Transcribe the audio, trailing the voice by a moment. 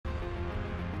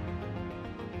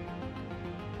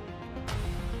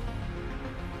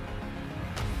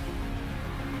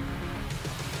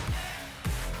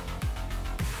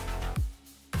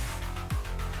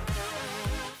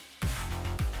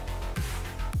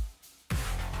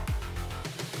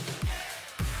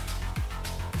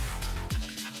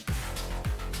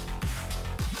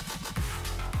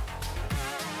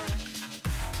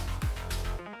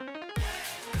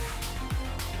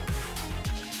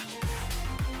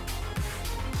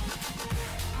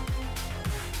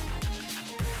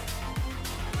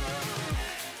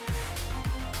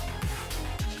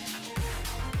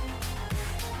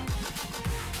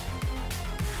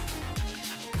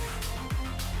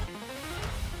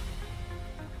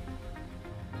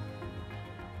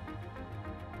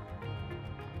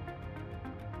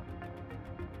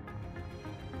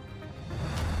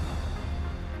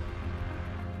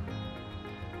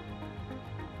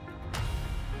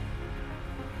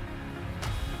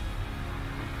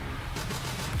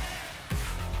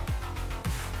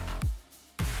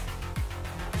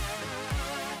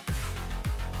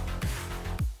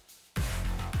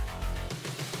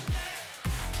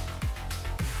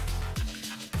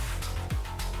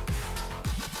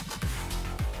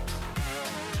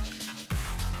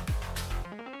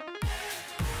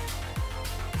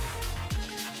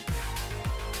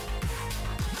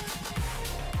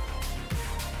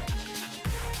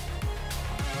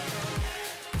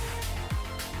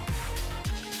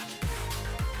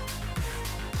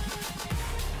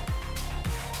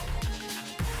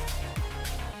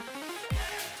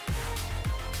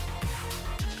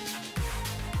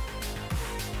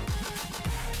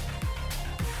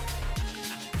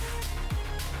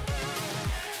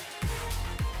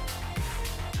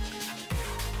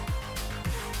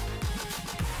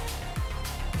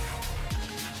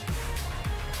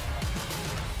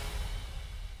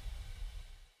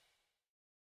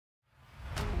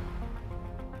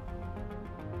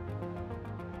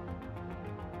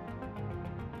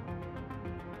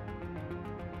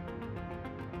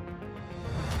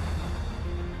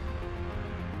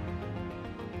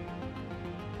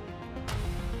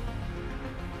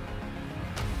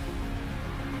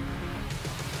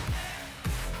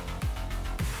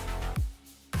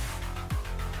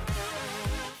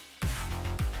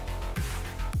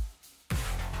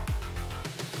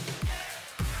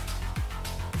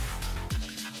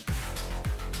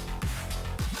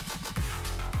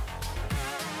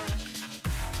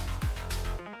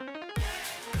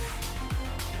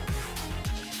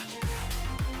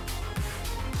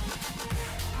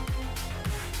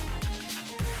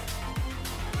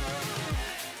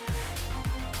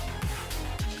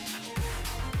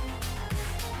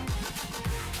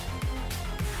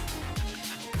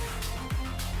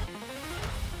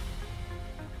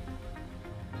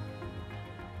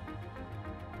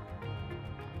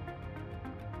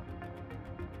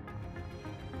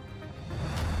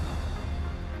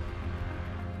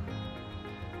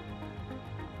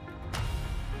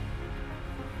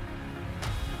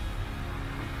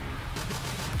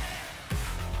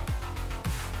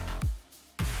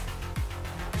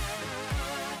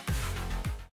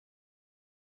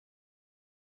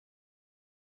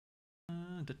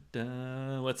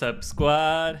What's up,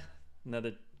 squad?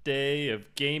 Another day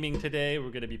of gaming today. We're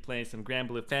going to be playing some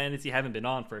Granblue Fantasy. Haven't been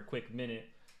on for a quick minute,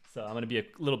 so I'm going to be a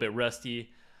little bit rusty.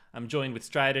 I'm joined with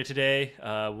Strider today.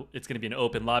 It's going to be an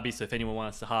open lobby, so if anyone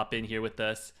wants to hop in here with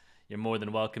us, you're more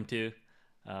than welcome to.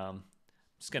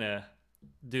 Just going to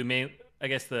do I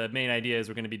guess the main idea is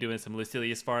we're going to be doing some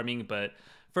Lucilus farming, but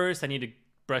first I need to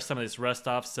brush some of this rust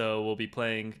off, so we'll be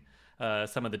playing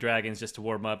some of the dragons just to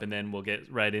warm up, and then we'll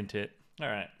get right into it. All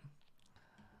right,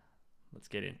 let's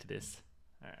get into this.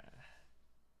 All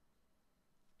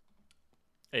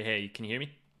right. Hey, can you hear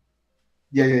me?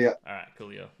 Yeah. All right,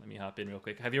 coolio. Let me hop in real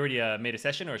quick. Have you already made a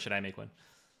session, or should I make one?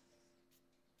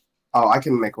 Oh, I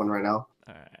can make one right now.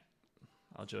 All right,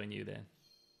 I'll join you then.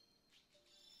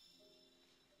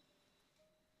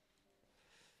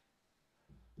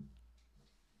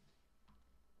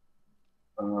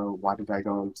 Why did I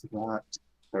go into that?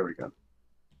 There we go.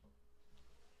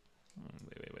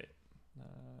 Wait.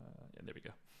 Yeah, there we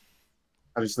go.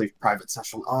 I just leave private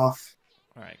session off.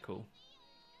 All right, cool.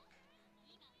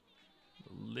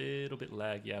 A little bit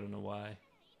laggy. I don't know why.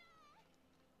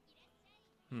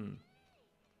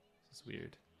 This is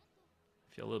weird.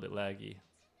 I feel a little bit laggy.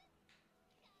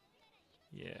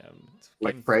 Yeah.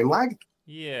 Like frame lag?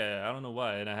 Yeah, I don't know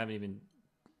why, and I haven't even.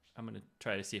 I'm gonna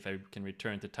try to see if I can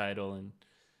return to title and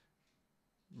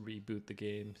reboot the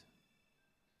game.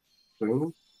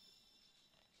 Boom.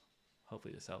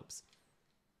 Hopefully this helps.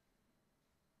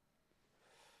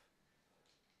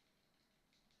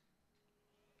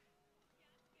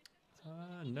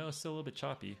 No, it's still a little bit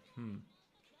choppy. I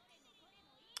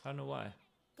don't know why.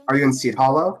 Are you in Seed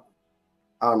Hollow?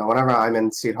 I don't know. Whenever I'm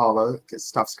in Seed Hollow,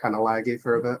 stuff's kind of laggy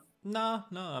for a bit. No,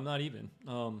 I'm not even.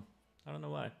 I don't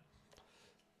know why.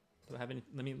 Do I have any?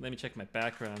 Let me check my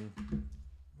background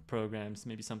programs.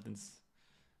 Maybe something's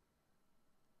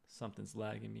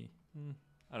lagging me.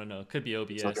 I don't know. It could be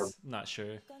OBS. Like not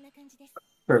sure.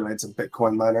 Surely it's a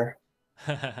Bitcoin miner.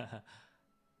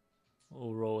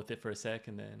 We'll roll with it for a sec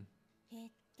and then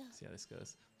see how this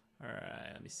goes. All right,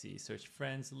 let me see. Search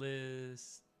friends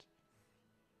list.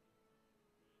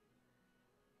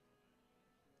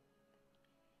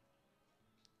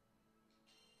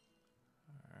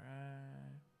 All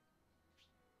right.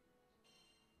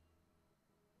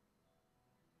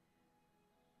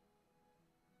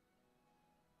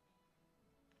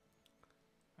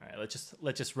 All right,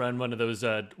 let's just run one of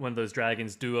those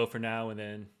dragons duo for now, and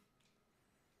then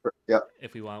Yep.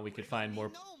 if we want, we could find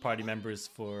more party members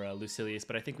for Lucilus.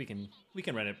 But I think we can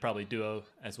run it probably duo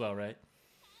as well, right?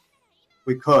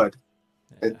 We could.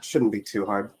 Yeah. It shouldn't be too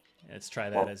hard. Yeah, let's try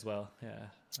that as well. Yeah.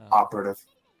 Operative.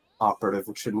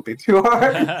 It shouldn't be too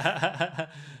hard.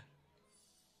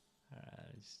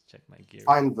 Just check my gear.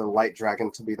 Find the light dragon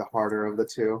to be the harder of the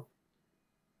two.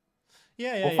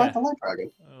 Yeah. We'll fight the light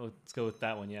dragon. Oh, let's go with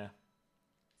that one. Yeah.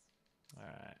 All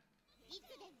right.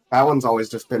 That one's always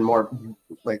just been more,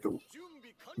 like,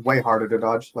 way harder to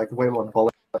dodge. Like, way more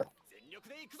bullet.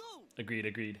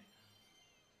 Agreed.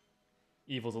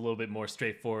 Evil's a little bit more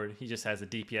straightforward. He just has a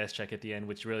DPS check at the end,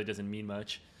 which really doesn't mean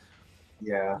much.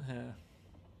 Yeah.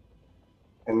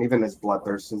 And even his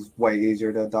Bloodthirst is way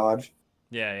easier to dodge.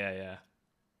 Yeah.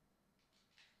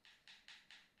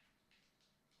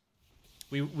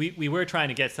 We were trying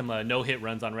to get some no-hit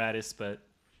runs on Radis, but...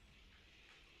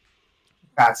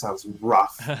 That sounds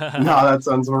rough. No, that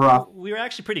sounds rough. We were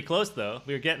actually pretty close, though.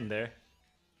 We were getting there.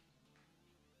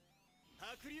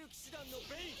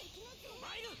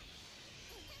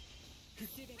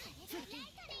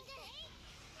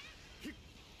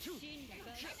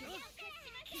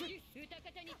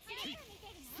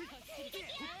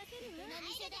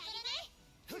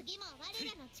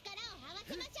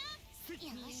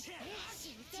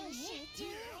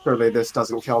 Surely this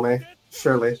doesn't kill me.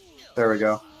 Surely. There we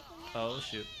go. Oh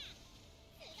shoot.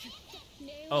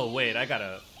 Oh wait, I got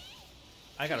a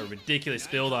ridiculous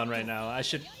build on right now. I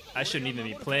shouldn't even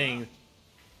be playing.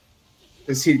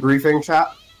 Is he griefing,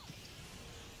 chat?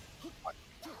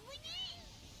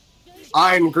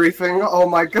 I'm griefing. Oh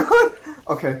my god.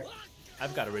 Okay.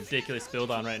 I've got a ridiculous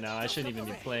build on right now. I shouldn't even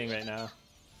be playing right now.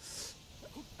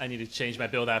 I need to change my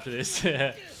build after this.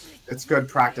 It's good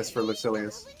practice for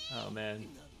Lucilus. Oh man.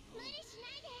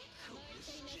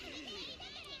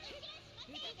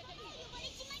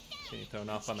 Getting thrown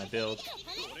off on my build.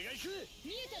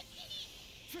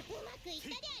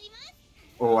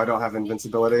 Oh, I don't have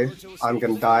invincibility. I'm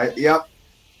gonna die. Yep.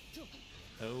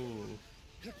 Oh.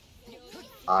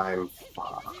 I'm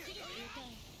fucked.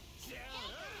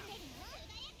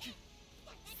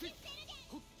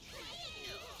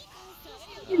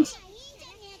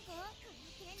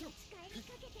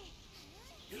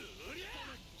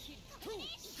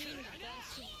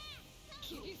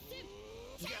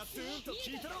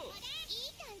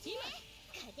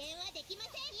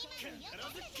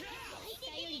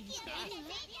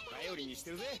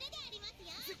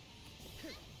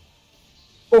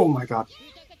 Oh my god.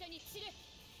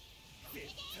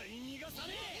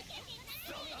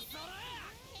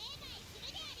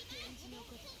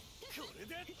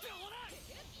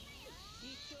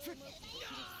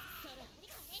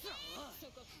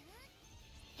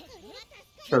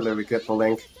 Surely we get the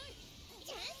link.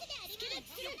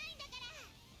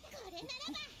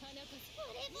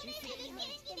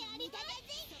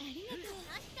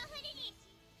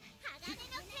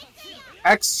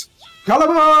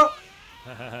 Excalibur!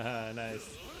 Nice.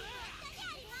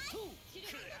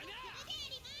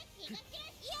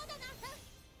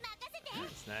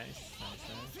 That's nice.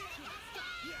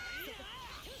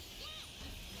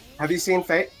 Have you seen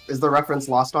Fate? Is the reference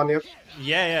lost on you?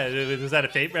 Yeah. Was that a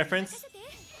Fate reference?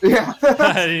 Yeah.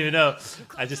 I didn't even know.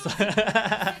 I just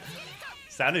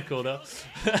sounded cool though.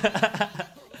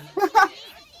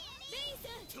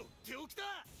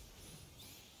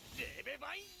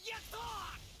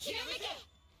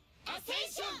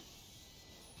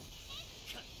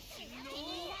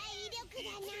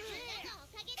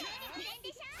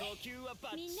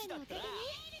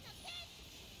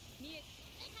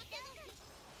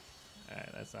 Alright,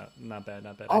 that's not bad.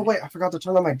 Oh wait, I forgot to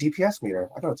turn on my DPS meter.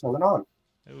 I gotta turn it on.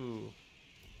 Ooh.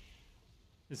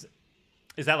 Is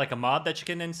that like a mod that you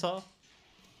can install?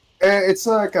 It's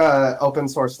like a open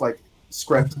source like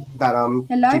script that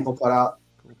Hello? people put out.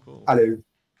 Cool. Hello.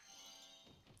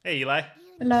 Hey Eli.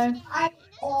 Hello.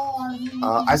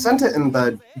 I sent it in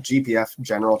the GPF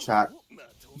general chat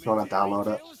if you want to download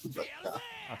it. But,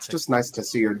 it's just nice to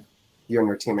see you and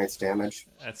your teammates damage.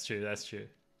 That's true.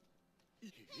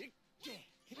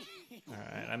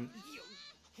 Alright,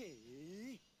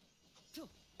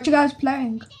 What you guys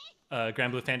playing?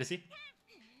 Granblue Fantasy?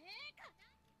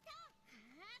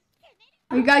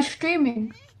 Are you guys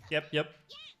streaming? Yep.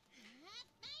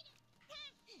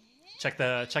 Check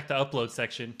the upload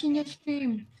section. Can you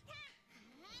stream?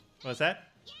 What's that?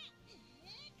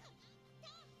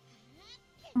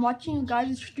 I'm watching you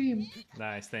guys stream.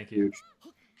 Nice, thank you. Huge.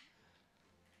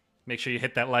 Make sure you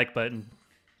hit that like button.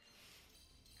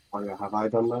 Oh yeah, have I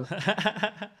done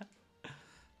that?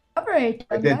 Elaborate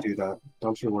I on did that. do that.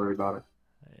 Don't you worry about it.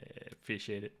 I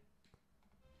appreciate it.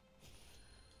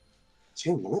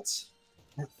 2 minutes?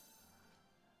 Okay.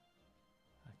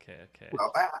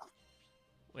 Not bad.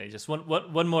 Wait, just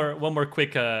one more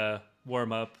quick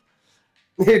warm up.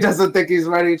 He doesn't think he's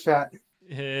ready, chat.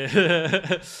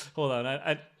 Hold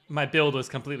on, my build was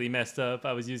completely messed up.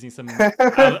 I was using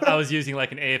I was using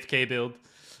like an AFK build.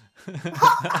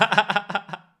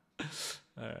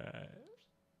 Alright.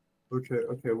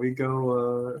 Okay, we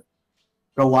go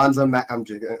Lanza I'm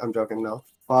joking, no.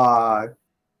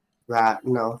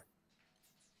 No.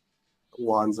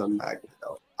 Lanza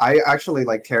Magneto. I actually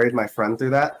like carried my friend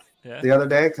through that the other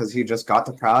day because he just got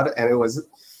to Proud and it was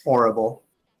horrible.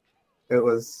 It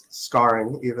was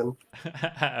scarring even.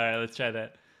 Alright, let's try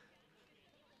that.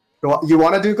 You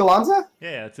want to do Galanza?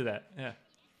 Yeah, let's do that. Yeah.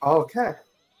 Okay.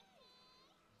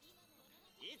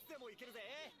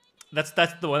 That's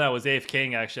the one I was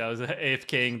AFKing actually. I was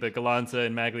AFKing the Galanza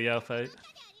and Magliel fight.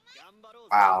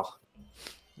 Wow.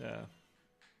 Yeah.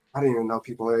 I didn't even know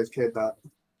people AFK'd that.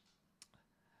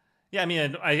 Yeah, I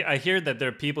mean, I hear that there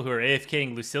are people who are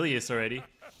AFKing Lucilus already.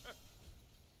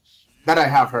 That I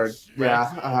have heard. Right.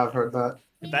 Yeah, I have heard that.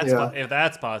 If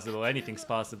that's possible, anything's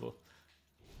possible.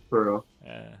 True.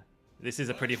 This is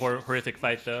a pretty horrific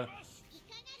fight, though.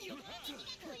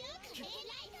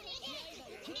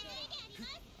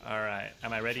 Alright,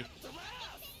 am I ready?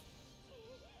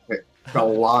 Hey,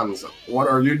 Galanza. What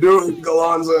are you doing,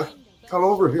 Galanza? Come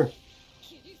over here.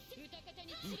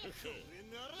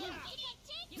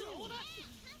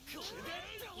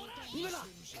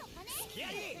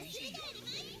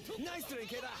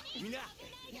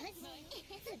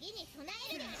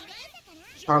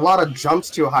 Charlotta jumps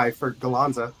too high for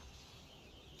Galanza.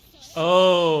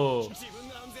 Oh!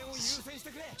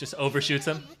 Just overshoots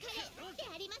him?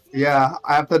 Yeah,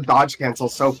 I have to dodge cancel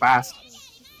so fast.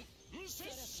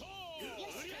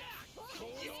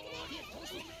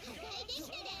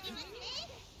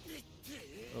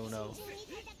 Oh no.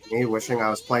 Me wishing I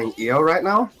was playing EO right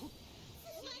now?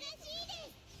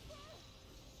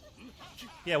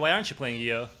 Yeah, why aren't you playing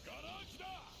EO?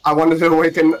 I wanted to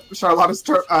awaken Charlotta's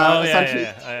Oh, essentially.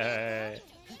 yeah.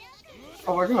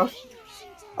 Oh my gosh.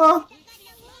 Oh,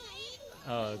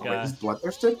 Oh, wait, God. he's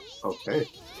bloodthirsted? Okay.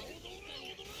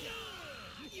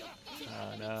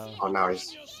 Oh, no. Oh, now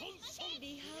he's...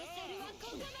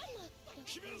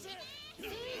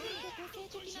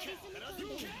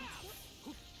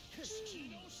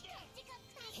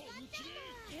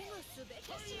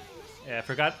 Yeah,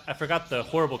 I forgot the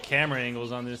horrible camera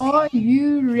angles on this. Are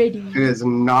you ready? It is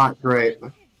not great.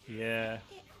 Yeah.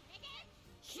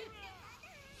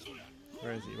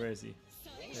 Where is he? Where is he?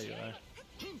 There you are.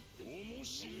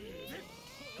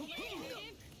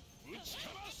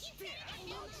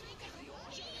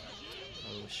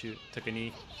 Oh shoot! Took a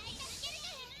knee.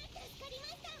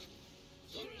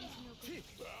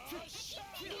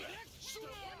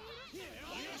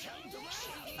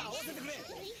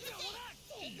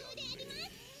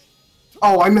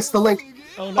 Oh, I missed the link.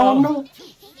 Oh no! Oh no!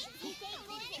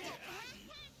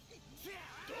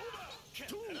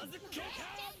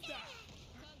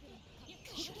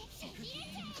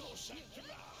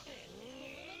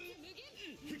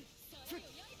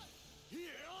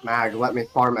 Mag, let me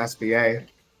farm SBA.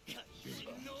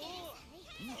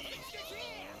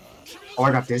 Oh,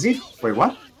 I got dizzy? Wait,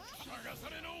 what?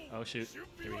 Oh shoot!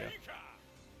 Here we go.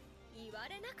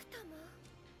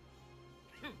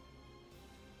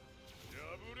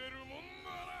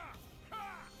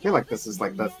 I feel like this is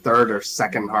like the third or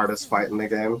second hardest fight in the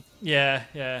game. Yeah,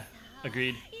 yeah,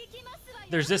 agreed.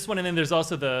 There's this one, and then there's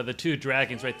also the two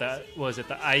dragons, right? The was it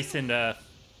the ice and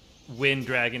wind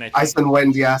dragon? I think. Ice and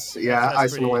wind, yes, yeah, That's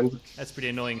ice pretty, and wind. That's pretty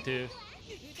annoying too.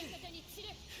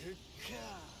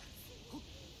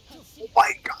 Oh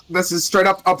my god, this is straight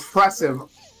up oppressive.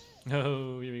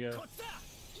 Oh, here we go.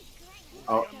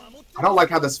 Oh, I don't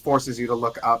like how this forces you to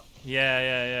look up. Yeah,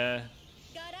 yeah, yeah.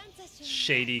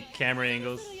 Shady camera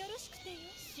angles.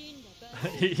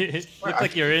 It looked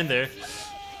like you're in there.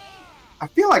 I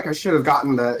feel like I should have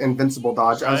gotten the invincible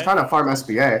dodge. I was trying to farm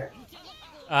SBA.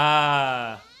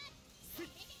 Ah.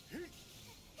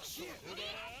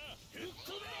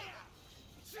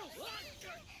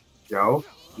 Yo,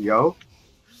 yo.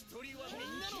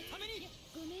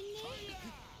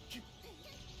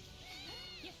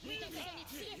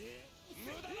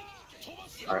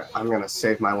 Alright, I'm gonna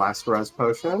save my last res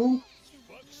potion.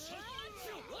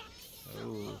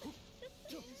 Oh.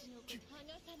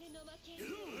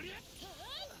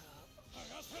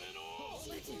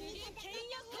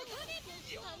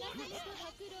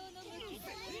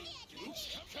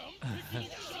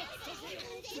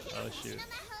 Oh shoot.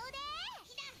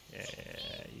 Yeah,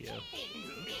 yo.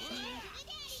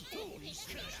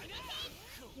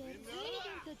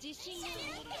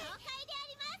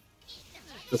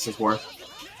 This is worth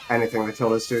anything to kill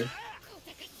this dude.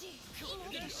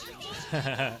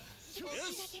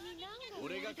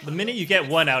 The minute you get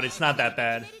one out, it's not that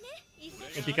bad.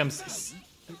 It becomes...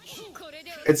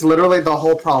 It's literally the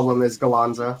whole problem is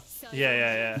Galanza. Yeah,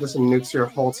 yeah, yeah. Just nukes your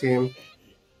whole team.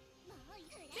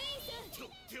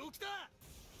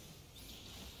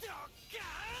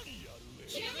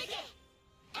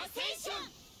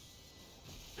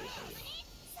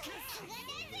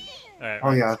 Alright,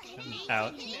 Oh yeah.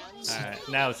 out. Alright,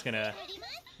 now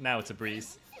it's a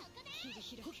breeze.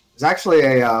 It's actually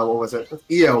a, what was it?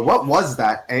 EO. What was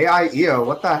that? AI EO.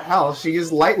 What the hell? She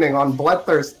used lightning on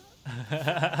Bloodthirst.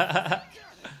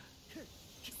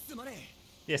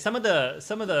 Yeah, some of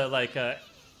the like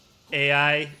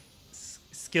AI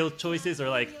skill choices or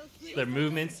like their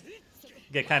movements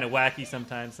get kind of wacky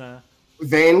sometimes, huh?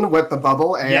 Vayne with the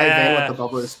bubble. AI Yeah. Vayne with the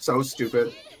bubble is so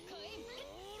stupid.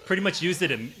 Pretty much use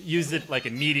it like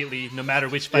immediately, no matter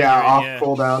which fight Yeah, off you're in.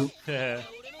 cooldown. Yeah.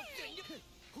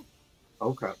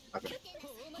 Okay. Okay.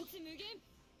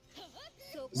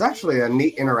 There's actually a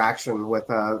neat interaction with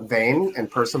Vayne and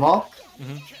Percival,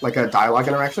 like a dialogue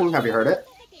interaction. Have you heard it?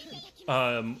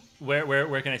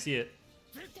 Where can I see it?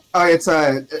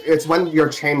 It's when you're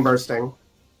chain bursting.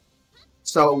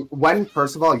 So when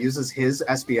Percival uses his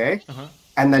SBA,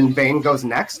 and then Vayne goes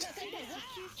next,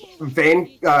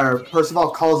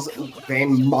 Percival calls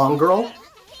Vayne mongrel,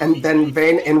 and then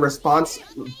Vayne in response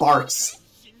barks.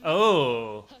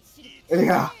 Oh.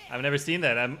 Yeah. I've never seen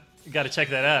that. I'm got to check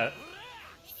that out.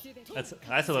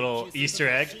 That's a little Easter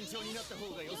egg.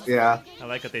 Yeah. I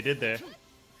like what they did there.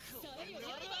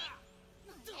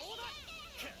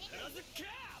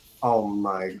 Oh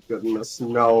my goodness,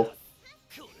 no.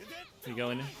 You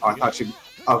going in? Oh, I thought you...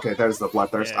 Okay, there's the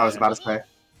Bloodthirst. I was about to say.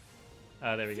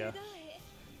 Oh, there we go.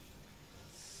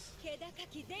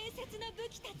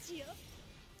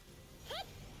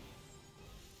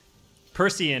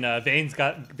 Percy and Vayne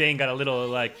got a little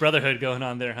like brotherhood going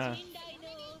on there, huh?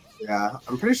 Yeah,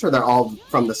 I'm pretty sure they're all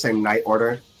from the same Knight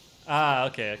Order. Ah,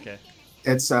 okay, okay.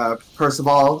 It's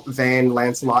Percival, Vayne,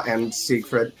 Lancelot, and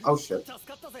Siegfried. Oh shit.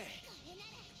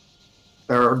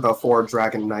 They're the 4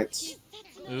 Dragon Knights.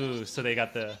 Ooh, so they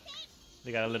got a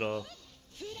little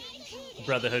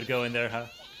brotherhood going there, huh?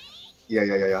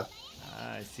 Yeah.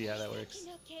 Ah, I see how that works.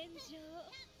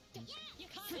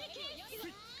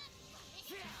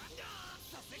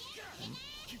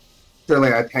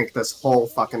 Surely I tank this whole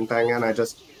fucking thing and I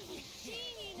just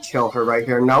kill her right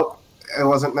here. Nope, it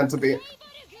wasn't meant to be.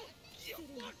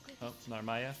 Oh,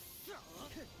 Narmaya.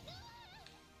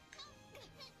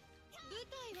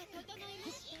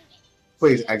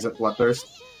 Please exit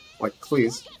Bloodthirst. Like,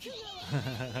 please.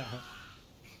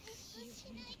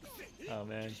 Oh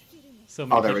man, so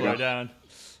many people are down.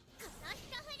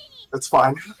 It's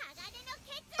fine.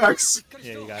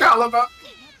 Excalibur!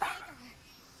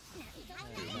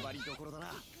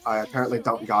 I apparently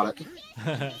don't got it.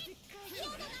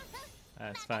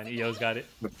 That's fine. EO's got it.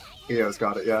 EO's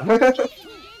got it, yeah.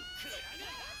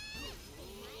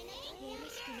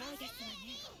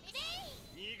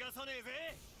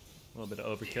 A little bit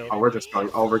of overkill. Oh, we're just going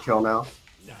overkill now.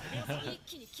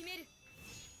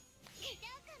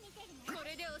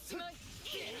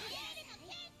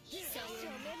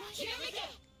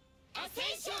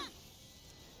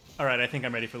 Alright, I think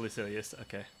I'm ready for Lucilus.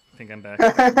 Okay, I think I'm back.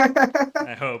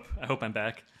 I hope I'm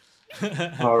back.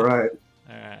 Alright.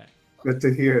 Alright. Good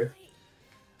to hear.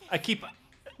 I keep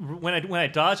when I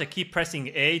dodge, I keep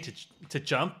pressing A to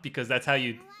jump because that's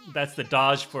the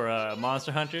dodge for a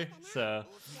Monster Hunter. So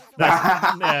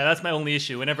that's my only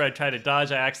issue. Whenever I try to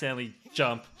dodge, I accidentally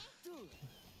jump.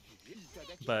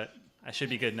 But I should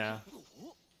be good now.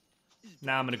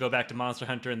 Now I'm gonna go back to Monster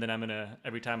Hunter, and then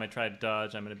every time I try to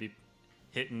dodge, I'm gonna be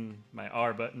hitting my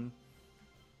R button.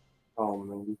 Oh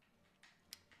man,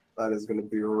 that is gonna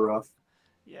be rough.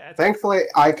 Yeah. Thankfully,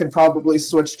 I could probably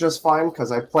switch just fine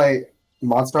because I play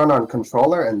Monster Hunter on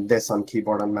controller and this on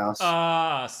keyboard and mouse.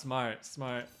 Ah, smart.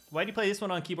 Why do you play this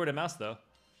one on keyboard and mouse though?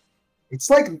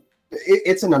 It's like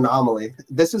it's an anomaly.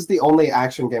 This is the only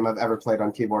action game I've ever played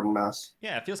on keyboard and mouse.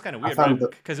 Yeah, it feels kind of weird, right?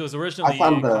 Because it was originally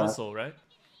console, right?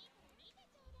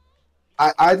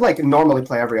 I'd like normally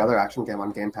play every other action game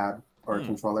on gamepad or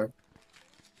controller,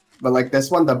 but like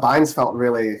this one, the binds felt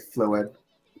really fluid.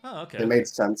 Oh, okay. It made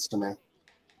sense to me.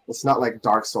 It's not like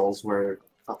Dark Souls where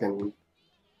fucking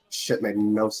shit made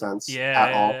no sense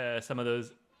at all. Yeah. Some of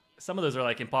those are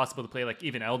like impossible to play. Like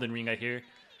even Elden Ring, I hear.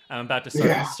 I'm about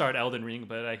to start Elden Ring,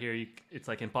 but I hear it's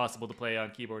like impossible to play on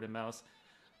keyboard and mouse.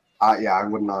 Yeah, I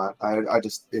would not. I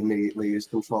just immediately use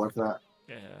controller for that.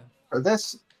 Yeah. For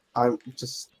this, I'm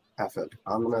just F it.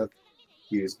 I'm gonna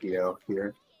use EO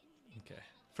here. Okay.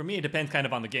 For me, it depends kind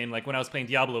of on the game. Like when I was playing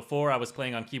Diablo IV, I was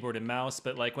playing on keyboard and mouse.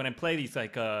 But like when I play these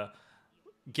like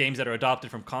games that are adopted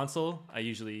from console, I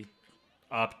usually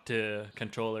opt to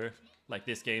controller. Like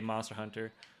this game, Monster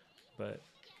Hunter. But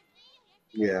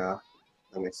yeah,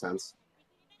 that makes sense.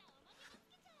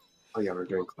 Oh yeah, we're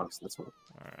doing close. That's one.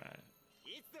 All right.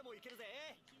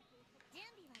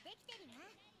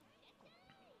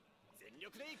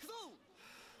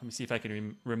 Let me see if I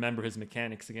can remember his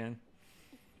mechanics again.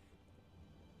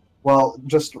 Well,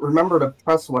 just remember to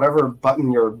press whatever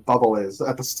button your bubble is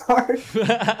at the start.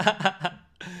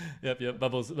 Yep.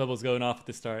 Bubbles going off at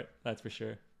the start. That's for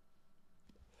sure.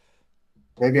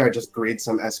 Maybe I just greed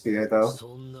some SBA though.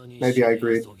 Maybe I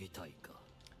greed.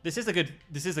 This is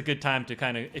a good time to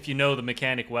kind of, if you know the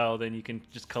mechanic well, then you can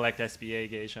just collect SBA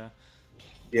gauge, huh?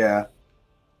 Yeah.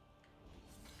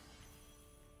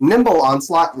 Nimble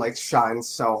Onslaught like shines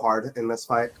so hard in this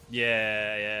fight.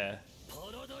 Yeah.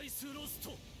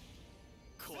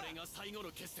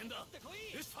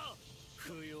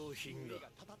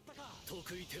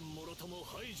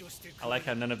 I like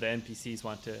how none of the NPCs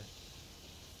want to.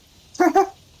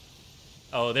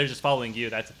 Oh, they're just following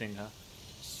you. That's a thing, huh?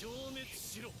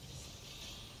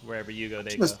 Wherever you go,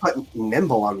 they just put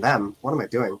Nimble on them. What am I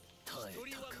doing?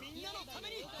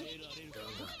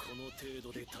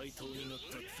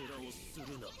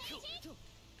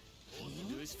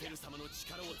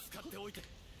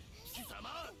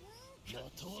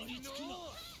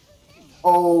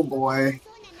 Oh boy.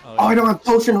 Oh, I don't have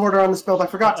Potion Hoarder on this build. I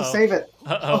forgot to save it.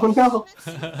 Oh no.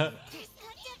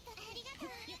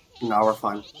 No, we're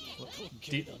fine.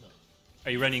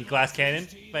 Are you running Glass Cannon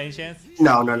by any chance?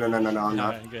 No, I'm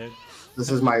not. Right, good. This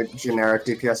is my generic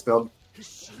DPS build.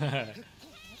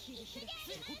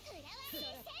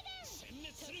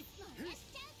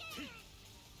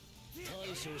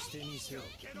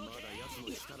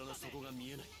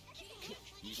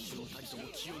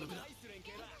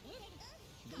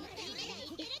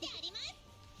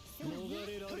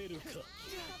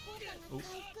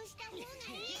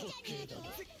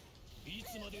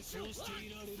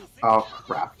 Oh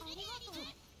crap.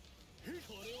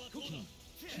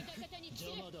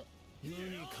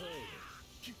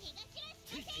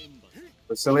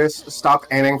 Lucilus, stop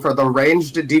aiming for the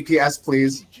ranged DPS,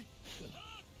 please.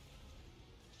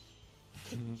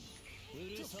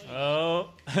 Oh.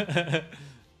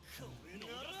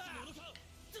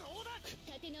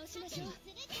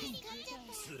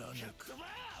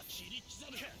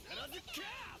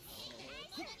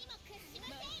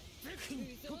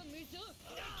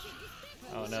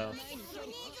 Oh no.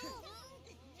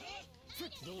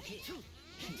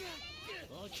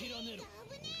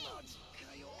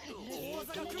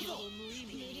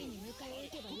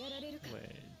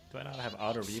 Wait, do I not have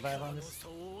auto revive on this?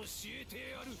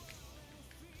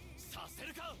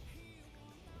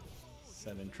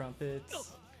 7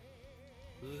 trumpets.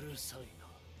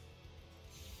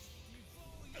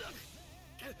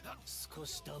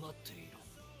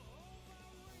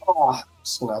 Oh, I'm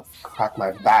just gonna crack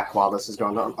my back while this is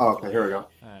going on. Oh, okay, here we go.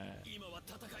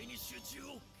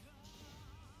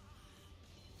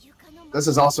 This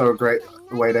is also a great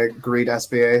way to greet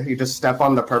SBA. You just step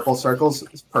on the purple circles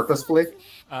purposefully.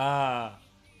 Ah,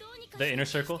 the inner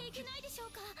circle?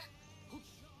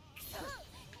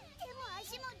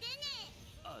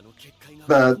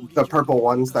 The purple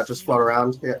ones that just float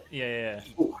around. Yeah. Yeah.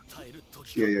 Ooh.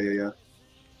 Yeah.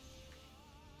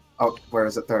 Oh, where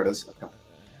is it? There it is. Okay.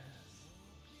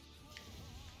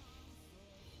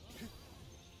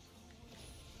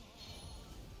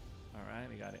 Alright,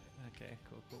 we got it. Okay,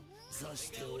 cool.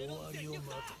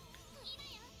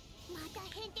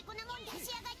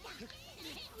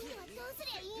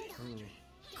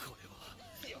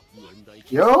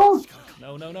 Yo!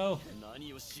 No.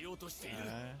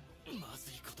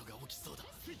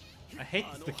 I hate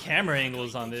the camera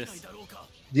angles on this.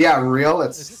 Yeah, real.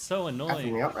 It's so annoying.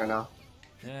 Effing me up right now.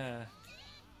 Yeah.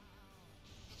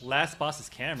 Last boss's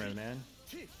camera, man.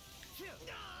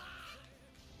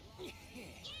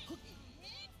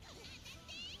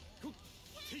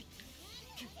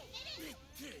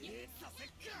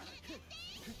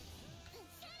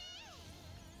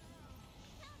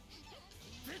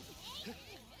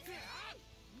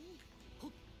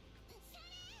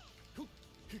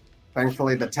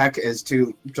 Thankfully, the tech is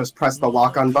to just press the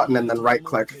lock-on button and then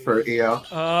right-click for EO.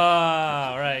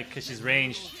 Ah, right, because she's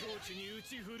ranged.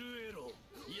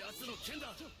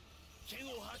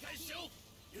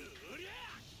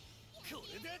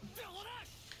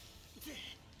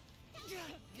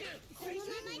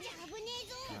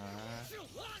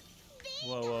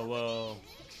 Whoa.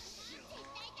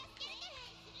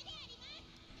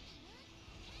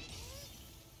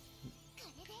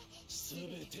 There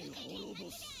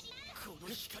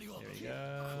we go.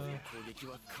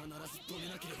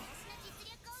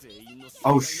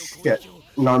 Oh shit.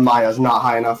 Narmaya's not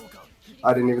high enough.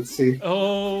 I didn't even see.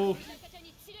 Oh!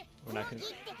 We're not gonna...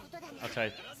 I'll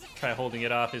try holding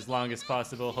it off as long as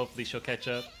possible. Hopefully she'll catch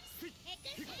up.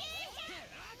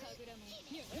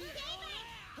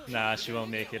 Nah, she won't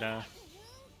make it, huh?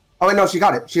 Oh wait, no, she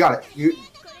got it. You...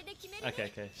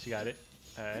 Okay, she got it.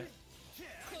 Alright.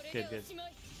 Good.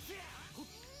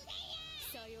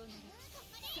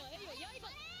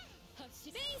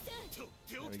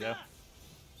 There we go.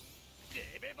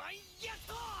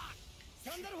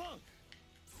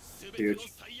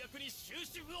 Huge.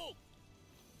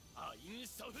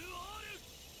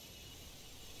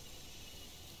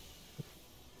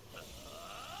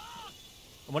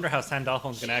 I wonder how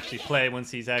Sandalphon's gonna actually play once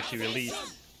he's actually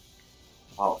released.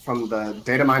 Well, from the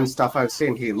data mine stuff I've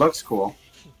seen, he looks cool.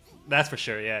 That's for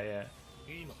sure, yeah.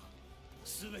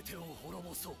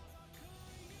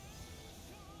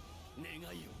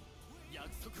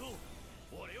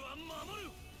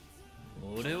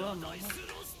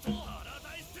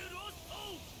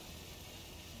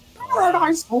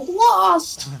 Paradise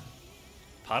Lost!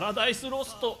 Paradise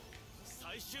Lost!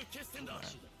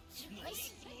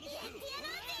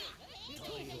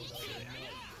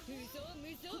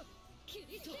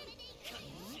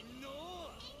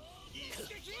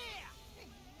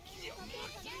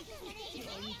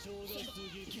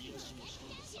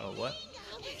 Oh, what?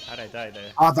 How'd I die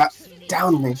there? Oh, that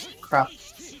downed me. Crap.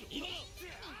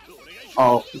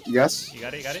 Oh, yes? You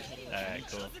got it? Alright,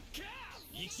 cool.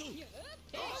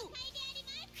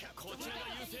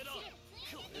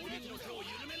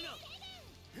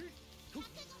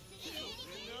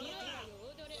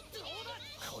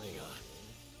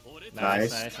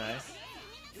 Nice.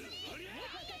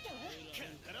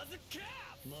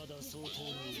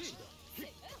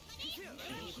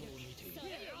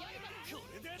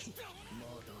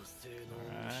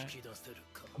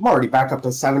 I'm already back up to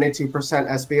 72%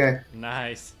 SBA.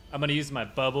 Nice. I'm gonna use my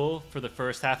bubble for the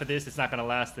first half of this. It's not gonna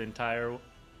last the entire...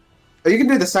 Oh, you can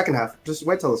do the second half. Just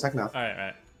wait till the second half.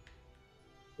 Alright.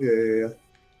 Yeah.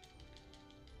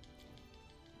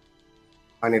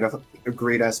 I need a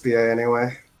great SBA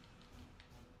anyway.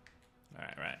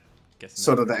 Alright.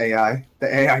 So do the AI.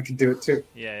 The AI can do it too.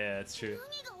 Yeah, that's true.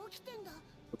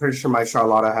 I'm pretty sure my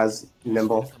Charlotta has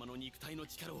Nimble.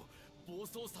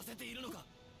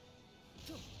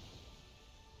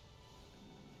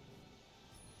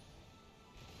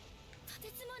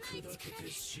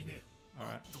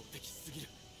 Alright.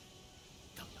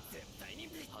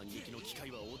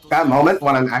 That moment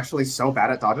when I'm actually so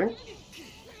bad at dodging.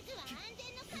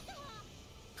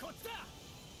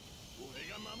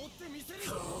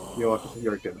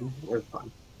 You're good. You're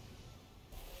fine.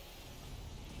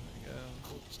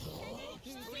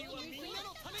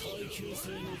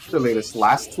 Surely this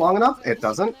lasts long enough? It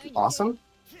doesn't? Awesome.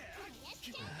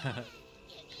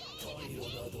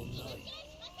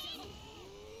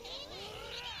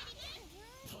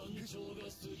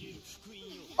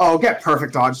 Oh, get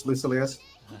perfect dodge, Lucilus.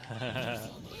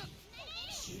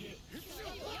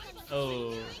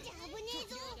 Oh.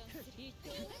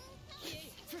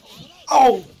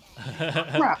 Oh!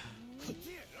 Crap.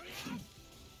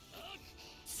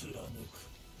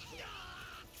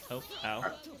 Oh, ow.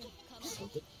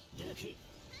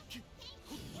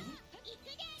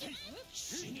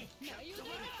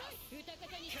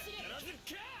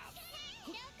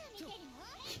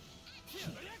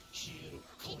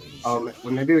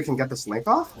 Well, maybe we can get this link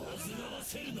off?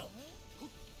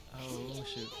 Oh,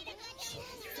 shoot.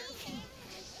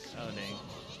 Oh, dang.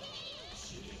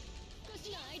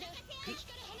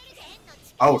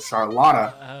 Oh,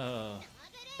 Charlotta. Oh.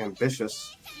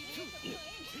 Ambitious.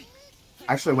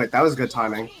 Actually, wait, that was good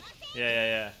timing.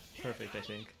 Yeah. Perfect, I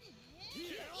think.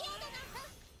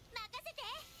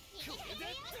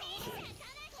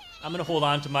 I'm gonna hold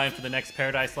on to mine for the next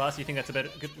Paradise Lost. You think that's a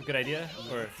good idea?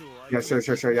 Or Yeah,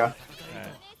 sure, yeah.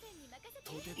 Alright.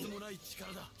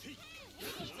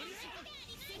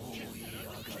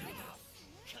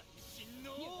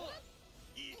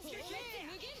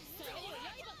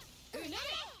 There we go.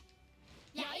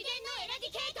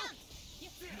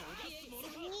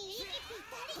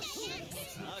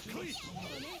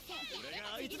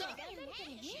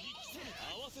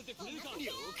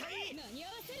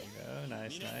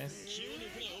 Nice.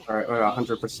 Alright,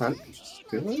 100%.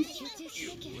 Good. Alright,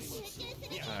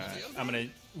 I'm gonna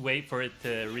wait for it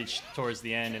to reach towards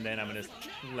the end, and then I'm gonna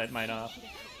let mine off.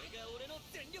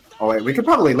 Oh wait, we could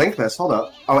probably link this. Hold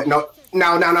up. Oh wait, no.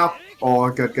 No.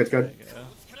 Oh, good. There you go.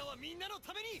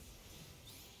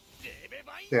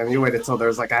 Damn, you waited till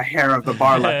there's like a hair of the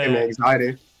bar left in me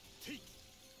anxiety.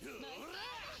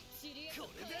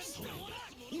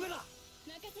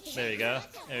 There you go.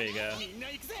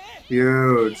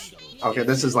 Huge. Okay,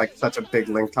 this is like such a big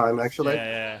link time, actually.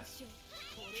 Yeah.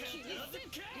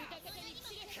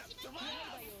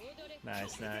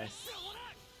 Nice.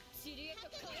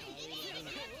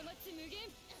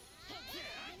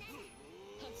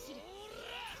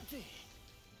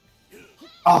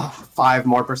 Oh, 5%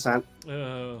 more.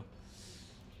 Oh.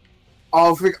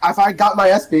 Oh, if I got my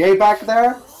SBA back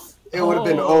there, it would have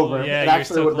been over. Yeah, it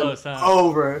actually would have been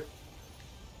over.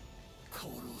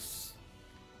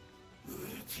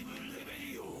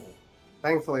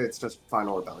 Thankfully, it's just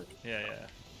Final Rebellion. Yeah.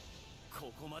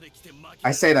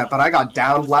 I say that, but I got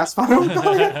downed last Final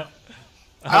Rebellion.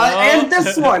 And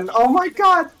this one! Oh my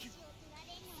god!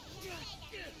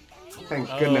 Thank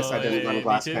goodness I didn't run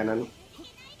Glass Cannon.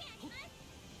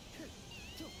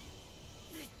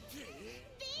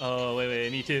 Oh,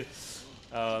 wait, me too.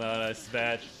 Oh, no, that's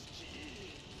bad.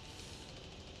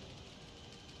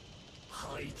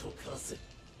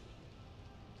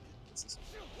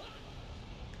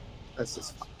 This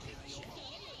is fun.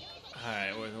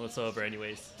 Alright, what's over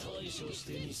anyways?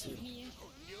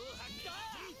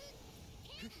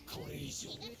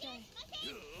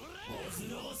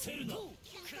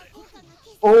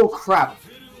 Oh crap!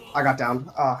 I got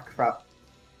down. Oh crap.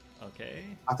 Okay.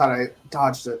 I thought I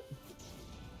dodged it.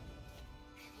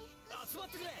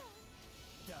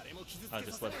 I'll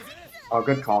just let... Oh,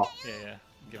 good call. Yeah.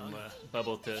 Give him a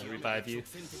bubble to revive you.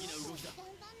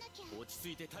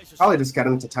 Probably just get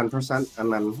him to 10%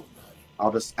 and then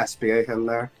I'll just SBA him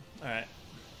there. Alright.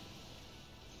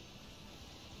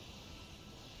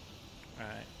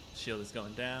 Shield is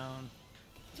going down.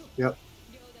 Yep.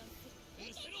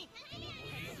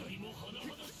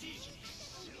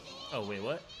 Oh, wait,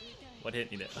 what? What hit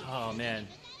me there? Oh, man.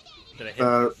 Did I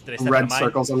step red on mine?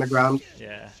 circles on the ground.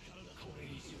 Yeah.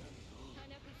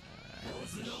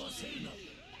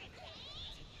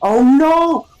 Oh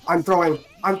no! I'm throwing!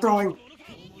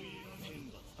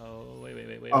 Oh, wait.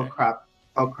 Oh crap.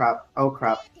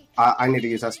 I need to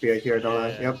use SBA here, don't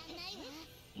I? Yep.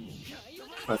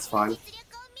 That's fine.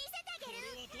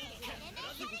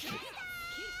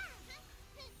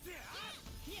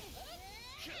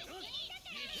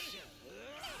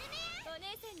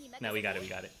 No, we got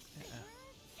it.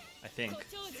 I think.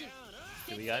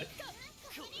 Do we got it?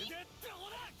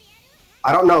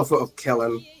 I don't know if it'll kill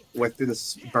him with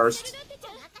this burst.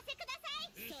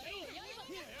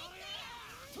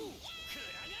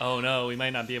 Oh no, we might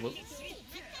not be able.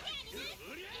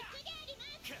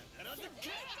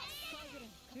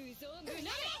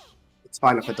 It's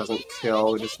fine if it doesn't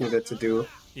kill. We just need it to do.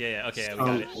 Yeah. Okay, yeah, we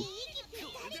got it.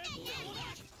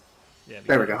 Yeah.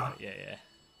 There we go. Yeah.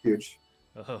 Huge.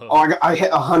 I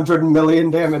hit 100 million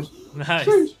damage. Nice.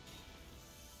 Jeez.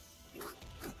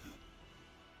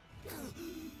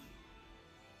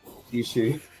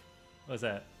 Ishi. What's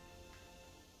that?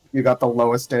 You got the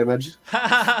lowest damage.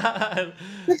 Oh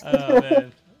man,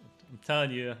 I'm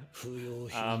telling you,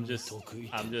 I'm just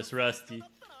rusty.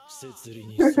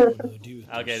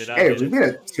 I'll get it. Hey, we beat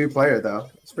a 2-player though.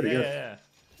 It's pretty good. Yeah.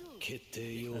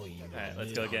 Alright,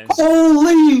 let's go again.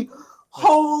 Holy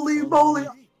moly!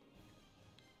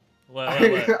 What?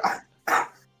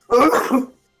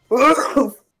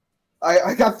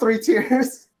 I got 3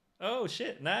 tears. Oh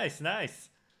shit! Nice.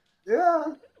 Yeah.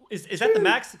 Is that the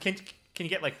max? Can you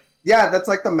get like? Yeah, that's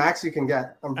like the max you can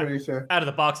get. I'm pretty sure. Out of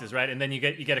the boxes, right? And then you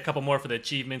get a couple more for the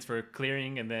achievements for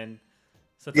clearing, and then.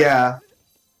 So yeah. Like...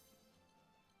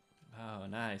 Oh,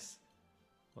 nice.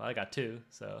 Well, I got 2,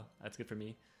 so that's good for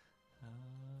me.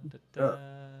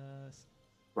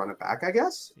 Run it back, I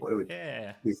guess. What do we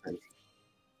think?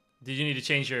 Did you need to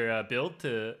change your build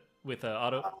with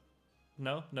auto?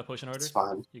 No potion order. It's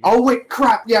fine. Oh wait,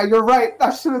 crap! Yeah, you're right.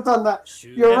 I should have done that.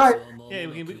 You're right. Yeah,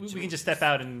 we can just step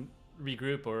out and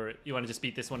regroup, or you want to just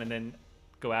beat this one and then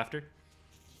go after?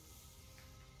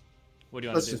 What do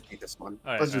you want to do? Let's just beat this one.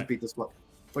 Let's just beat this one.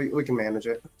 We can manage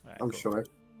it. Right, I'm sure.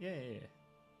 Yeah.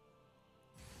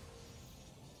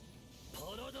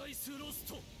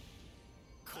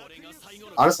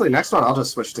 Honestly, next one I'll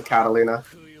just switch to Catalina.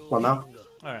 Well, no.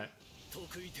 Alright.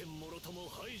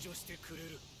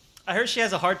 I heard she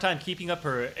has a hard time keeping up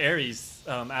her Ares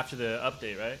after the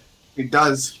update, right? She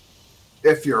does.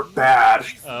 If you're bad.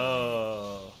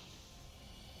 Oh.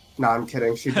 No, I'm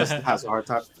kidding. She just has a hard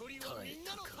time.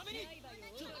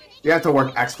 You have to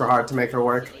work extra hard to make her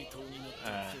work.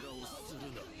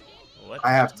 What?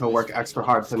 I have to work extra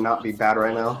hard to not be bad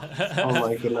right now. Oh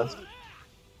my goodness.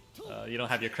 You don't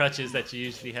have your crutches that you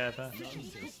usually have, huh?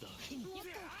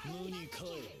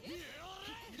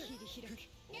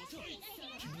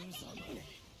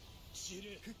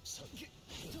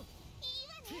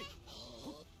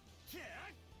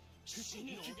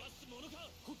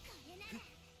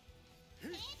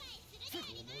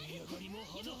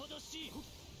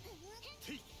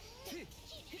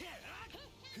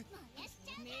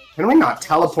 Can we not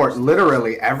teleport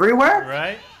literally everywhere?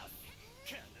 Right?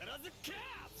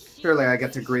 Surely I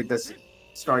get to greet this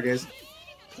Stargaze.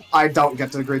 I don't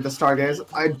get to greet the Stargaze.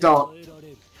 I don't.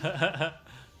 There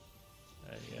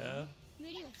you go. I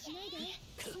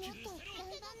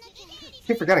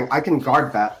keep forgetting. I can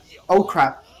guard that. Oh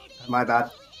crap. My bad.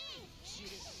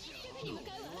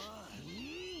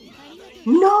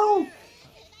 No!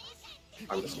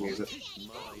 I'm just gonna use it.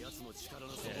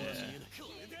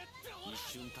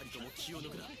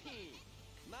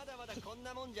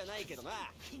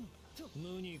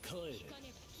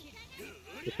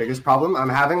 The biggest problem I'm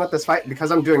having with this fight,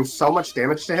 because I'm doing so much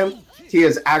damage to him, he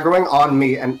is aggroing on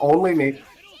me and only me.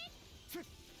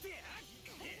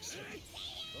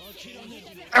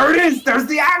 There it is! There's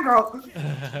the aggro!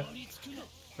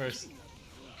 First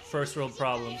world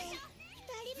problems.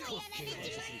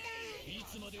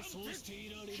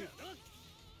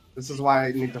 This is why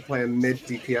I need to play a mid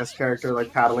DPS character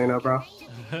like Catalina, bro.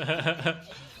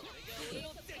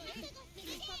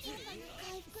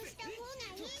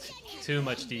 Too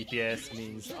much DPS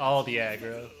means all the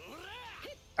aggro.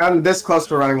 I'm this close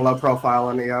to running low profile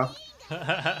on EO.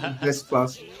 This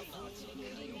close.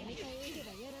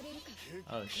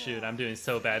 Oh shoot, I'm doing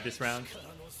so bad this round.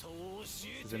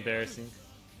 It's embarrassing.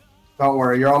 Don't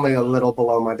worry, you're only a little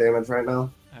below my damage right now.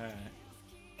 Alright.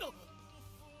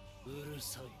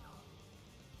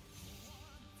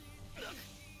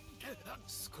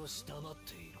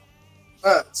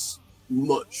 That's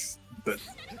much better.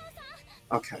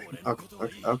 Okay.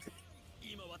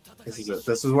 This is it.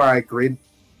 This is where I agreed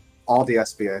all the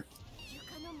SBA.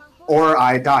 Or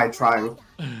I die trying.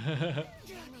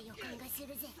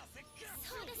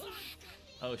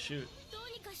 Oh shoot.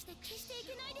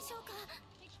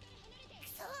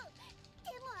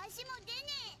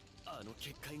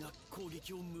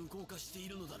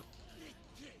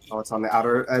 Oh, it's on the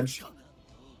outer edge.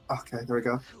 Okay, there we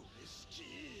go.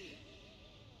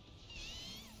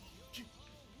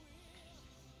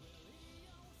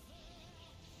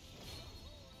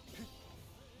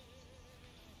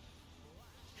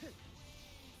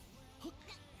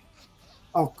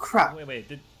 Oh crap! Wait.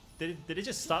 Did it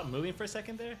just stop moving for a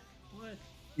second there? What?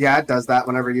 Yeah, it does that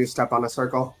whenever you step on a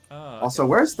circle. Oh, okay. Also,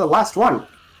 where's the last one?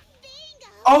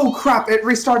 Oh crap! It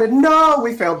restarted. No,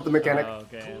 we failed the mechanic. Oh,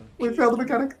 okay. We failed the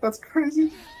mechanic. That's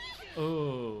crazy.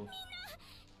 Ooh.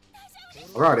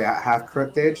 We're already at half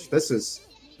crit gauge. This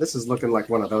is looking like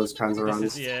one of those kinds of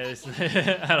runs.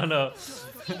 I don't know.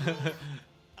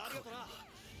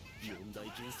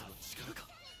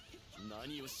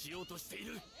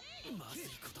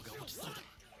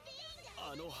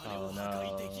 Oh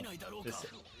no. This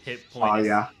hit point. Oh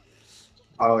yeah.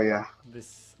 Oh yeah.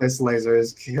 This laser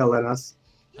is killing us.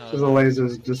 Oh, The laser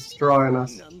is destroying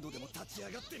us.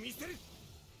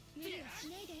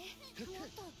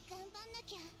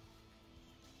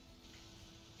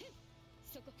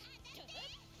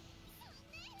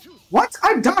 What?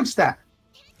 I dodged that!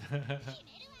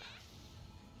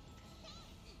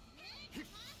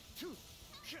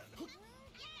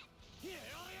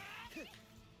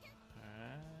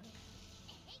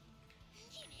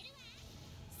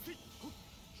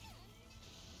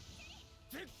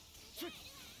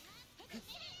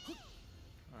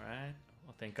 Alright.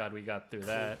 Well, thank God we got through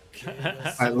that.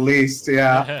 At least,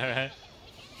 yeah. Alright.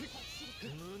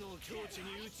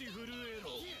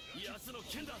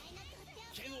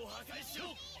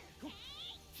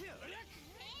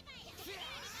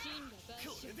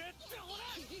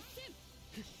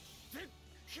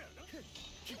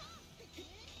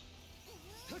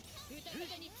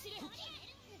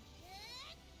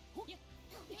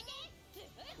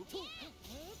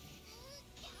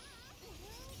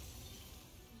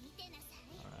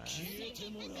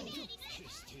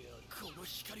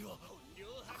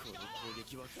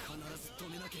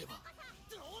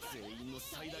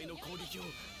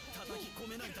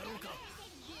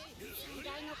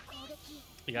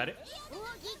 You got it?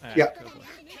 Right, Yeah.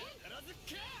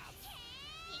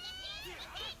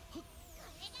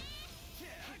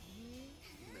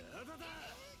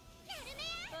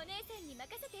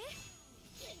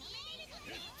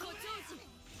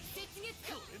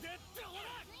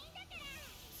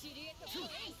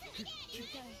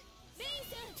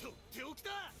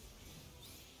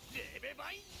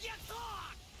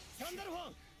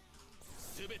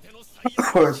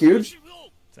 cool. Huge.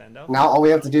 Sando? Now all we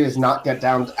have to do is not get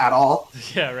down at all.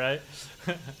 Yeah, right.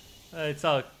 It's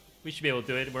all. We should be able to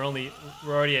do it. We're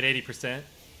already at 80%.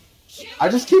 I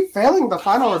just keep failing the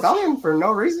Final Rebellion for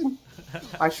no reason.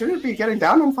 I shouldn't be getting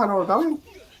down in Final Rebellion.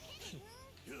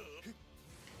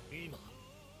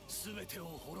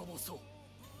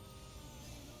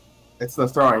 It's the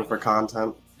throwing for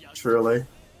content, truly.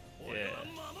 Yeah.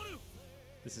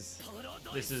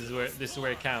 This is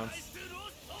where it counts.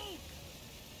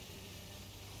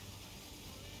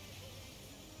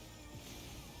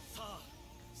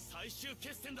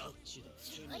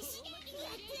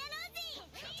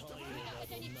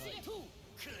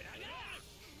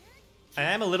 I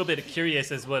am a little bit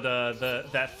curious as what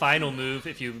that final move,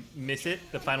 if you miss it,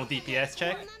 the final DPS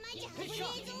check.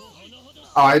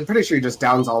 Oh, I'm pretty sure he just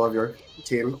downs all of your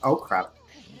team. Oh crap!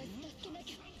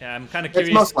 Yeah, I'm kind of curious.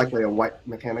 It's most likely a white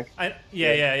mechanic.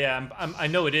 Yeah. I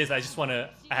know it is. I just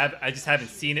haven't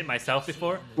seen it myself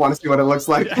before. Want to see what it looks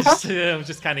like? I'm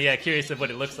just kind of curious of what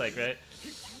it looks like, right?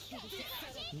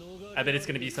 I bet it's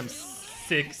gonna be some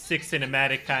sick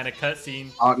cinematic kind of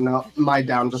cutscene. Oh no, my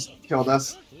down just killed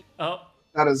us. Oh.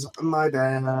 That is my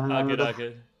down. All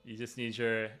good. You just need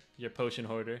your potion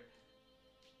hoarder.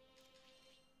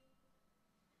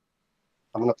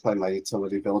 I'm gonna play my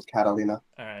utility build, Catalina.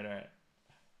 All right.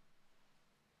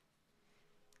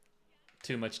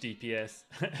 Too much DPS.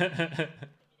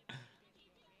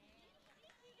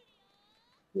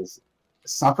 He's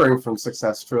suffering from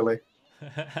success, truly.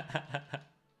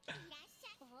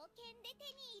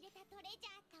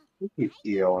 Keep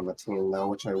EO on the team though,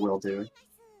 which I will do.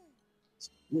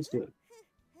 Who's doing?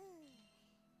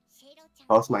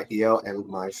 Both my EO and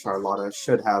my Charlotta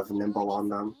should have Nimble on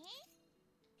them.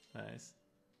 Nice.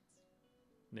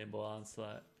 Nimble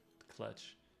onslaught,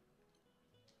 clutch.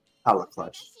 Hella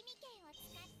clutch.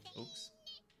 Oops.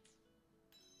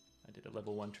 I did a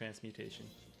level 1 transmutation.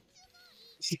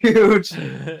 Huge! Just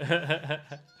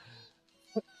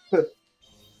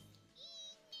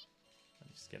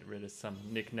get rid of some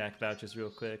knick-knack vouchers real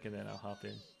quick and then I'll hop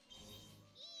in.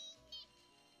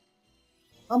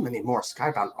 How many more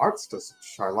Skybound arts does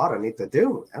Charlotta need to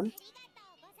do, man?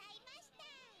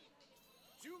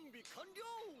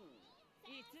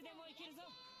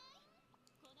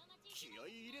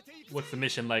 What's the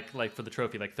mission like for the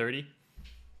trophy? Like 30?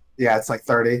 Yeah, it's like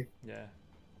 30. Yeah.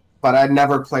 But I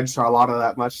never played Charlotta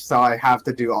that much, so I have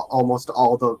to do almost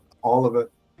all of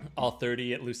it. All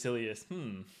 30 at Lucilus.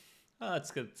 Oh,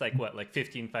 it's good. It's like what, like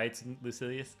 15 fights in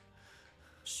Lucilus?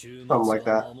 Something like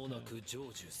that.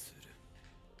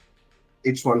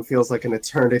 Each one feels like an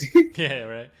eternity. Yeah,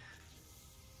 right.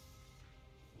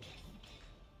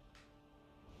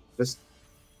 Just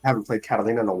haven't played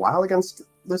Catalina in a while against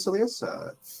Lucilus.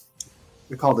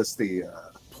 We call this the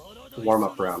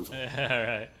warm-up round.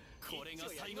 Alright.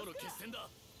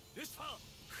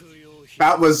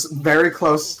 That was very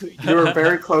close. You were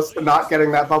very close to not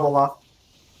getting that bubble off.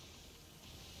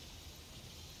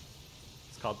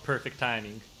 It's called perfect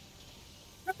timing.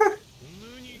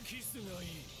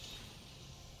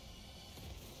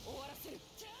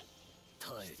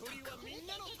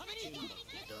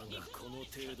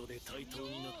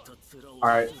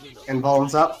 Alright,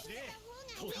 Invuln's up.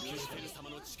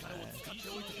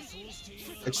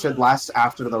 It should last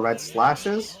after the red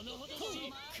slashes.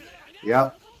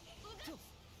 Yep.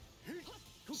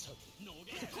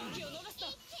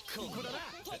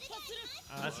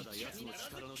 That's a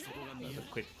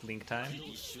quick link time.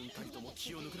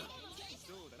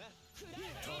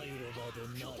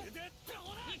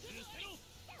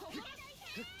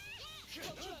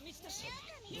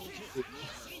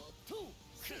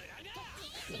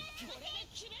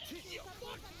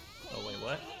 Oh wait,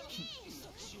 what?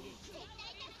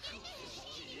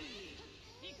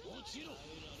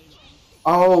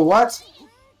 Oh, what?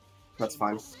 That's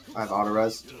fine. I have auto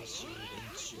res.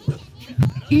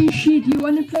 Ishi, do you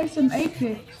want to play some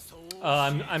Apex?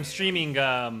 I'm streaming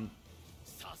Granblue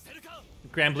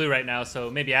right now, so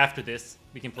maybe after this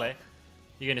we can play.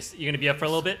 You're gonna be up for a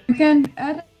little bit? You can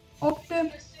add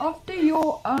after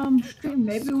your stream.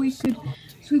 Maybe we could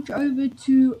switch over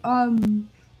to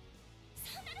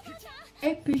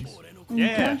Apex and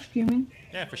Yeah. streaming.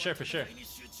 Yeah, for sure, for sure.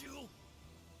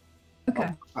 Okay.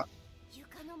 Uh-oh. Oh.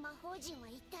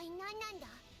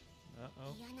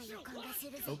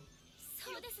 Oh.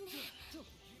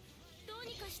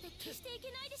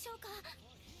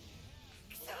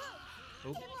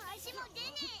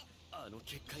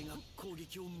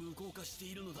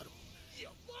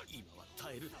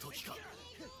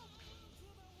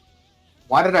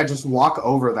 Why did I just walk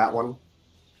over that one?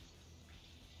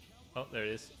 Oh, there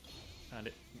it is. Found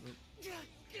it.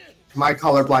 My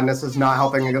color blindness is not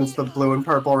helping against the blue and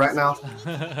purple right now.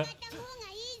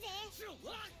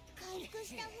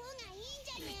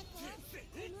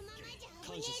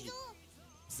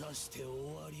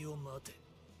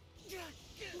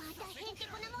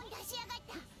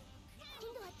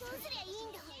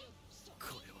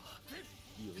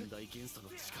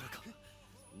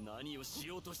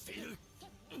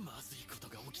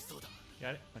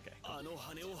 Got it? Okay.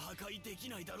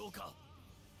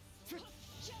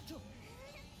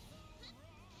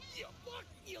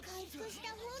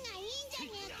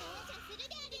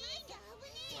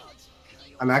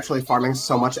 I'm actually farming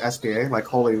so much SBA, like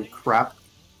holy crap.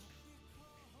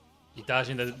 You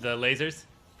dodging the lasers?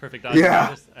 Perfect dodge.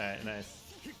 Yeah. Lasers? Alright, nice.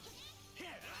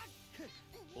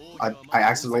 I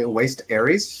accidentally waste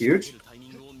Ares, huge.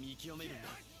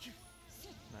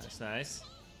 Nice, nice.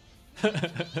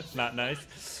 Not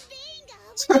nice.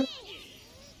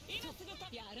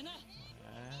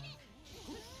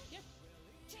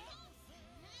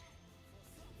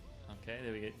 Okay,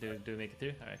 there we go. Do we make it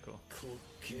through? Alright, cool.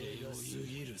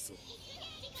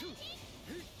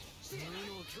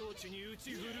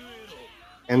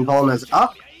 Invuln is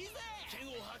up.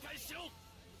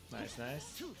 Nice,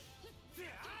 nice.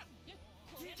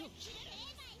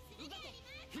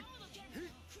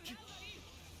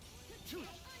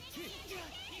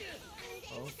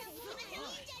 Oh.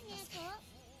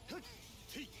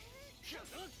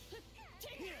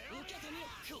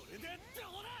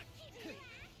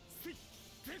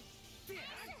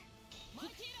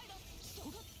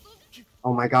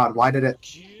 Oh my god, why did it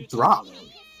drop?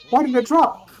 Why did it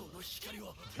drop?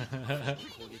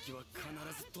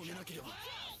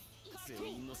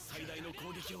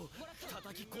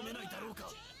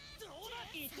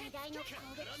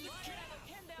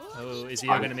 Oh, is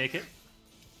Io gonna make it?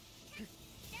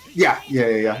 Yeah.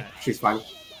 She's fine.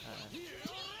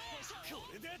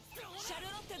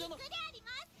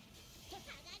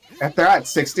 If they're at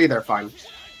 60, they're fine.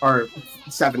 Or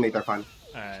 70, they're fine.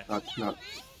 Alright. No,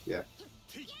 yeah.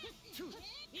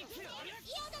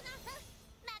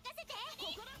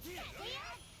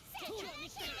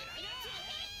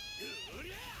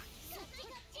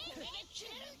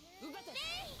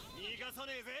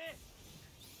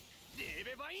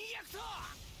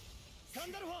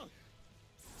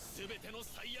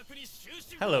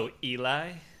 Hello,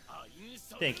 Eli.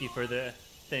 Thank you for the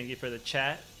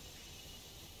chat.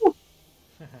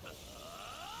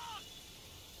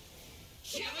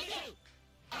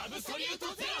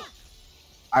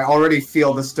 I already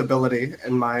feel the stability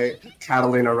in my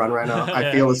Catalina run right now.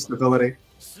 I feel the stability.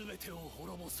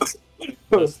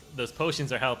 Those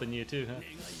potions are helping you too,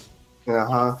 huh?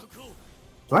 Uh-huh.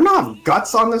 Do I not have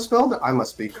guts on this build? I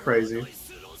must be crazy.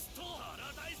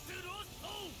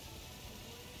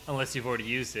 Unless you've already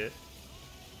used it.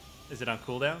 Is it on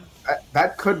cooldown?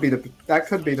 That could be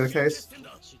the case.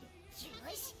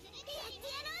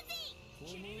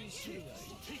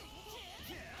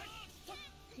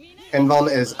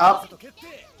 Invuln is up.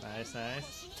 Nice,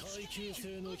 nice.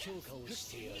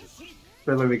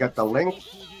 Really, we got the link.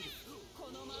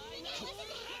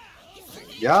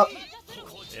 Yep.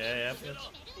 Yeah, yep.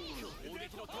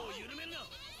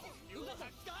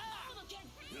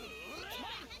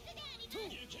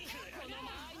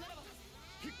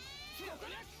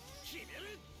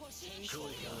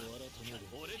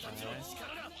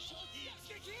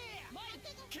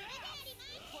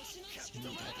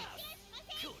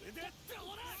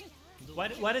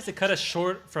 Why does it cut us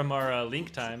short from our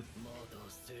link time?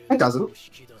 It doesn't.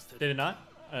 Did it not?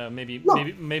 Maybe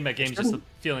my game's just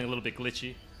feeling a little bit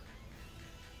glitchy.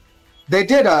 They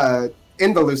did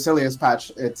in the Lucilus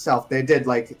patch itself. They did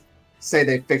like say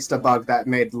they fixed a bug that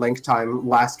made link time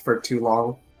last for too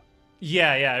long.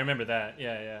 Yeah, I remember that.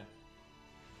 Yeah.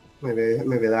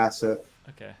 Maybe that's it.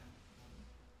 Okay.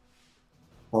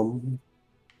 Boom.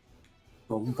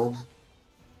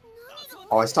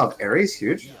 Oh, I still have Ares,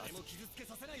 huge.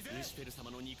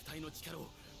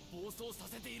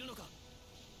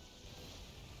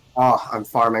 Oh, I'm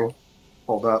farming.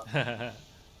 Hold up.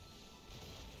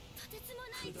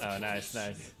 Oh, nice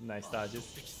dodges.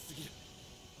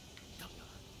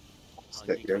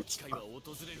 Stick here.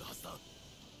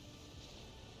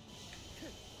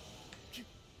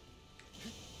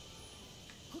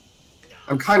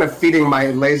 I'm kind of feeding my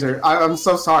laser. I'm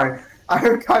so sorry.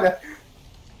 I'm kind of...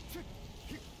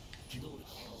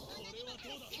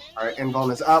 Alright,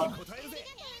 Invuln is up.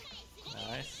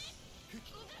 Nice.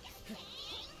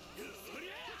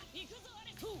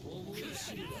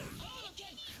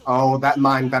 Oh, that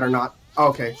mine better not...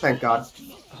 Okay, thank God.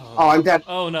 Oh, I'm dead.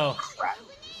 Oh, no. Crap.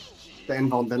 The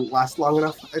Invuln didn't last long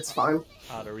enough. It's fine.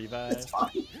 Auto revive. It's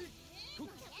fine.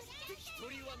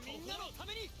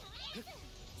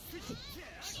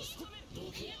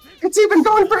 It's even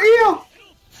going for Eo!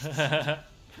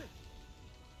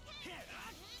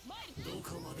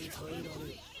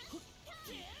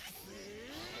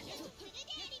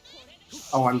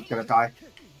 Oh, I'm gonna die.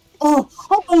 Oh,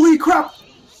 holy crap!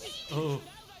 Oh.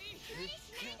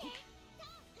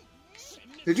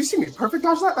 Did you see me perfect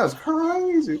dodge that? That was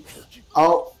crazy.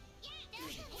 Oh.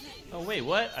 Oh, wait,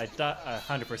 what? I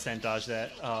 100% dodged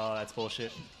that. Oh, that's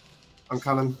bullshit. I'm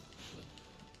coming.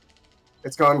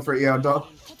 It's going for Eo.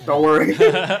 Don't worry.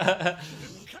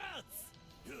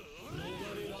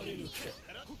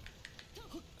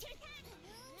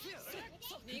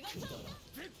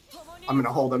 I'm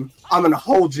gonna hold him. I'm gonna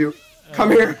hold you.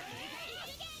 Come here.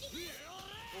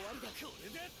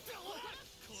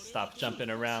 Stop jumping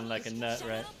around like a nut,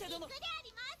 right?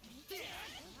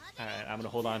 Alright, I'm gonna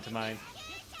hold on to mine.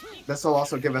 This will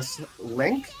also give us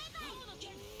Link.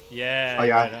 Yeah. Oh,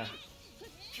 yeah. Right,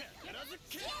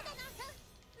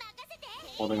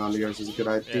 Holding on to yours is a good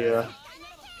idea. Yeah.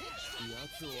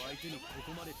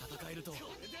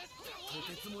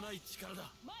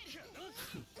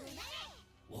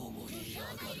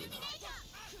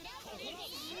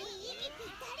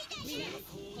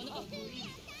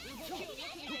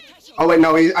 Oh wait,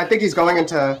 no. I think he's going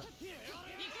into.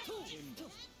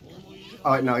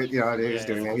 Oh wait, no. Yeah, he's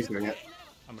doing it. He's doing it.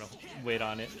 I'm gonna wait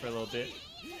on it for a little bit.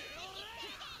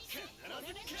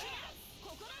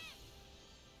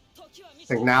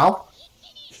 I think now.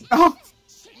 Oh,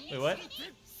 Wait, what?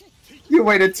 you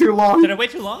waited too long. Did I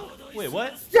wait too long? Wait,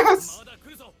 what? Yes.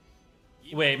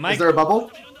 Wait, Is there a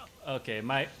bubble? Okay,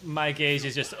 my gauge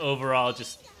is just overall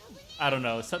just... I don't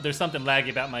know. There's something laggy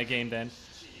about my game then.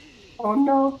 Oh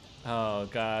no. Oh,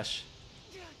 gosh.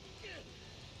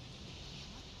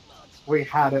 We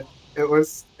had it. It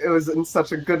was in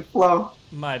such a good flow.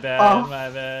 My bad, my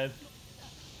bad.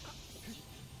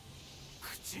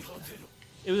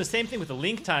 It was the same thing with the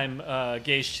link time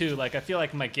gauge too. Like, I feel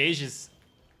like my gauge is...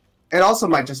 It also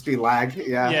might just be lag.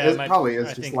 Yeah, it probably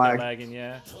is just lag. Lagging,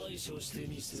 yeah.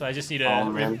 So I just need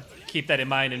to keep that in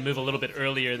mind and move a little bit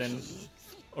earlier than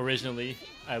originally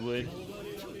I would.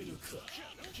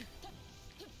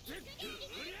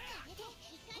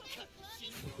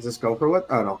 Does this go for what?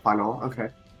 Oh no, final. Okay,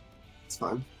 it's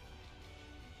fine.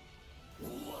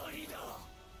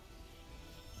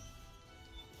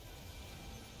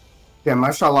 Yeah,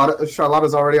 my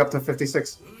Charlotta's already up to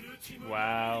 56.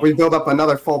 Wow. We build up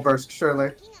another full burst,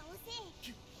 surely.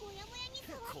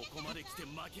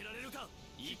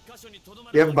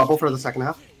 You have a bubble for the second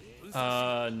half?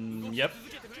 Yep.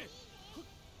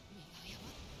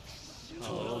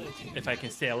 Oh, if I can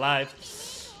stay alive.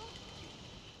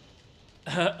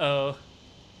 Uh-oh.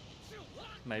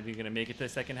 Might be gonna make it to the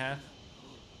second half.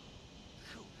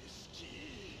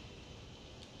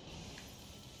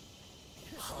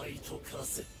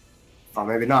 Oh,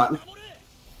 maybe not.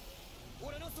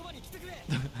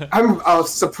 I'm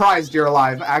surprised you're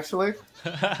alive, actually.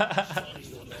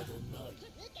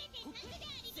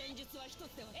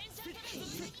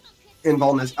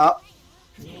 Invuln is up.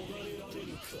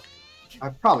 I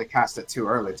probably cast it too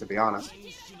early, to be honest.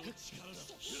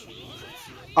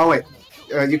 Oh, wait.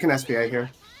 You can SPA here.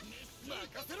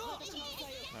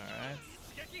 Alright.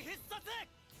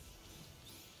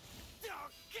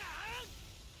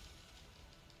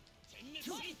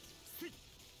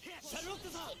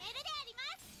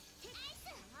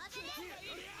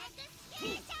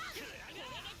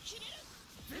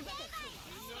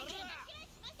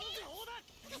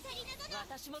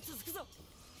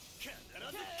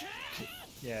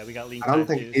 Yeah, we got Link. I don't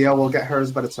think EO will get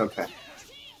hers, but it's okay.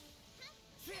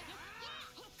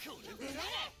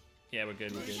 Yeah, we're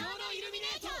good, we're good.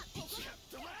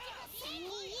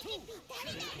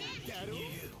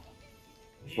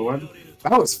 Lord.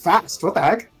 That was fast. What the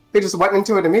heck? They just went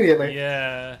into it immediately.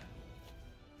 Yeah.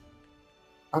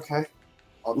 Okay.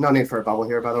 Well, no need for a bubble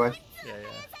here, by the way. Yeah, yeah.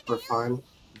 We're fine.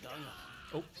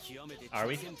 Oh, are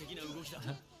we?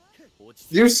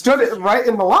 You stood it right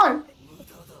in the line.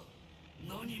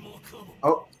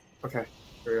 Oh, okay.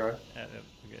 Here we are. Yeah,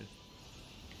 we're good.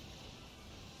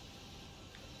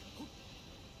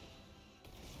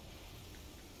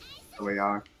 Here we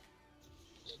are.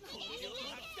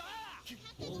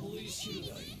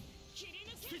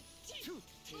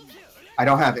 I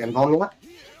don't have invuln yet.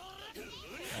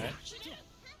 Alright.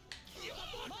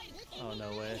 Oh, no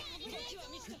way.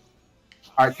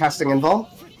 Alright, casting invuln.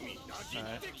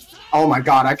 Alright. Oh my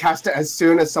god, I cast it as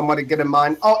soon as somebody get in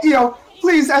mine. Oh, EO!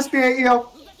 Please, SPA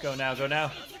EO! Go now, go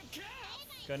now.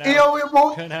 Go now. EO, it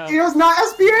won't. Go now. EO's not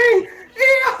SPAing!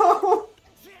 EO!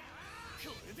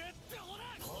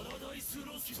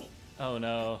 Oh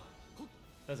no.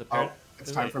 That's a Oh,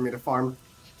 it's time for me to farm.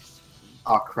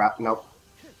 Oh crap, nope.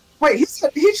 Wait, he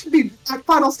said he should be at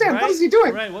final stand. Right? What is he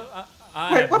doing? Right, what?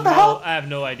 Wait, what the hell? I have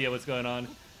no idea what's going on.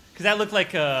 Because that looked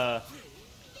like for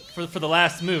the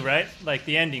last move, right? Like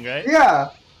the ending, right? Yeah.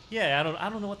 Yeah, I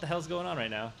don't know what the hell's going on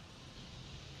right now.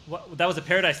 What? That was a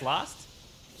Paradise Lost?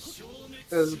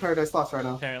 There's a Paradise Lost right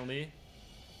now. Apparently.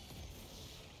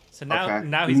 So now, Okay.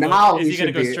 now he's now going, is he going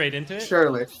to go should be, straight into it?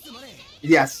 Surely.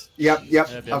 Yes. Yep.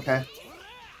 Yep. Okay.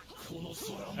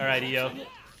 All right, EO.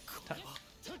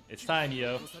 It's time,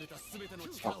 EO.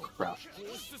 Oh crap.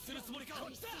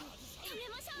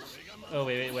 Oh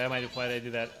wait, why did I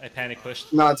do that? I panic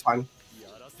pushed. No, it's fine.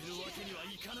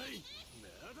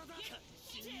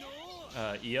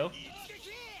 EO.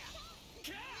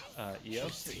 EO.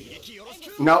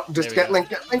 No, just There we get go. Link.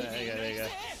 Get Link. There you go.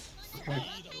 Okay.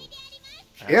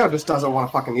 EO just doesn't want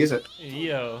to fucking use it.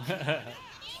 EO.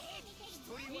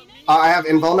 I have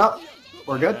invuln up.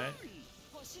 We're good. Alright.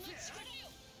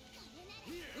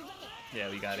 Yeah,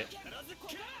 we got it.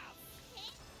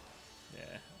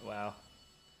 Yeah, wow.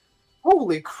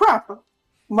 Holy crap!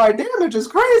 My damage is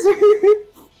crazy.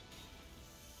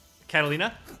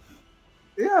 Catalina?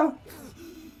 Yeah.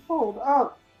 Hold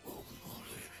up.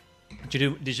 Did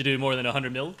you do more than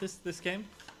 100 mil this game?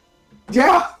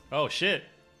 Yeah. Oh shit.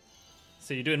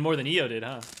 So you're doing more than EO did,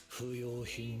 huh?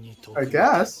 I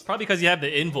guess. Probably because you have the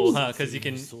invul, huh? Because you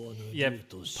have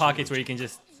pockets where you can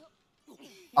just...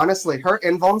 Honestly, her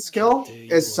invuln skill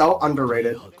is so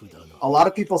underrated. A lot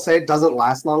of people say it doesn't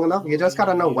last long enough. You just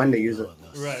gotta know when to use it.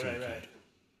 Right.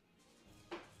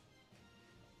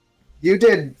 You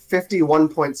did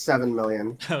 51.7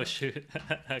 million. Oh shoot.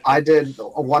 Okay. I did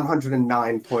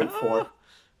 109.4.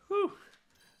 Whew.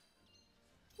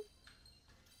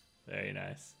 Very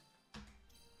nice.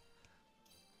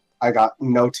 I got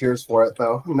no tears for it,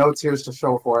 though. No tears to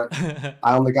show for it.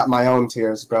 I only got my own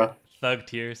tears, bro. Thug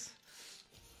tears.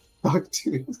 Fuck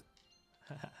tears.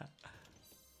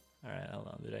 Alright, hold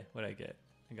on. What did I get?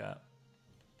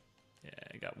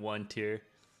 I got one tear.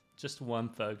 Just one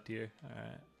thug tear.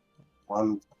 Alright.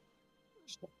 One.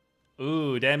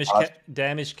 Ooh, damage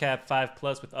cap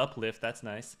 5+ with uplift. That's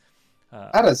nice.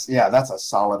 That is, yeah, that's a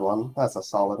solid one. That's a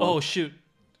solid one. Oh shoot.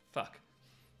 Fuck.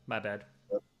 My bad.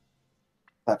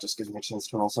 That just gives me a chance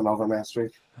to roll some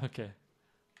overmastery. Okay.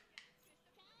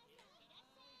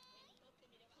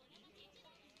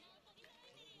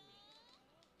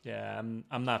 Yeah,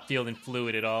 I'm not feeling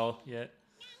fluid at all yet.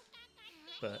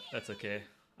 But that's okay.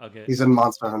 Okay. He's in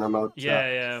Monster Hunter mode.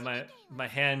 Yeah,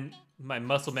 yeah. My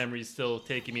muscle memory is still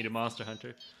taking me to Monster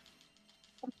Hunter.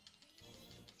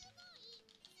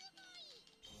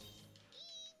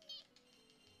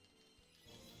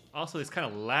 Also, this kind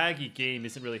of laggy game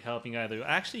isn't really helping either.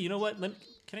 Actually, you know what? Can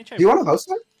I try? Do you want to host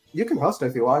it? You can host it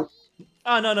if you want.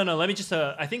 Oh, no. Let me just,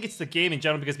 I think it's the game in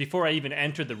general, because before I even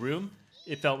entered the room,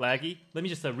 it felt laggy. Let me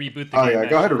just reboot the game. Oh, yeah.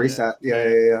 Go ahead and reset.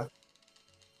 Yeah.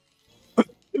 Okay,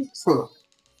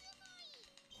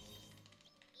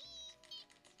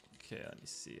 let me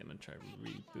see. I'm going to try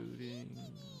rebooting.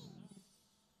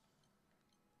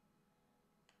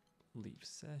 Leave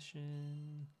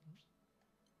session.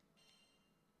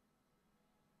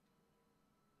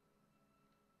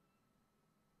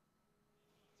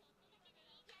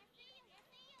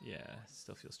 Yeah,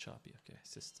 still feels choppy. Okay,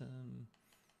 system,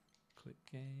 quick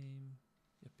game.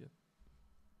 Yep.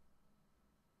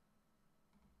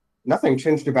 Nothing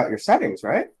changed about your settings,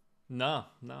 right? No,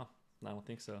 I don't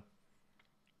think so.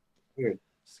 Weird.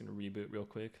 Just gonna reboot real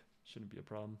quick. Shouldn't be a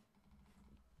problem.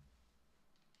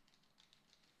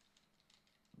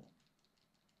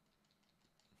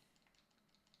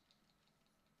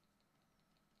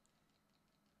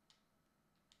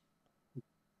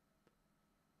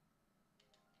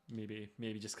 Maybe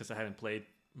just because I haven't played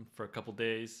for a couple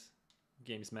days,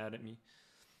 game's mad at me.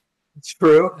 It's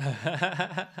true.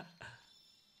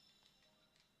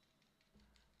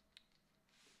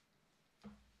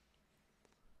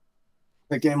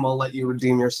 The game will let you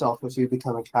redeem yourself if you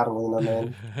become a Catalina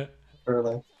man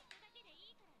early.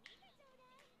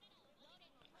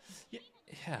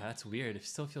 Yeah, that's weird. It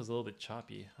still feels a little bit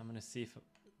choppy. I'm gonna see if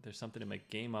there's something in my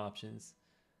game options.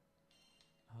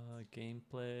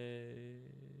 Gameplay,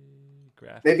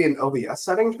 graphics. Maybe an OBS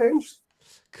setting change?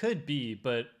 Could be,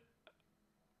 but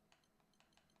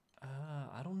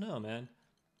I don't know, man.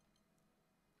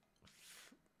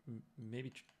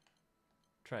 Maybe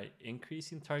try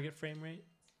increasing target frame rate?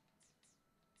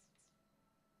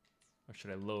 Or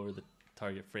should I lower the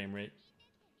target frame rate?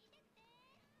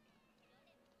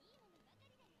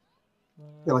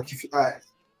 I feel like if you're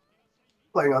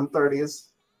playing on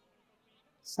 30s,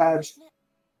 Sag.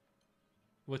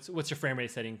 What's your frame rate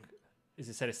setting? Is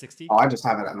it set at 60? Oh, I just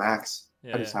have it at max.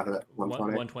 Yeah, I just have it at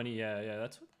 120. 120, yeah,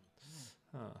 that's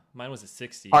what. Mine was at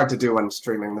 60. Hard to do when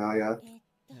streaming though, yeah.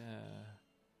 Yeah.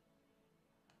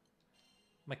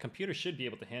 My computer should be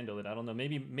able to handle it. I don't know.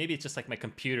 Maybe it's just like my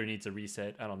computer needs a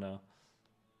reset. I don't know.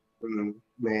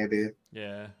 Maybe.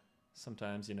 Yeah.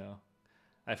 Sometimes, you know,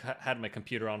 I've had my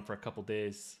computer on for a couple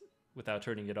days without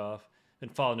turning it off. Been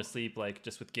falling asleep like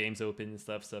just with games open and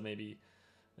stuff. So maybe.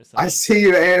 I see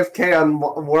you AFK on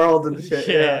World and shit.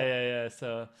 Yeah.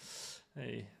 So,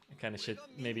 hey, kind of shit.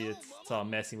 Maybe it's all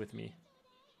messing with me.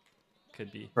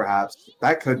 Could be. Perhaps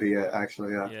that could be it.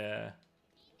 Actually, yeah. Yeah.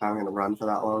 I'm gonna run for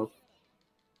that long.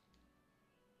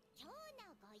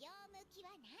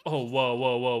 Oh,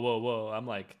 whoa. I'm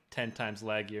like 10 times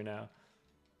laggier now.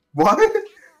 What?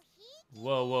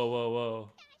 Whoa.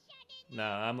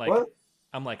 Nah,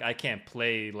 I'm like, I can't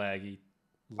play laggy.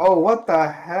 Oh, what the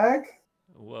heck?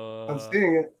 Whoa. I'm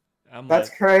seeing it. That's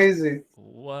like, crazy.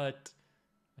 What?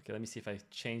 Okay, let me see if I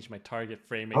change my target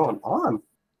frame rate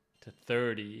to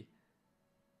 30.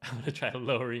 I'm gonna try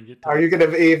lowering it. Are you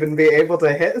gonna even be able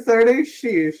to hit 30?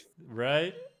 Sheesh.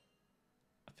 Right?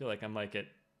 I feel like I'm like at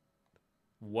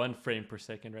 1 frame per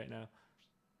second right now.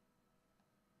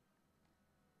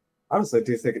 Honestly, I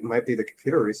do think it might be the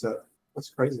computer reset. That's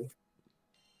crazy.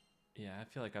 Yeah, I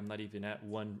feel like I'm not even at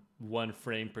one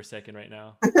frame per second right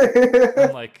now.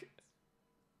 I'm like,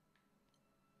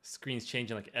 screen's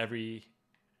changing like every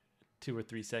 2 or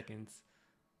 3 seconds.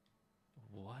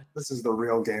 What? This is the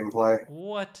real gameplay.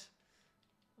 What?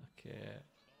 Okay.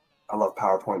 I love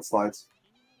PowerPoint slides.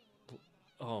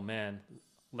 Oh man,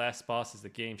 last boss is the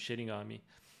game shitting on me.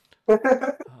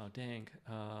 Oh dang.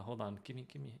 Hold on. Give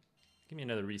me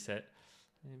another reset.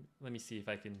 Let me see if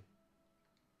I can.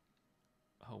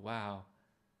 Oh wow.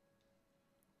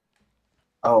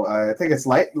 Oh, I think it's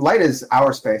Light. Light is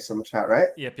our space in the chat, right?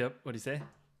 Yep. What do you say?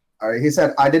 All right. He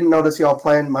said, "I didn't notice y'all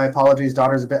playing. My apologies.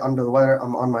 Daughter's a bit under the weather.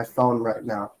 I'm on my phone right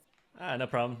now." No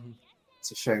problem.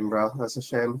 It's a shame, bro. That's a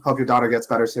shame. Hope your daughter gets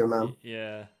better soon, man.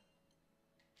 Yeah.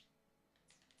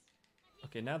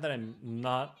 Okay, now that I'm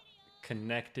not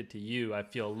connected to you, I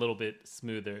feel a little bit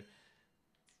smoother.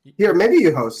 Here, maybe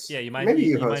you host. Yeah, you mind? Maybe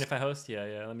you mind if I host?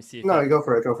 Yeah. Let me see. If no, you go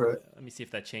for it. Go for it. Let me see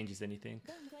if that changes anything.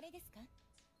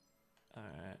 All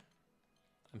right.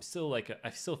 I'm still like I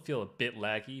still feel a bit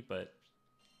laggy, but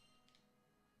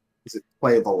is it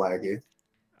playable laggy?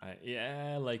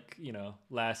 Yeah, like you know,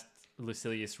 last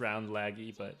Lucilus round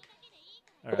laggy, but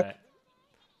all right.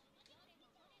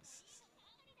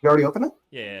 You already opened it?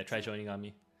 Yeah, try joining on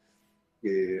me.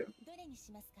 Yeah.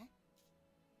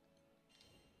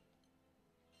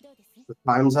 The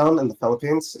time zone in the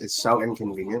Philippines is so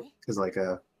inconvenient because, like,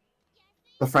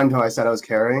 the friend who I said I was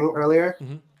carrying earlier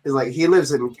is like he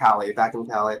lives in Cali, back in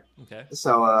Cali. Okay.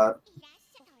 So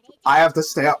I have to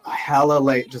stay up hella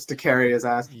late just to carry his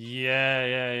ass.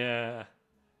 Yeah.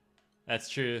 That's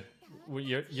true.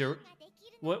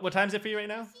 What time is it for you right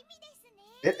now?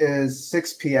 It is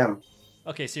 6 p.m.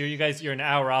 Okay, so you're an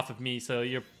hour off of me, so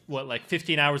you're what, like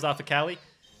 15 hours off of Cali?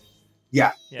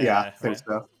 Yeah, I think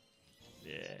so.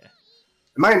 Yeah.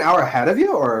 Am I an hour ahead of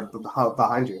you or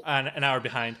behind you? An hour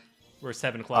behind. We're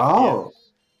 7 o'clock. Oh.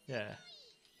 Yeah.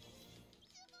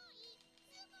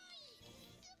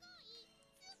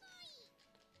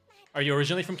 Are you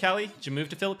originally from Cali? Did you move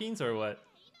to Philippines or what?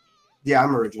 Yeah,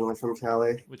 I'm originally from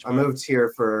Cali. Which I moved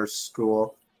here for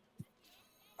school.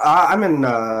 I'm in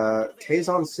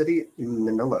Quezon City,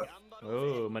 Manila.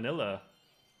 Oh, Manila.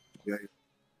 Yeah.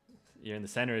 You're in the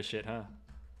center of shit, huh?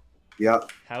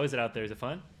 Yep. How is it out there? Is it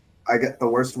fun? I get the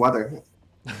worst weather.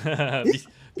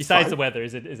 Besides the weather,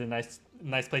 is it a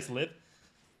nice place to live?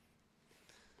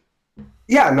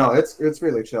 Yeah, no, it's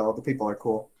really chill. The people are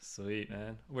cool. Sweet,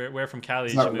 man. Where from Cali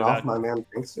did Not you move off out? my man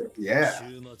thinks so. Yeah.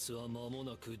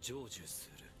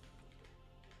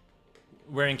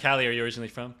 Where in Cali are you originally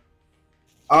from?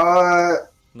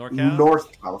 NorCal?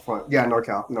 North California. Yeah,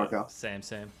 NorCal. Oh,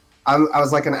 same. I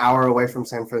was like an hour away from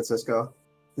San Francisco.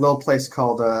 Little place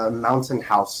called Mountain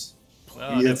House.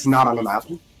 It's not on the map.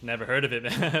 Never heard of it,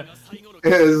 man.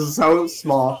 It is so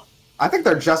small. I think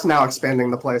they're just now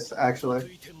expanding the place,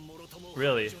 actually.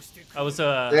 Really? I was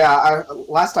Yeah,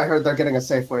 last I heard they're getting a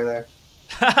Safeway there.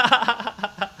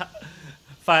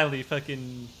 Finally,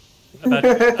 fucking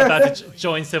about to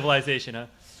join civilization, huh?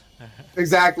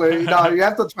 Exactly. No, you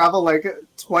have to travel like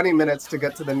 20 minutes to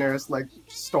get to the nearest like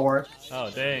store.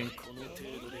 Oh, dang.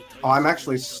 Oh, I'm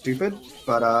actually stupid,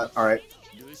 but alright.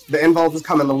 The invuln is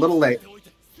coming a little late.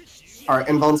 Alright,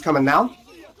 invuln's coming now.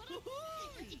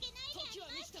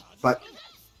 But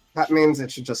that means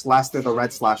it should just last through the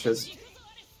red slashes.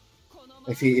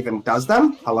 If he even does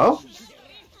them? Hello?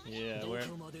 Yeah, where?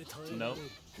 Nope.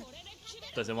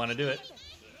 Doesn't want to do it.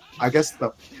 I guess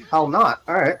the hell not.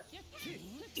 Alright.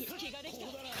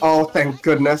 Oh, thank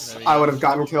goodness. I would have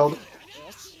gotten killed.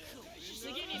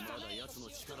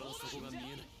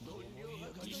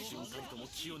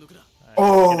 Right,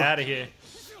 oh! Get out of here.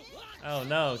 Oh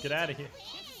no, get out of here.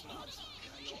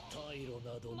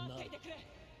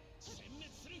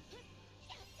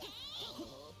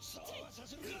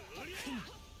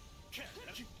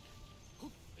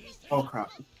 Oh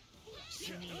crap.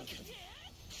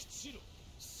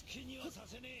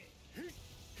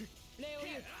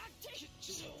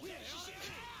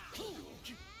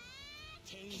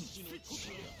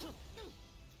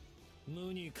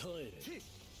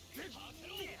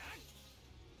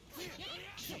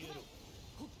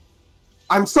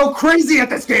 I'm so crazy at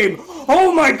this game!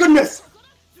 Oh my goodness!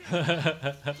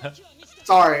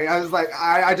 Sorry, I was like,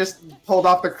 I just pulled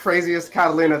off the craziest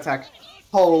Catalina tech.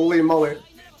 Holy moly.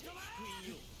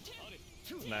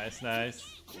 Nice.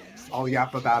 I'll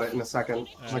yap about it in a second.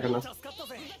 Oh my goodness.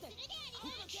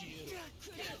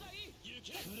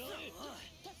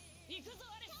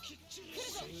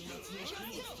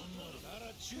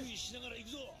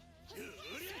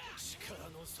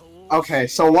 Okay,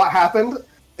 so what happened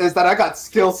is that I got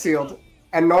skill sealed,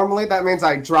 and normally that means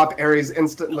I drop Ares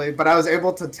instantly, but I was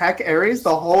able to tech Ares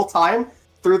the whole time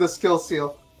through the skill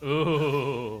seal.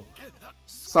 Ooh.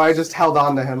 So I just held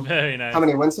on to him. Very nice. How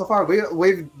many wins so far?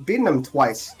 We've beaten him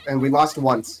twice, and we lost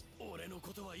once.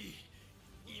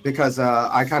 Because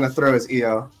I kind of threw his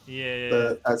EO.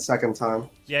 Yeah. That second time.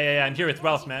 Yeah. I'm here with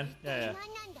Ralph, man. Yeah.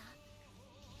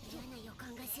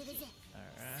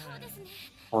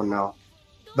 Oh no.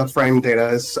 The frame data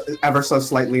is ever so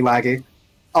slightly laggy.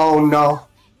 Oh no.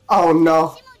 Oh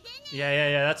no.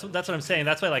 Yeah. That's what I'm saying.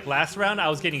 That's why, like, last round I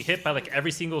was getting hit by like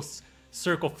every single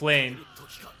circle flame.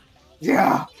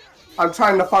 Yeah. I'm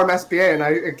trying to farm SBA and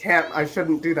I can't. I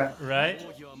shouldn't do that. Right?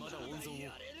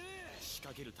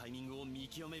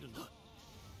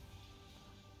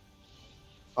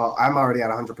 Oh, I'm already at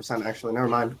 100% actually. Never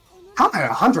mind. How at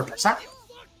 100%?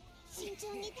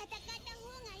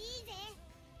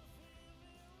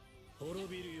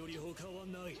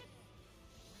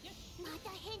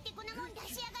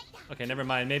 Okay, never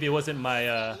mind. Maybe it wasn't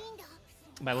my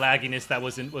my lagginess that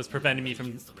was preventing me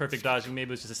from perfect dodging. Maybe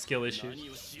it was just a skill issue.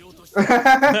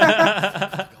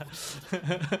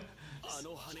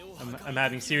 I'm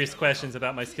having serious questions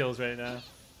about my skills right now.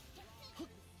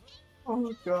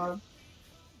 Oh god.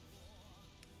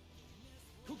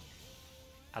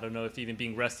 I don't know if even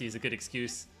being rusty is a good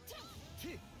excuse.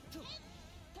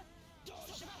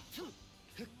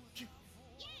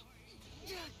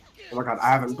 Oh my god, I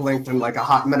haven't blinked in like a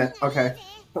hot minute. Okay.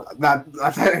 That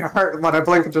hurt when I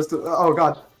blinked just... Oh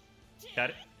god. Got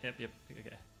it? Yep, yep,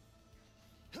 okay.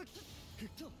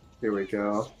 Here we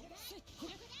go.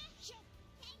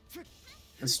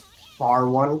 This far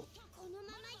one.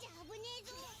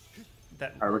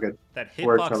 That, Alright, we're good. that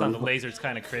hitbox on the laser is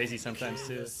kind of crazy sometimes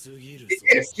too.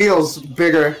 It feels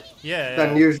bigger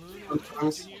than usual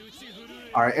sometimes.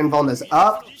 Alright, invuln is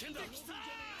up.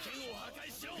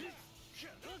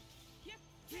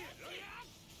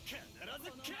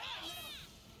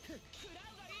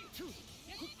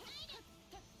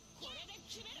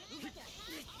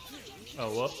 Oh,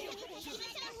 whoop.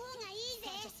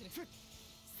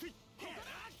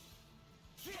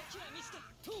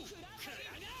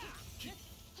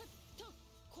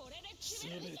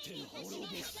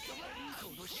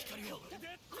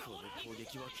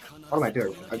 What am I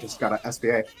doing? I just got an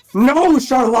SBA. No,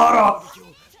 Charlotta!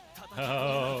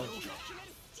 Oh.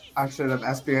 I should have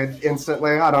SBA'd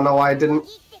instantly. I don't know why I didn't.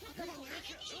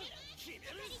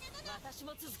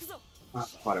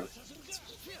 Whatever.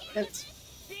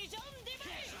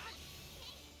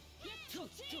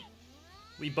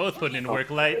 We both put in work,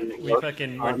 Light.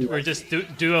 We're just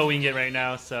duoing it right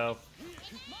now, so.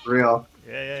 Real.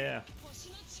 Yeah.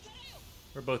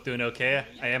 We're both doing okay.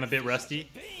 I am a bit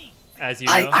rusty, as you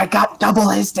know. I got double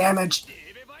his damage.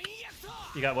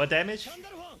 You got what damage?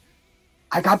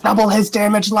 I got double his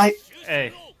damage, Light.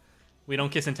 Hey, we don't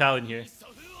kiss and tell in here.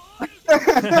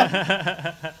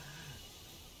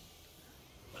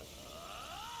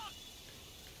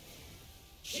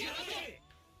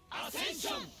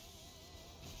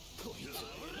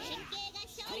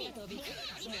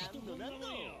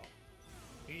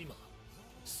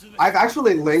 I've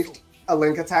actually Link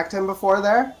attacked him before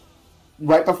there,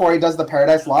 right before he does the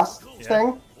Paradise Lost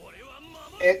thing.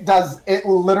 It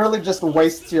literally just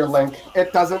wastes your Link.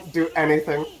 It doesn't do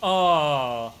anything.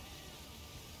 Oh.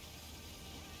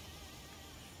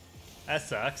 That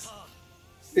sucks.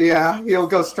 Yeah, he'll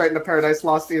go straight into Paradise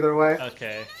Lost either way.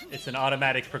 Okay, it's an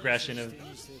automatic progression of...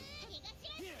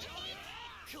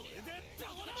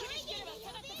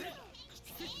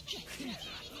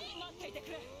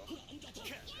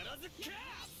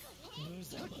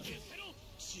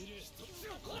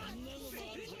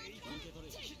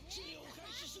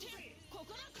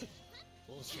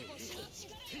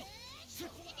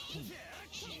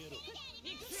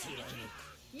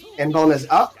 Invuln is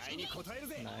up.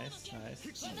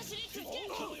 Nice.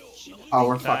 Oh,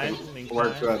 we're fucking.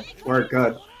 We're good. We're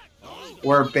good.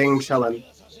 We're Bing chillin'.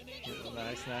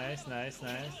 Nice.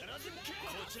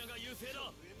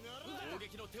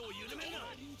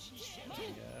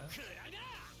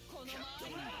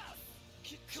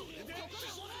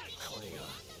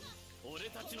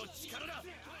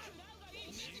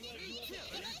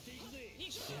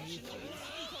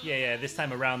 Yeah, this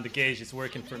time around the gauge is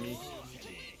working for me.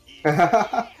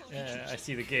 Yeah, I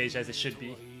see the gauge as it should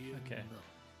be. Okay.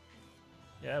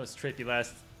 Yeah, it was trippy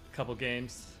last couple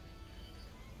games.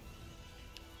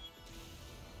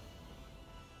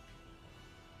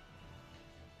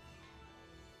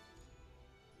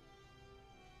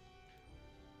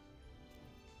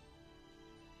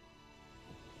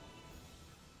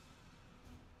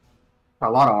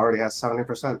 Carlotta already has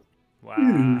 70%.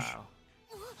 Wow.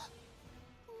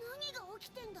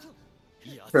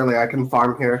 Clearly, I can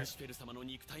farm here.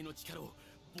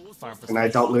 And I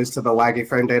don't lose to the laggy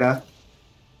frame data.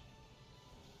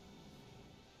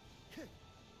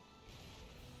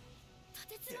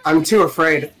 I'm too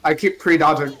afraid. I keep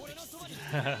pre-dodging.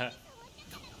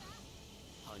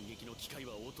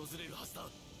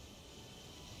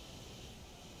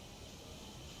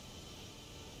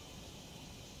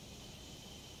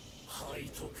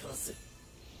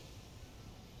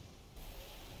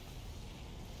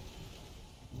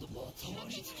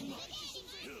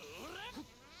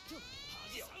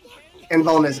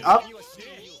 Invuln is up.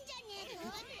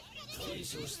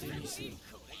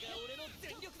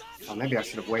 Oh, maybe I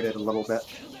should have waited a little bit.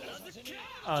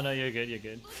 Oh no, you're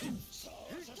good.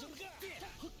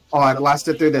 Oh, I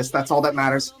lasted through this. That's all that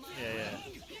matters. Yeah.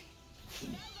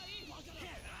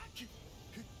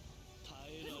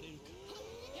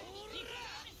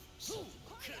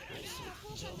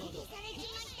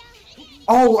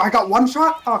 Oh, I got one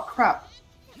shot? Oh, crap.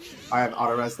 I have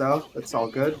auto-res, though. It's all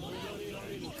good.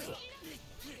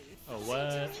 Oh,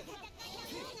 what?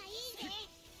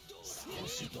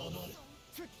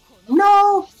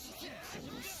 No!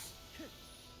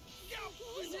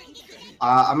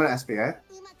 I'm gonna SBA.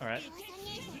 Alright.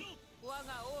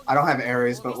 I don't have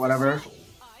Ares, but whatever.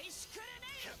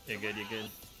 You're good, you're good.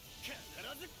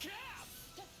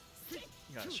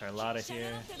 Got Charlotta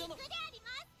here.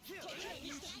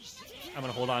 I'm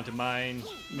gonna hold on to mine.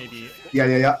 Maybe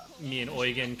Yeah. me and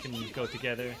Eugen can go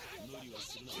together.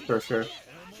 Sure.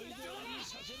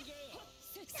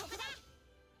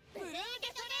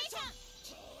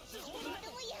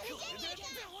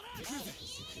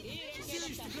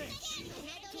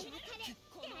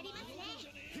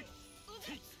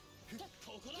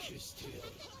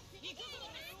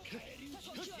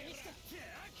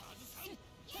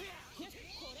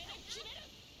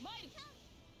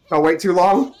 Don't wait too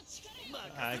long.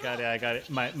 I got it.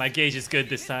 My gauge is good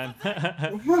this time.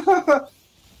 I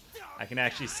can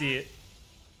actually see it.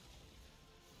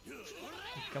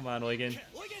 Come on, Eugen.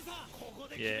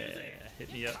 Yeah,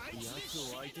 hit me up.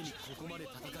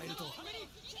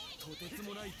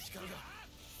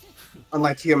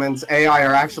 Unlike humans, AI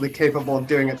are actually capable of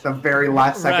doing it the very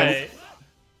last second. Right.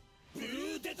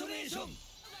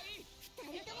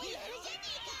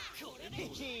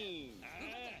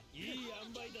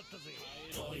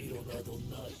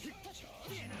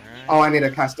 Oh, I need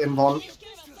to cast Invuln.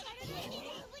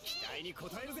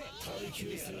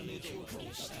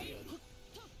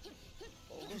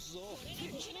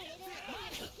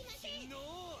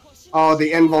 Oh,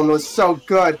 the Invuln was so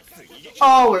good.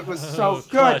 Oh, it was so good.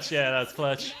 Clutch, yeah, that's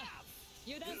clutch.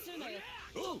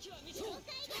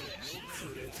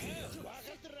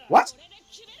 What?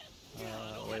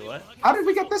 Wait, what? How did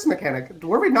we get this mechanic?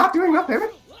 Were we not doing enough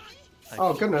damage?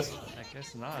 Oh, goodness. I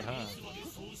guess not, huh?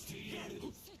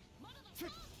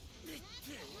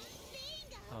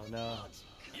 Oh, no.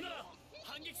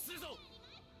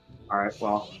 Alright,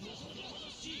 well.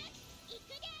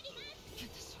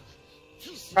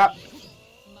 Crap.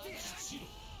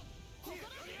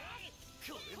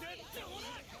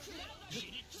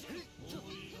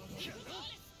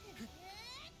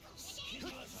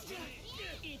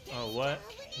 Oh, what?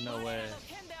 No way.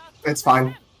 It's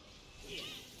fine.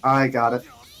 I got it.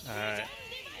 Alright.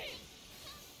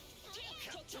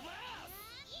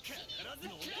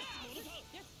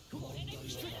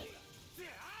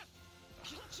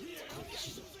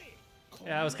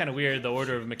 Yeah, that was kind of weird, the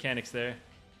order of mechanics there.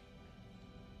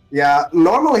 Yeah,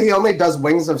 normally he only does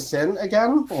Wings of Sin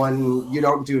again when you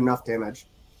don't do enough damage.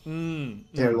 Damn,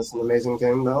 this is an amazing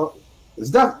game, though.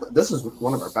 This is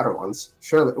one of our better ones.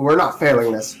 Surely. We're not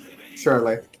failing this.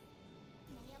 Surely.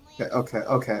 Okay.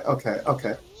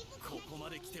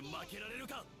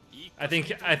 I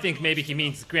think maybe he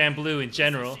means Granblue in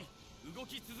general.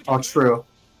 Oh, true.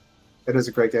 It is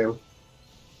a great game.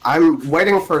 I'm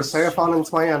waiting for Seraphon and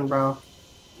Twain, bro.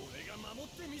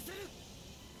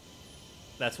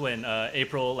 That's when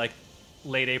April, like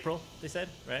late April, they said,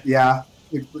 right? Yeah,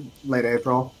 late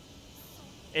April.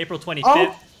 April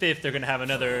 25th, they're gonna have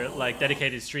another like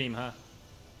dedicated stream, huh?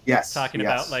 Yes. Talking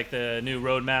about like the new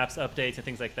roadmaps, updates, and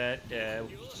things like that. Yeah.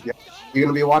 You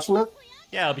gonna be watching it?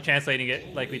 Yeah, I'll be translating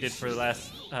it like we did for the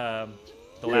last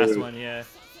one. Yeah.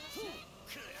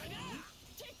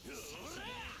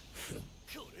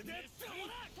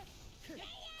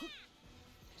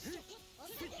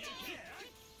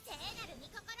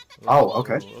 Oh,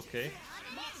 okay. Okay.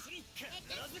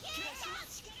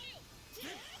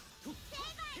 I'm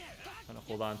gonna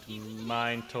hold on to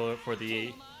mine for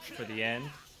the end.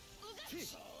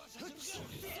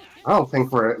 I don't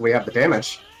think we have the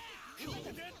damage.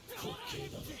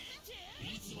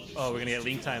 Oh, we're gonna get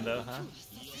link time though, huh?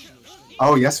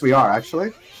 Oh, yes, we are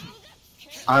actually.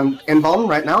 I'm Invuln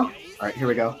right now. All right, here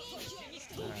we go.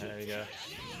 There we go.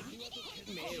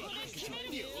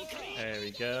 There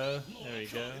we go. There we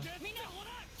go.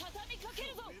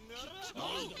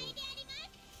 Oh,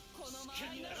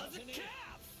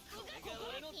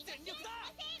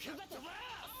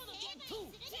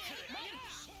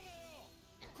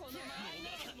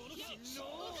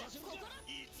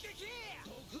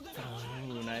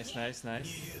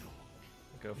 nice.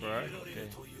 Go for it. Okay.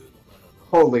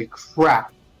 Holy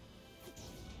crap.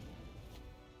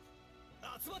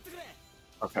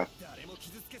 Okay.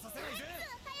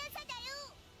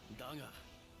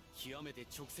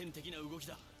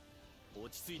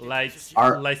 Lights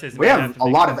says we have a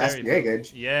lot of SPA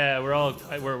gauge. Yeah,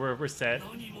 we're set.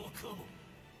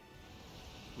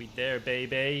 We there,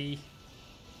 baby.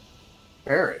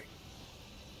 Fairy.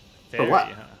 Fairy, For what?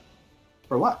 Huh?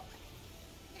 For what?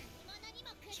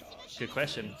 Good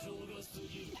question.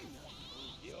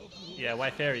 Yeah,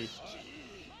 why fairy?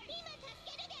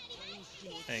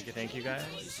 Thank you guys.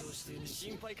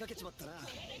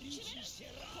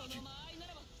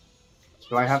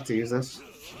 Do I have to use this?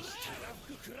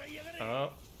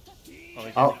 Oh,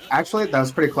 actually, that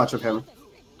was pretty clutch of him.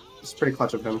 It's pretty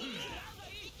clutch of him.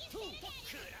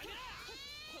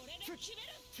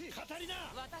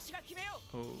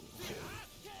 Oh.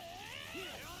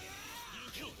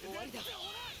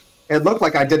 It looked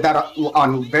like I did that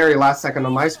on very last second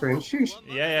on my screen. Sheesh.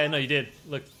 Yeah, no, you did.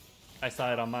 Look, I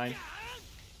saw it on mine.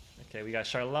 Okay, we got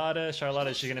Charlotta. Charlotta,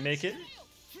 is she gonna make it?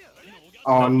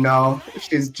 Oh no,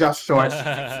 she's just short.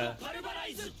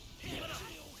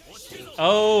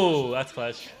 Oh, that's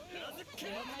clutch.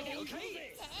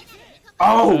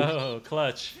 Oh,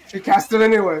 clutch. She cast it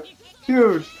anyway.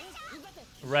 Huge.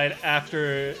 Right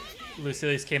after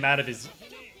Lucilus came out of his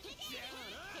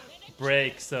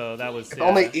break, so that was... If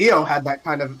only EO had that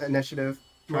kind of initiative.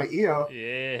 My EO.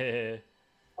 Yeah.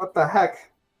 What the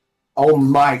heck? Oh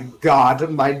my god,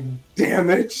 my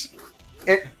damage.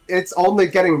 It's only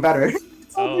getting better.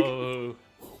 Oh.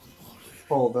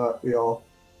 Hold up, y'all.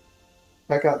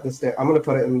 Check out this day. I'm gonna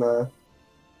put it in the...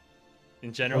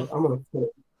 In general? I'm gonna put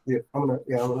it... Yeah, I'm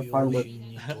gonna find the...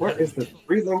 Where is the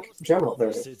Relink general? There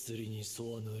it is.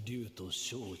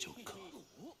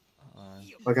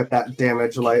 Look at that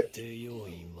damage light.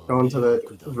 Go into the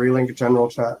Relink general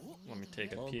chat. Let me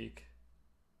take a peek.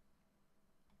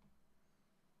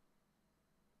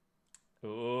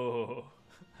 Oh.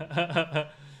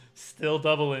 Still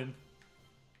doubling.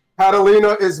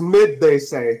 Catalina is mid, they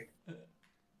say.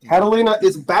 Catalina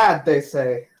is bad, they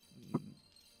say.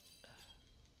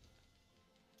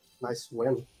 Nice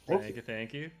win. Thank you.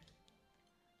 Thank you.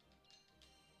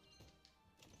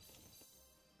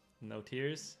 No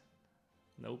tears?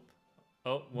 Nope.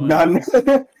 Oh, one. None.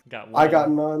 Got one. I got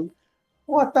none.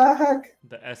 What the heck?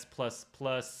 The S++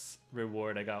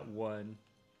 reward, I got one.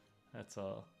 That's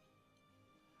all.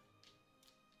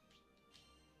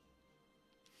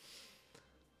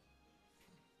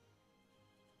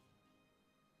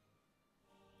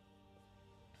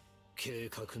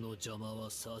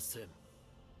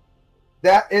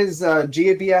 That is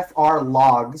GBFR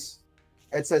logs.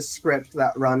 It's a script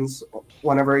that runs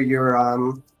whenever you're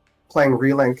playing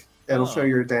Relink. It'll show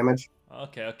your damage.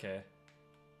 Okay.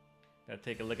 Gotta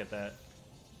take a look at that.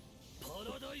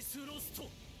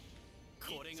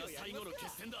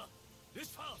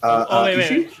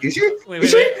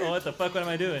 Wait. Wait. Oh, what the fuck? What am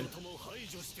I doing?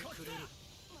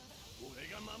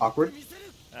 Awkward.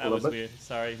 That was weird.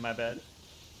 Sorry, my bad.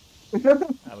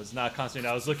 I was not concentrating.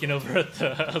 I was looking over at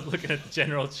the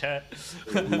general chat.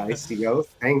 Nice, yo.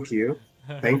 Thank you.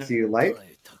 Thank you, Light.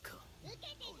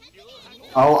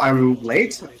 Oh, I'm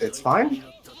late? It's fine.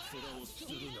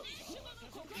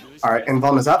 Alright,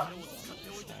 Invuln is up.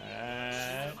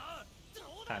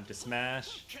 Time to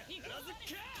smash.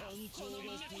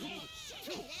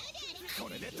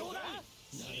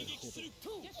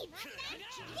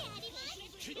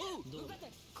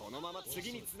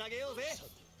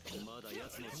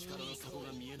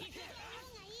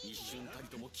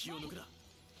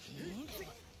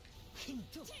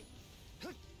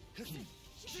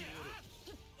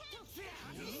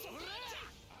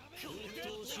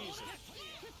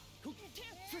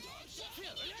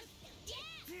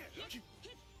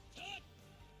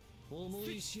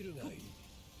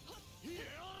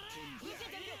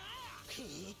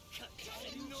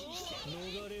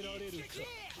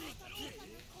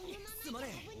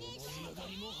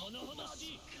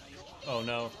 Oh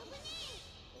no.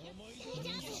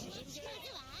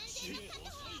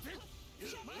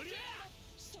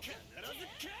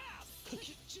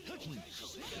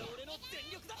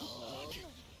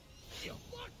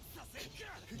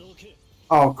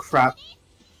 Oh crap.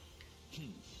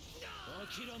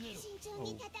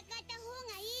 Oh.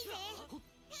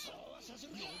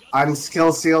 I'm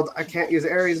skill sealed. I can't use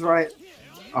Ares right.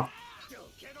 Oh.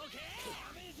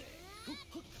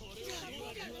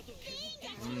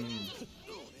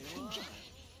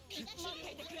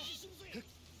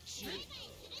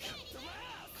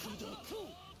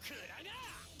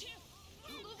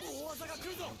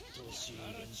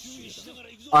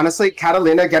 Honestly,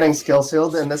 Catalina getting skill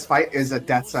sealed in this fight is a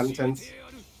death sentence.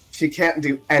 She can't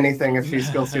do anything if she's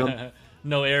skill sealed.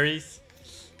 No Ares?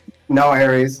 No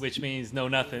Ares. Which means no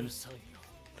nothing.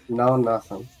 No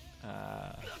nothing.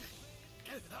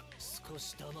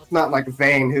 Not like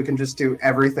Vayne, who can just do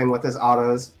everything with his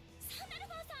autos.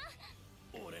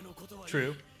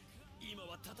 True.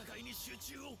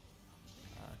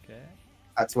 Okay.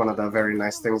 That's one of the very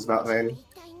nice things about Vayne.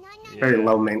 Very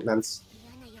low maintenance.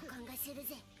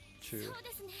 True.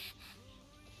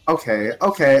 Okay.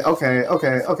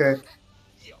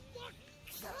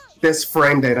 This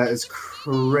frame data is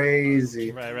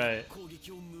crazy. Right.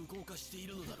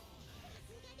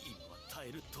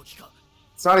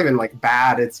 It's not even like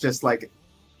bad, it's just like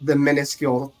the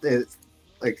minuscule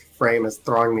frame is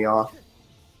throwing me off.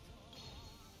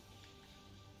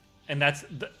 And that's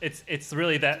it's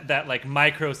really that like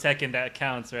microsecond that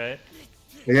counts, right?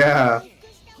 Yeah.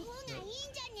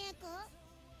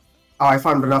 Oh, I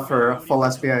found enough for a full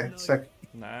SBA. Sick.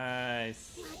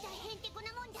 Nice.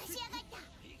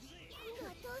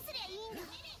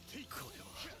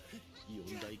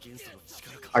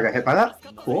 I got hit by that?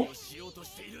 Cool.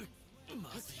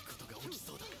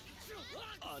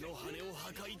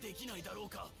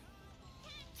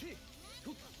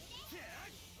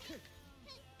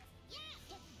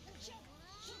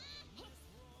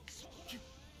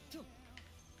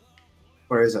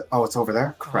 Where is it? Oh, it's over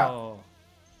there? Crap. Oh,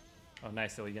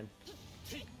 nice, Illigan.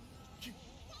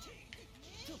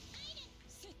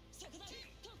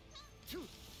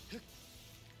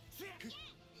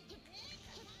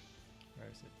 Where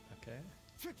is it? Okay.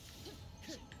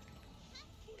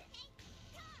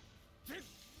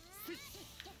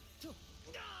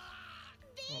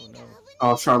 Oh no.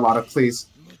 Oh, Charlotta, please.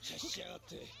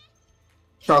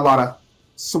 Charlotta,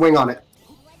 swing on it.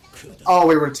 Oh,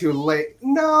 we were too late.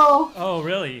 No! Oh,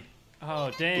 really?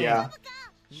 Oh, dang. Yeah.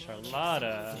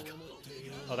 Charlotta.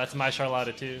 Oh, that's my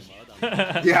Charlotta too.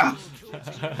 Yeah.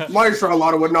 My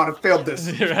Charlotta would not have failed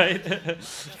this. Right?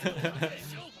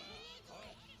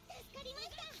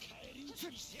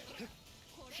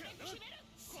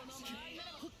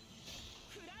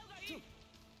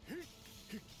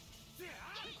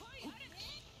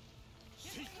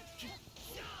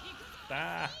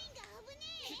 Ah.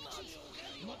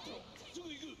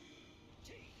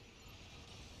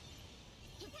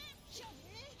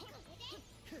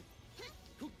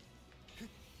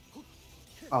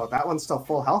 Oh, that one's still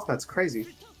full health? That's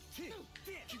crazy.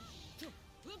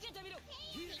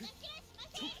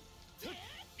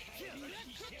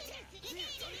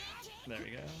 There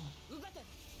we go.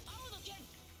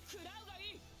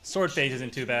 Sword phase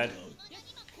isn't too bad.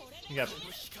 You got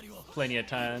plenty of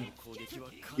time.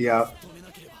 Yeah.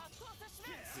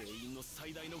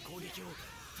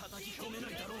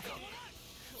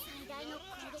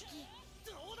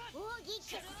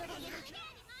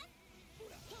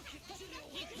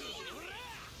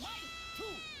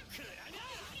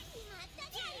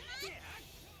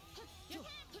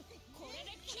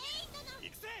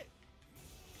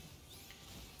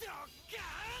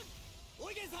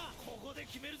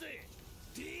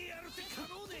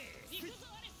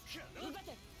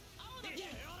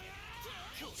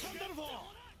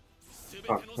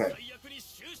 Okay.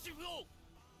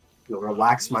 You'll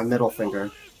relax my middle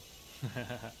finger.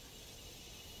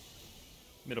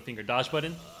 Middle finger dodge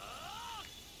button?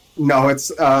 No,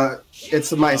 it's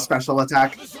my special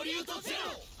attack.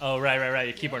 Oh, right.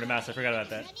 Your keyboard and mouse. I forgot about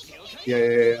that.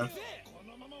 Yeah.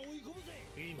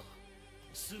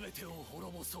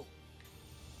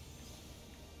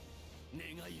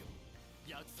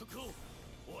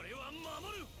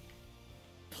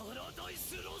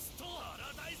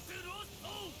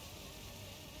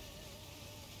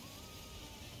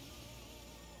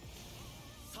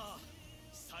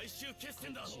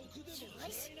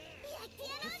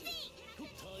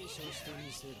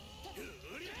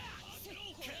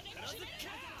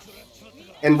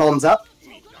 Inbone's up.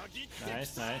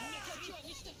 Nice. There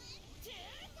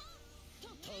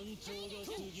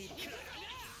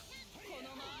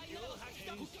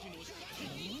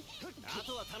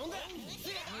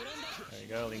you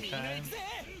go, link time.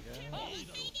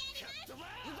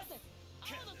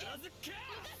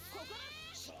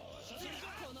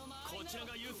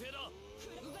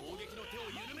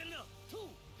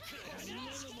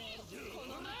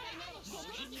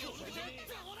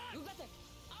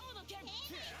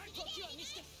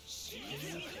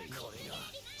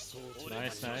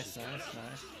 Nice.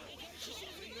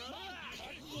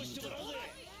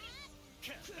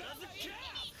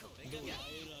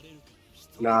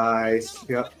 Nice.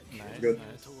 Yep. Good.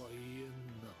 Nice.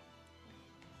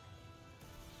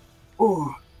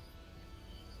 Ooh.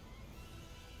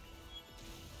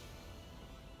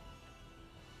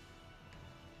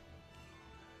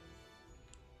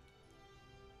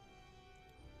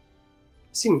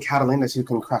 I've seen Catalinas who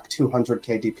can crack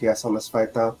 200k DPS on this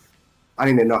fight, though. I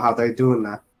don't even know how they're doing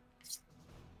that.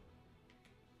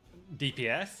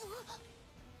 DPS?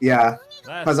 Yeah,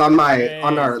 because on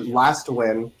our last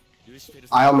win,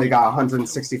 I only got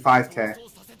 165k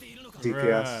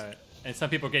DPS. Right. And some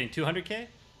people are getting 200k?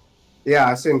 Yeah,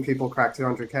 I've seen people crack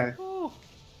 200k. Ooh.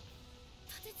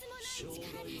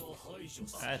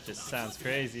 That just sounds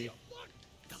crazy.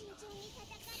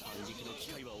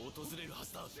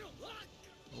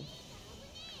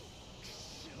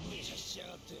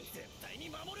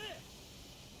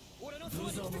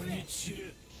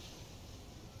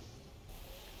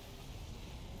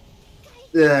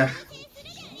 Yeah,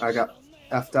 I got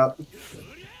effed up.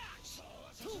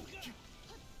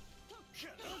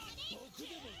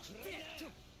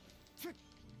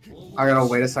 I gotta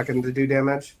wait a second to do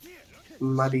damage.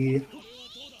 Muddy.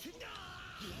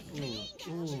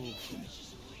 Ooh.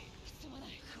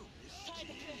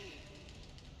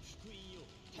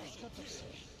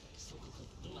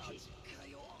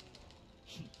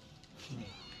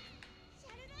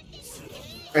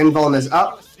 Invuln is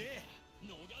up.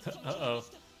 Uh-oh.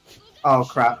 Oh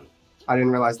crap. I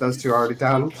didn't realize those two are already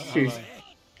down. Jeez.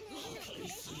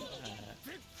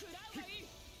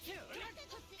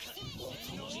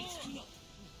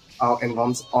 Oh,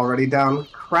 Invuln's already down.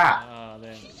 Crap. Oh,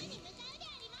 man.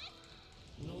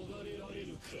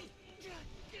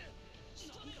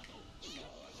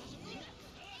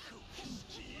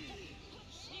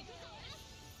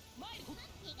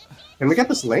 Can we get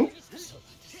this link?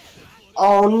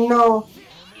 Oh no.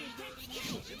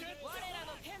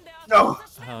 No.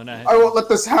 Oh, nice. I won't let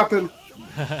this happen.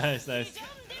 Nice, nice.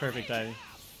 Perfect timing.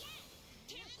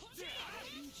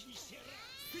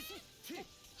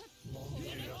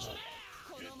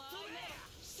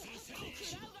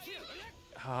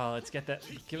 Oh, let's get that.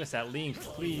 Give us that link,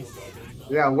 please.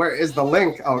 Yeah, where is the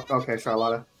link? Oh, okay,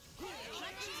 Charlotta.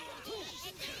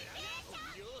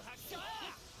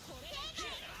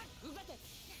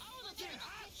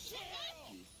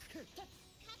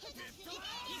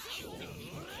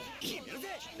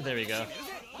 There we go.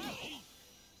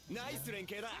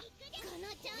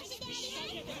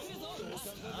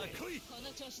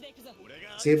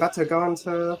 Is he about to go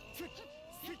into...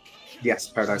 Yes,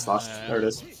 Paradise Lost. There it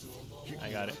is.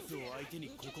 I got it.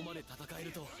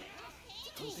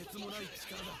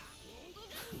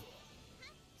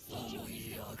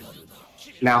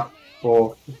 Now.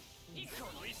 Oh.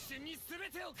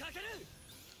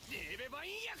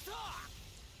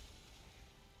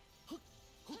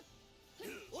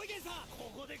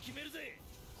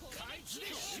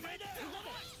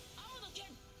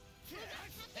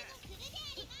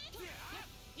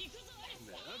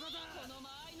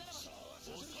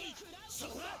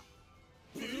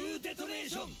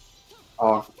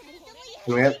 Oh.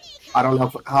 Can we hit? I don't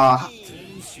know if...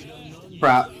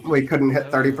 crap. We couldn't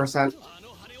hit 30%.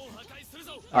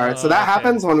 Alright, so that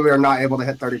happens when we are not able to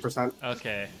hit 30%.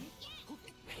 Okay.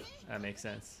 That makes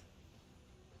sense.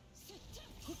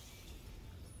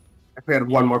 If we had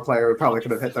one more player, we probably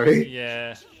could have hit 30.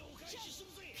 Yeah.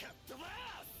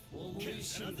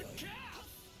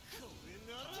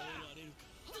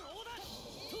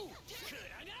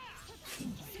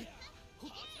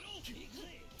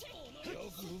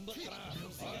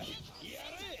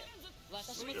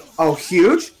 Oh,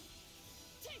 huge?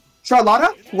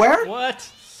 Charlotta? Where?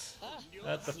 What?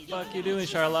 What the fuck you doing,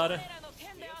 Charlotta?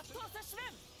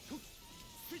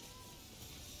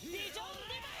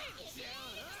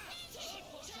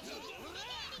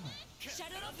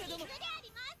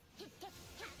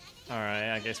 Alright,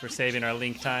 I guess we're saving our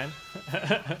link time.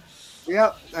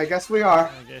 Yep, I guess we are.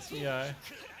 I guess we are.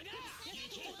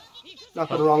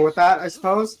 Nothing wrong with that, I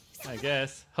suppose. I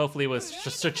guess. Hopefully it was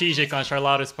strategic on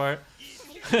Charlotta's part.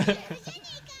 Final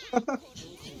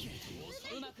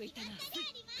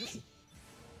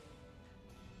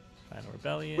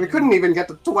Rebellion. We couldn't even get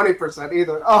to 20%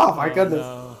 either. Oh my goodness.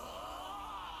 No.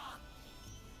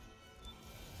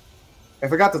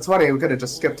 If we got to 20, we could have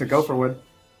just skipped to Gopherwood.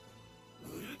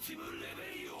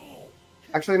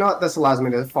 Actually, you know what? This allows me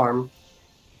to farm.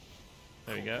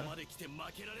 There we go.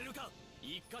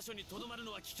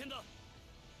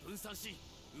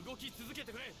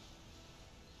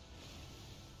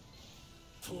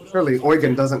 Surely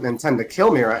Eugen doesn't intend to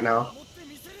kill me right now.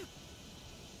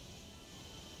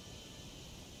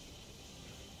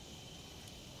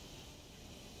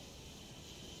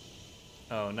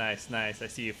 Oh, nice, nice. I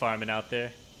see you farming out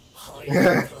there.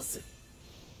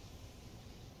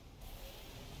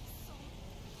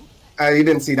 You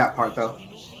didn't see that part, though.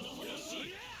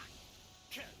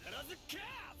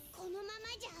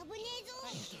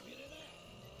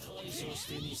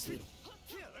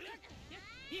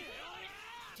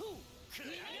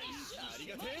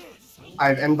 I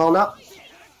have Invuln up.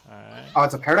 Alright. Oh,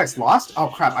 it's a Paradise Lost? Oh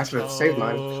crap, I should have saved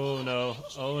mine. Oh no,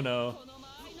 oh no.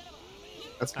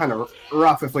 That's kind of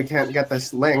rough if we can't get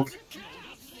this link.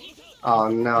 Oh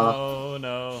no. Oh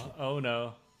no, oh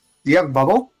no. Do you have a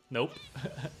bubble? Nope.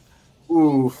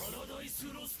 Ooh.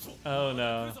 Oh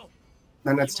no.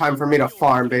 Then it's time for me to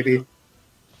farm, baby.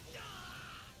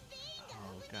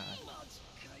 Oh god.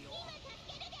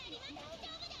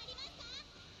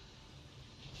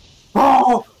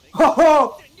 Oh! Ho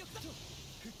ho!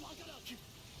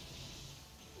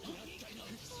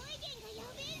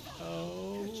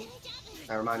 Oh.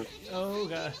 Never mind. Oh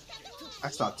god. I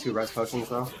still have 2 res potions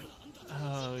though.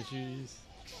 Oh jeez.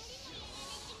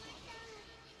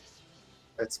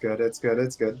 It's good, it's good,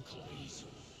 it's good.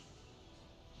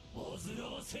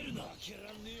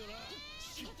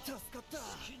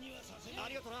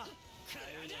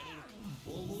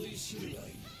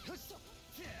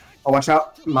 Oh, watch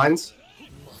out. Mines.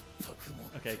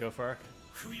 Okay, go for arc.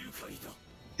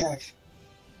 Yeah.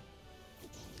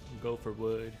 Go for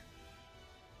wood.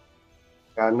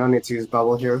 No need to use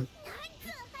bubble here.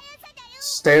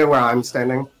 Stay where I'm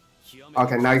standing.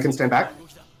 Okay, now you can stand back.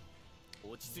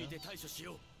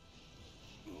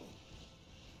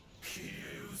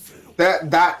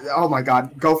 Oh my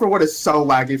god. Go for wood is so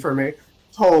laggy for me.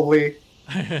 Holy.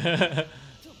 You're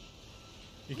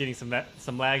getting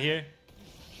some lag here?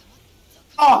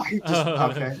 Oh, he just...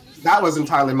 Okay. That was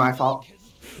entirely my fault.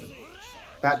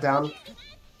 That down.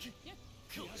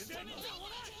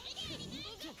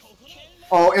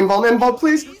 Oh, invuln,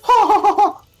 please!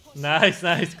 Nice,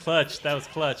 nice. Clutch. That was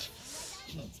clutch.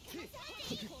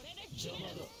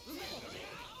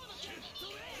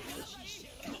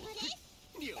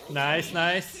 Nice,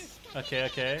 nice. Okay,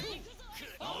 okay.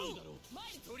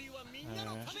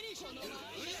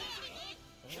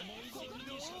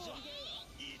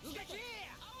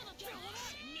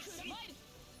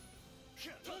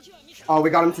 Oh, we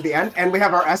got him to the end, and we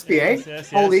have our SBA. Yes,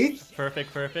 yes, Holy. yes.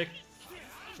 Perfect, perfect.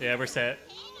 Yeah, we're set.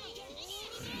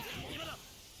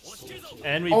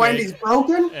 And we and he's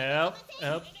broken? Yep,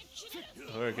 yep.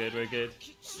 We're good, we're good.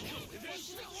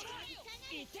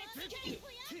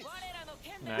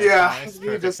 Nice, yeah, nice.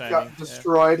 you just timing. got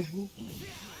destroyed.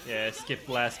 Yeah, skip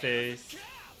blast phase.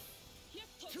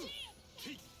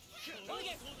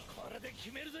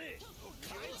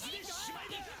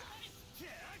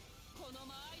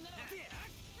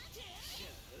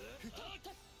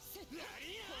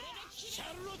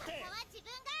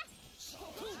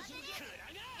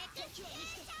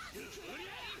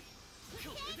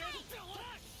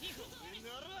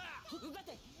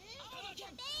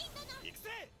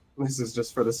 This is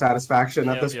just for the satisfaction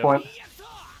at this point.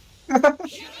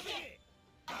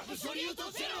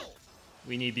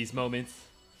 We need these moments.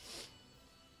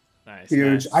 Nice.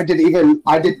 Huge. Nice.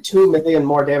 I did 2 million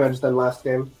more damage than last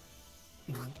game.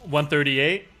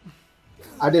 138?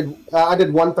 I did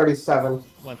 137.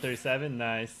 137,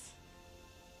 nice.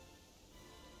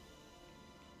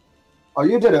 Oh,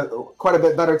 you did it quite a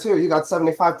bit better too. You got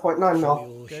 75.9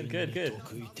 mil. Good, good, good.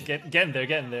 Getting there,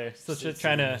 getting there. Still just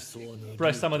trying to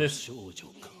brush some of this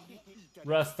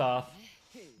rust off.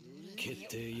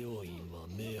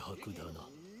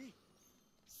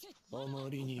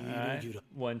 Alright,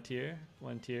 one tier,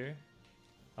 one tier.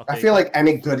 I feel like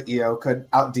any good EO could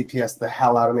out DPS the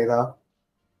hell out of me though.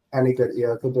 Any good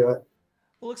EO could do it.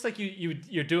 Well, looks like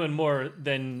you're doing more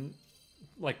than,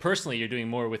 like personally, you're doing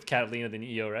more with Catalina than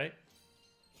EO, right?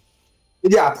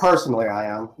 Yeah, personally I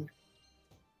am.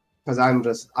 Because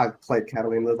I've played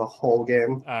Catalina the whole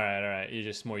game. Alright. You're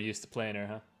just more used to playing her,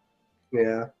 huh?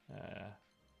 Yeah.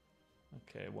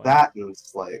 Okay. One. That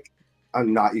is like,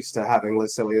 I'm not used to having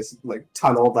Lucilus like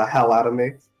tunnel the hell out of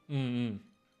me. Mm-hmm.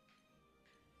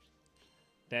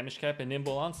 Damage cap and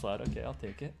nimble onslaught. Okay, I'll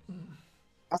take it.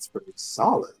 That's pretty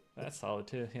solid. That's solid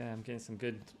too. Yeah, I'm getting some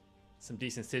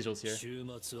decent sigils here.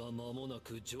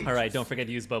 Alright, don't forget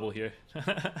to use bubble here.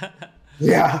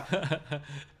 Yeah.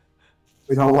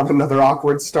 We don't want another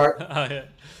awkward start. Oh,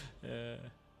 yeah.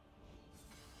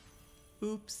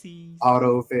 Oopsies.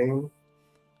 Auto thing.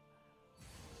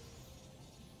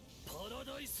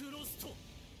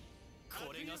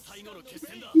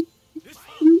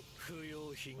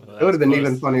 It would have been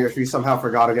even funnier if you somehow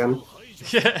forgot again.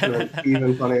 Yeah.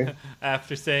 Even funny.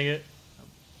 After saying it.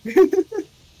 This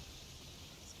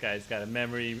guy's got a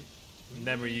memory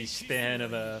span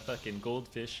of a fucking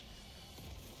goldfish.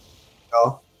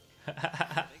 Oh.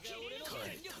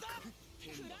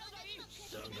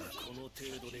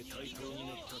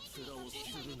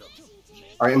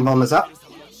 Alright, invuln is up.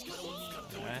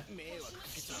 Alright.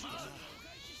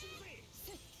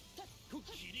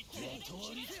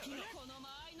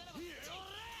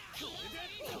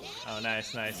 Oh,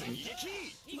 nice, nice.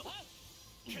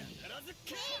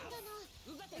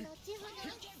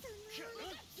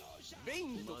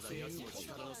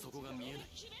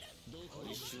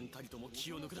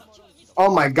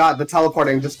 Oh my god, the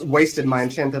teleporting just wasted my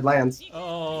enchanted lands.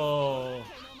 Oh.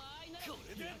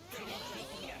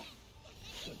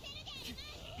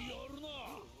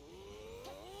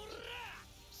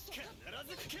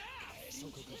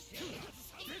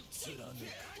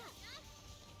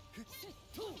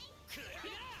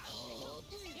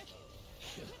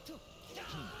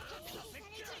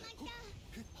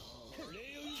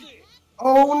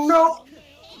 Oh no!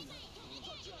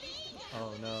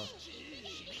 Oh no.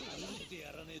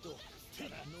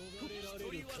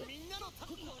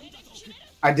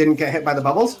 I didn't get hit by the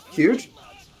bubbles. Huge.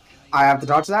 I have to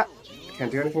dodge that. I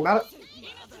can't do anything about it.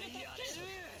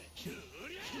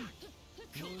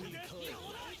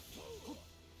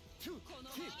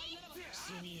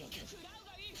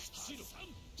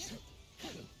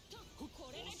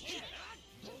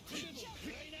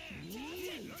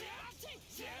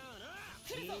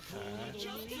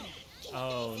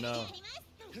 Oh no.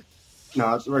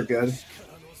 No, we're good.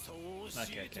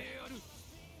 Okay, okay.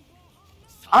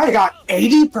 I got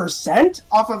 80%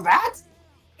 off of that?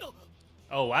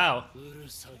 Oh wow.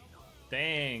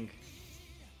 Dang.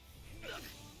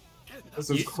 This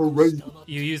is crazy.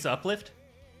 You use uplift?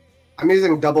 I'm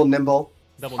using double nimble.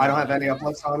 Double I don't nimble. have any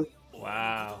uplifts on.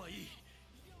 Wow.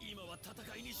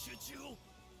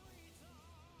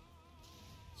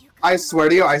 I swear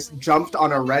to you, I jumped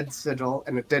on a red sigil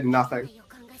and it did nothing.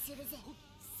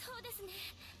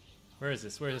 Where is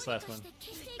this? Where is this last one?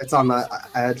 It's on the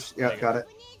edge. Yeah, got it.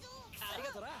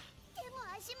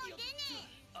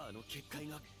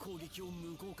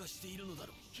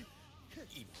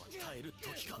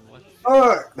 What?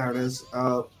 Oh, there it is.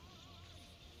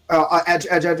 Edge.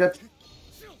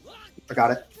 I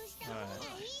got it.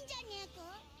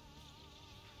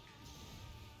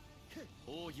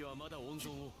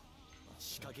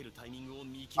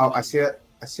 Oh, I see it.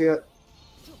 I see it.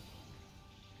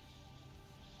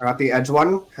 I got the edge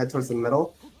one. Head towards the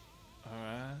middle.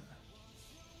 Alright.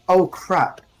 Oh,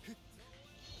 crap.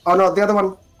 Oh, no, the other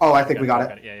one. Oh, I think we got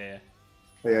it. Yeah.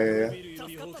 Yeah.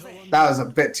 That was a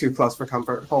bit too close for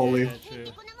comfort. Holy. Yeah, true.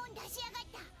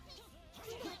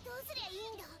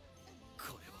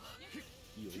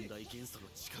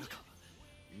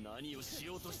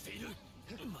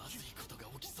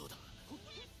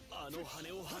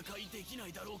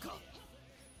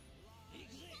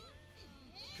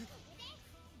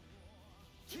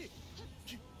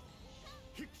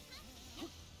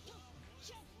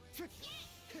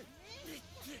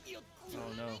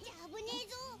 Oh no.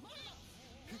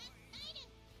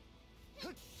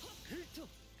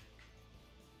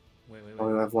 Wait.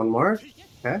 Only have one more. Okay.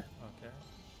 Okay.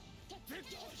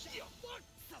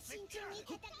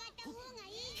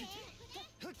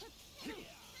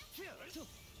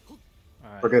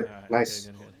 Alright, We're good. alright, Nice.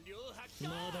 Good.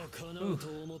 Ooh.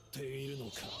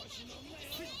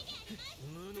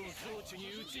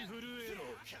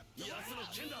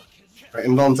 Right,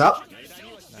 Invol's up.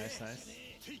 Nice.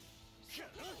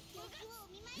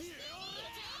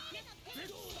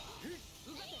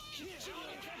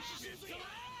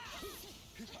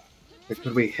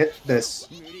 Could we hit this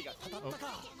Oh.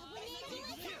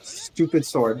 stupid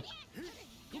sword?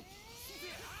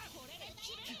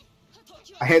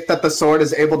 I hate that the sword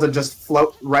is able to just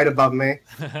float right above me.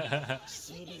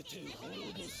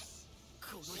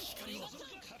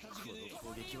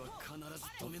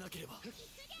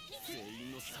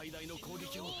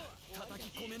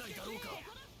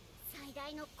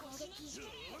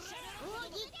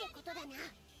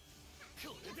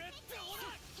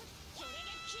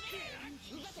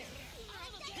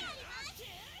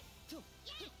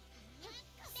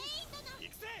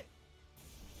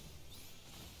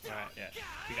 Alright, yeah.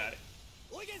 We got it.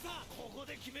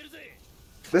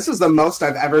 This is the most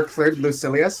I've ever cleared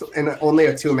Lucilus in only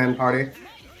a two-man party.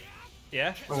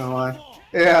 Yeah? I'm not gonna lie.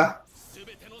 Yeah.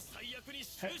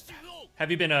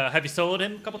 Have you soloed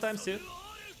him a couple times too?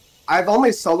 I've only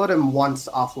soloed him once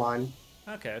offline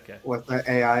Okay. with the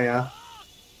AI, yeah.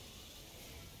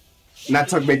 And that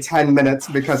took me 10 minutes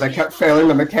because I kept failing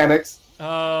the mechanics.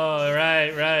 Oh,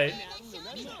 right.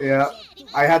 Yeah.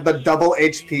 I had the double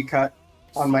HP cut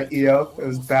on my EO. It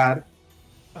was bad.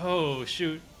 Oh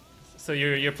shoot. So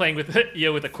you're playing with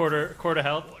EO with a quarter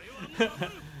health?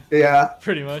 Yeah.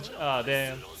 Pretty much. Oh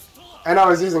damn. And I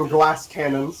was using glass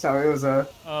cannon, so it was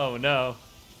Oh no.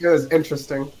 it was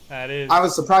interesting. That is. I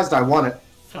was surprised I won it.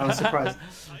 I was surprised.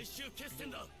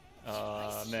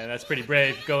 Oh man, that's pretty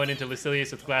brave going into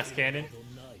Lucilus with glass cannon.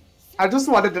 I just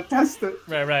wanted to test it.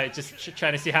 Right. Just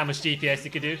trying to see how much DPS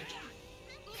you could do.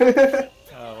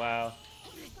 Oh wow.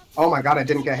 Oh my god, I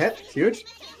didn't get hit. Huge.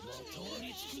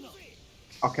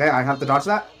 Okay, I have to dodge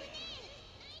that.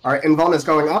 Alright, Invuln is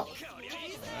going up.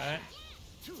 Alright.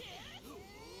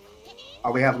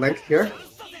 Oh, we have Link here.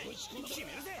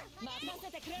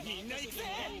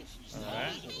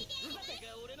 Alright.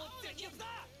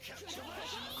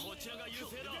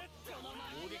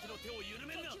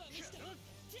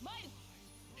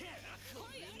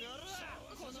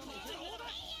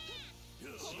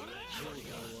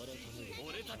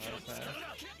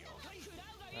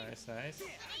 Nice.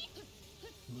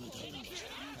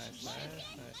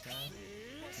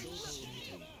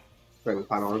 Bring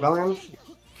Final Rebellion.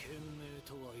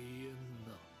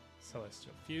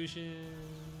 Celestial Fusion.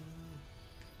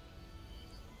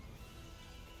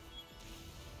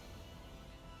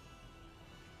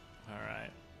 All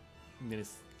right,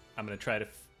 I'm gonna try to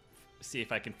see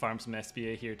if I can farm some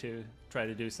SBA here too. Try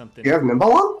to do something. You have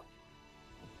Nimble on?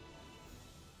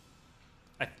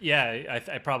 Yeah,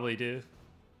 I probably do.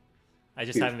 I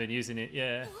just haven't been using it.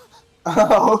 Yeah.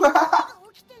 Oh.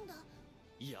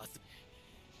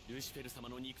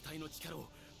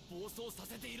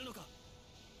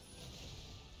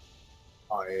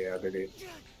 Oh yeah, baby.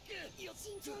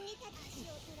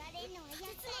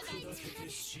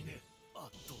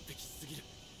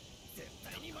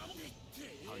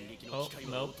 Oh,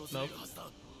 nope, nope.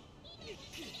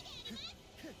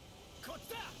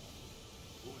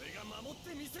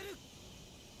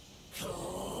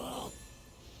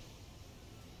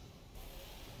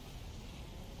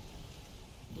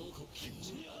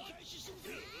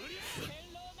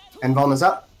 And Vaughn is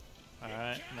up.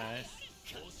 Alright, nice.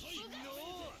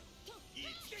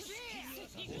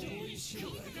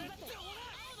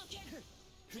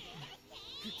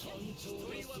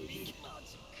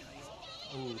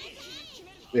 Ooh.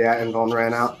 Yeah, and Vaughn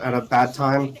ran out at a bad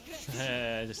time.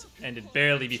 Just ended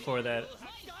barely before that.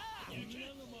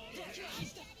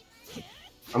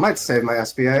 I might save my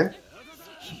SBA.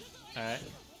 Alright.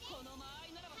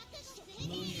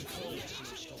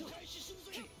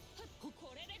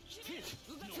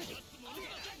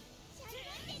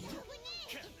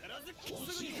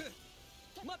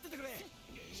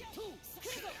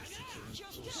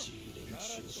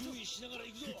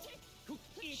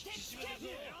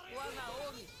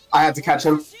 I had to catch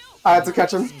him. I had to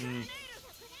catch him.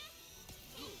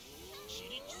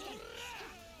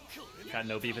 Got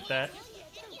no beef with that.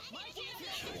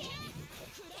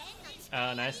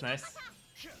 Oh, nice, nice.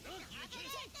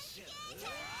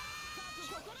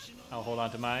 I'll hold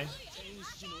on to mine.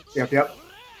 Yep, yep.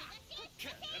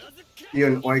 You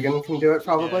and Eugen can do it,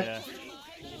 probably. Yeah,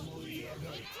 yeah.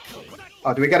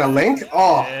 Oh, do we get a link?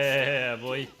 Oh. Yeah,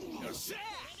 boy.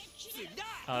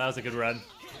 Oh, that was a good run.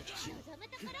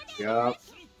 Yep.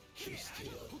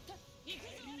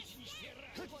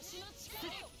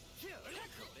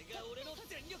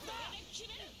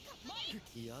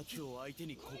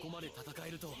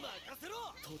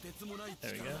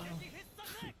 There we go.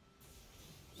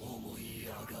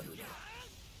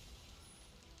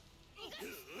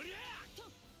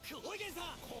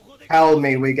 Tell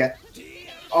me we get...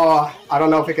 Oh, I don't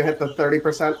know if we can hit the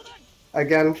 30%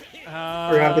 again.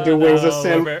 We're gonna have to do Wings of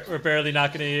Sin. We're barely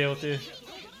not gonna be able to.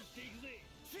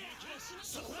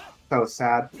 So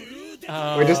sad.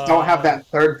 We just don't have that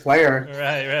third player.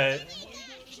 Right, right.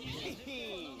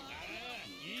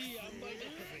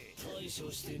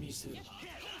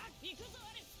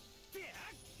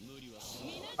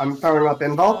 I'm throwing up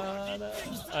Invul. No.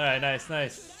 Alright, nice,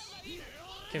 nice.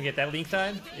 Can we get that link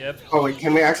time? Yep. Oh wait,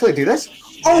 can we actually do this?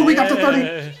 Oh, we got to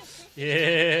 30!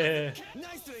 Yeah.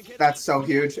 That's so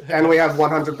huge. And we have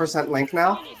 100% link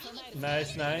now.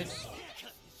 Nice, nice.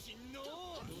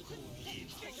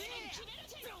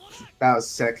 That was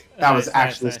sick. That was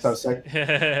actually nice. so sick.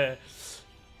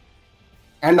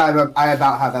 And I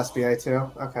about have SBA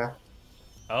too. Okay.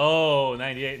 Oh,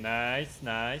 98. Nice,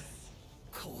 nice.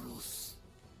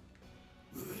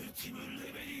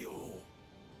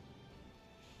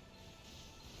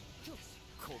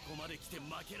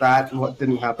 That what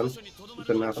didn't happen. It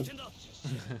didn't happen.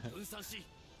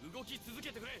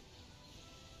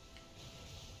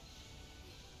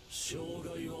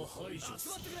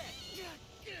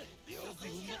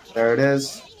 There it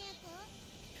is.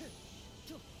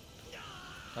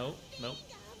 Oh, nope.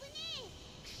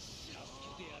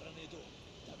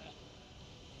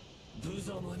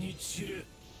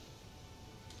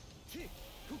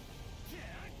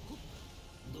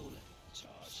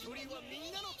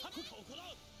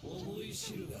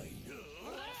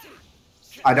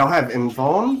 I don't have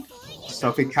Invuln, so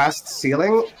if he casts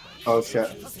Sealing... Oh shit.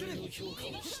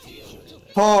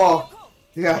 Oh!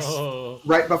 Yes! Oh.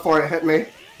 Right before it hit me.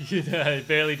 I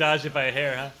barely dodged it by a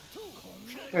hair, huh?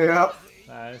 Yep.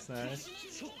 Nice, nice.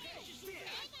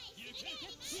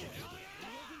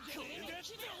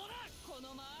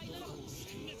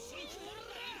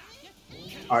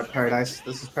 Alright, Paradise.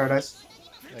 This is Paradise.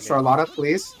 Okay. Charlotta,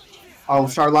 please. Oh,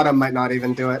 Charlotta might not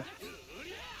even do it.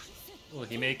 Will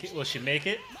he make it? Will she make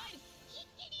it?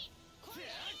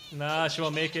 Nah, she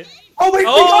won't make it. Oh wait,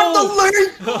 we got the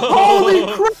link! Holy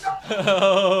crap!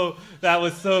 Oh, that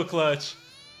was so clutch.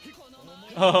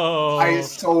 Oh. I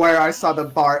swear I saw the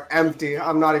bar empty.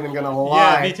 I'm not even gonna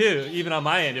lie. Yeah, me too. Even on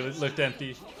my end, it looked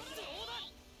empty.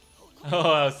 Oh,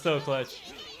 that was so clutch.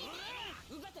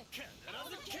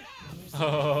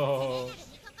 Oh.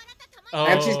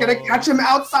 And she's gonna catch him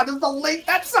outside of the link.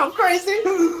 That's so crazy.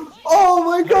 Oh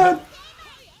my god.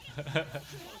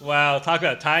 Wow, talk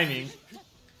about timing.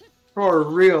 For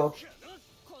real.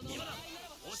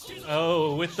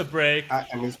 Oh, with the break.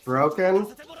 And he's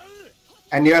broken.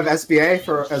 And you have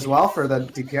SBA as well for the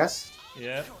DPS.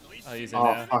 Yeah, I'll use it now.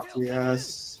 now. Oh fuck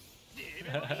yes.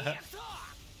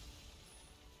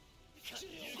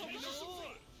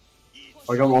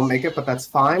 Oiga won't make it, but that's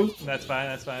fine. That's fine,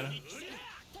 that's fine.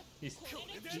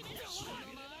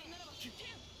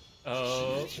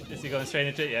 Oh, is he going straight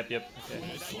into it? Yep. Okay.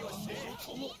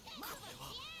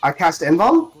 I cast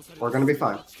Invuln. We're gonna be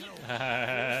fine.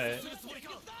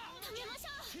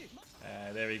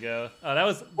 There we go. Oh,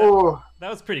 that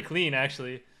was pretty clean,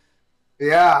 actually.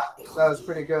 Yeah, that was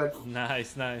pretty good.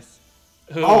 Nice.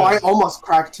 Oh, I almost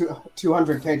cracked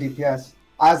 200k DPS.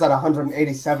 I was at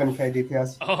 187k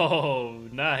DPS. Oh,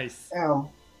 nice. Damn.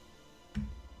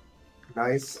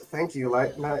 Nice. Thank you,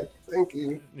 Light Knight. Thank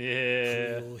you.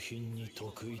 Yeah.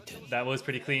 That was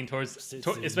pretty clean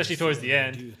especially towards the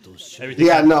end. Everything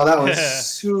no, that was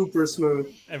super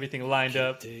smooth. Everything lined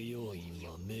up.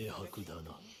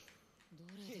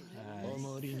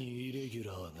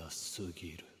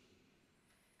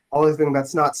 Only thing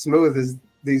that's not smooth is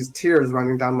these tears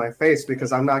running down my face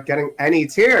because I'm not getting any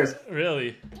tears.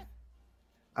 Really?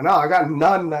 I know, I got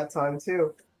none that time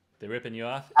too. They're ripping you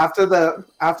off? After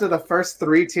the first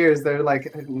 3 tears, they're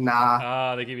like, nah.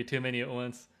 Ah, they give you too many at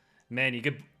once. Manny,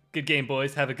 good game,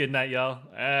 boys. Have a good night, y'all.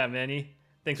 Ah, Manny.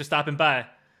 Thanks for stopping by.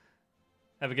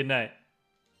 Have a good night.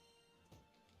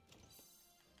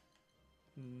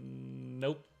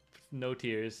 Nope. No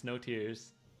tears.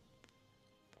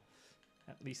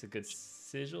 At least a good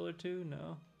sigil or two?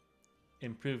 No.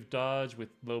 Improved dodge with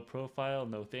low profile?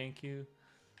 No, thank you.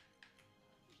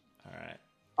 Alright.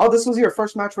 Oh, this was your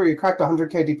first match where you cracked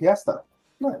 100k DPS, though.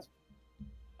 Nice.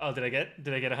 Oh, did I get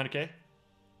 100k?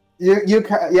 You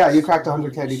cracked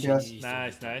 100k DPS.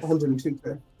 Nice.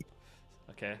 102k.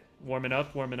 Okay, warming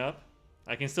up.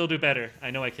 I can still do better. I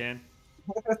know I can.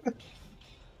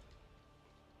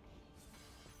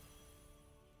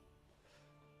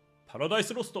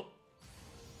 Paradise Lost.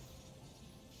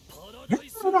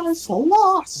 Paradise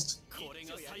Lost.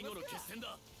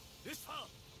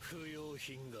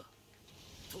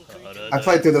 I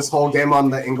played through this whole game on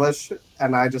the English,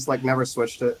 and I just like never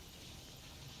switched it.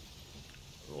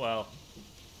 Well,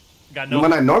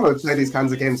 when I normally play these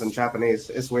kinds of games in Japanese,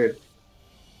 it's weird.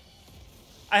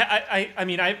 I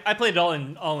mean I played it all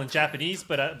in Japanese,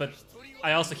 but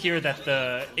I also hear that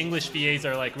the English VAs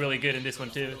are like really good in this one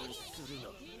too.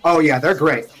 Oh yeah, they're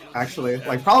great actually.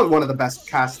 Like probably one of the best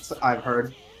casts I've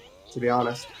heard, to be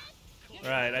honest.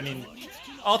 Right. I mean,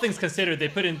 all things considered, they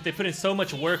put in so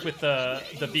much work with the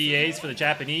VAs for the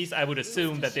Japanese. I would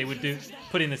assume that they would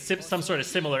put in some sort of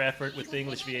similar effort with the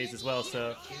English VAs as well.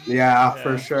 So yeah,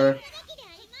 for sure.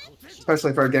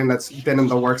 Especially for a game that's been in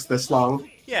the works this long.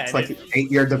 Yeah, it's like an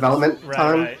 8-year development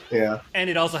time. Right. Yeah. And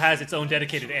it also has its own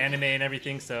dedicated anime and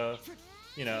everything. So,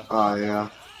 you know. Oh yeah.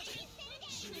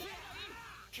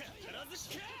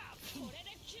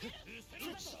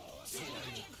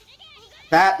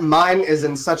 That mine is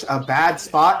in such a bad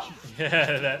spot.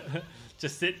 Yeah,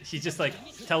 he's just like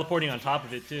teleporting on top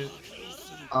of it too.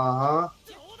 Uh-huh.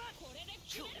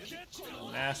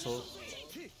 An asshole.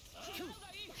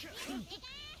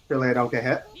 Surely I don't get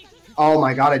hit. Oh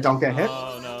my god, I don't get hit.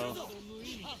 Oh no.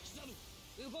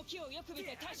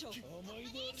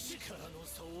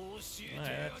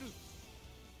 Right.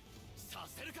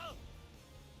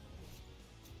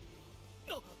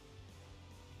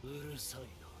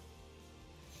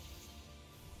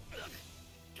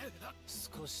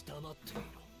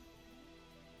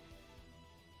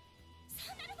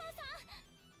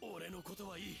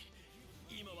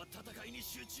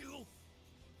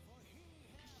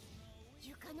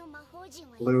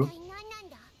 Blue.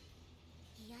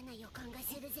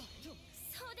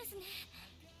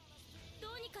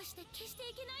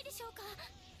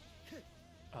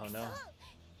 Oh no.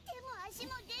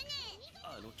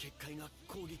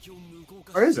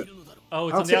 Where is it? Oh,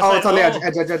 it's on the outside. Oh, it's on the edge.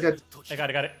 I got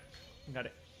it.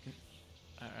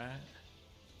 Alright.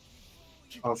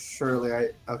 Oh,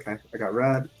 surely okay, I got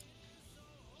red.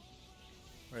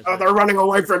 Oh, they're running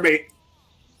away from me.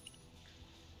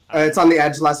 It's on the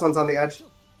edge. Last one's on the edge.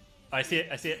 I see it.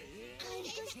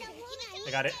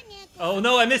 I got it. Oh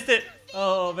no, I missed it.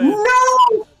 Oh man.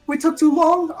 No! We took too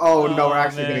long. Oh no, we're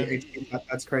actually getting HP.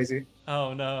 That's crazy.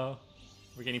 Oh no.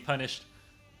 We're getting punished.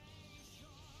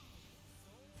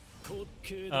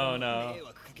 Oh no.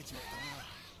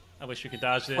 I wish we could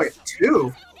dodge this. Wait,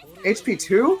 2? HP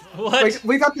 2? What? Wait,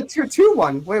 we got the tier 2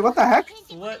 one. Wait, what the heck?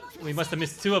 What? We must have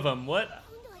missed 2 of them. What?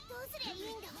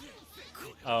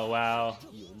 Oh, wow.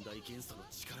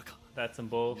 That's some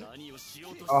bull.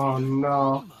 Oh,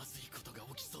 no.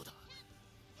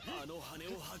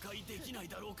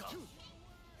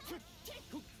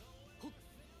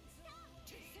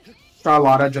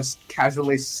 Charlotta just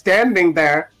casually standing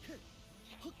there.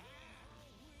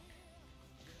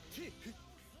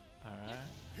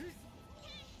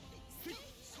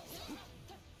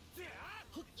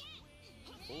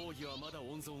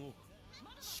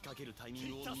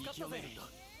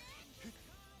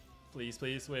 Please,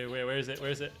 please. Where is it? Where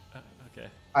is it? Okay.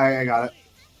 I got it.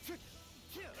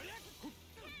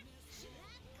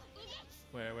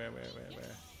 Where?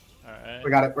 Alright. We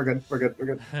got it. We're good. We're good. We're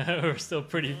good. We're still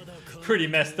pretty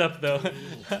messed up though.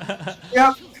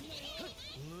 Yep.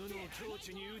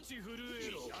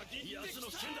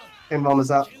 Invuln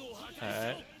is up.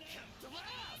 Alright.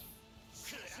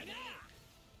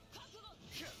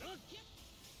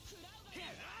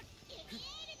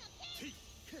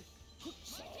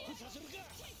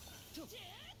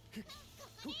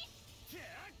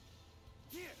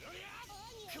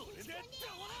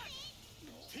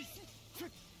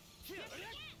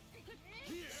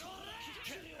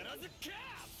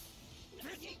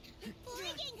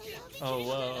 Oh,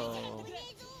 whoa.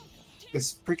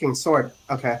 This freaking sword.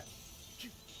 Okay.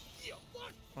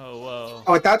 Oh, whoa.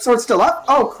 Oh, wait, that sword's still up?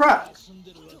 Oh, crap.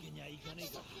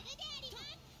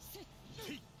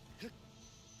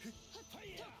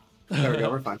 There we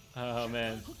go, we're fine. Oh,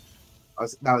 man.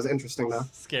 That was interesting, though.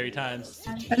 Scary times.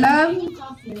 Hello?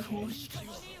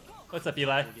 What's up,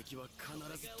 Eli?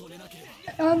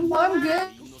 I'm good.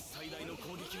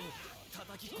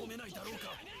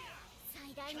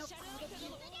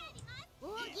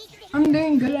 I'm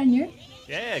doing good, and you?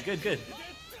 Yeah, good.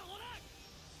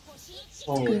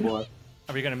 Oh, boy.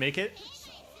 Are we gonna make it?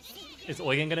 Is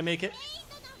Eugen gonna make it?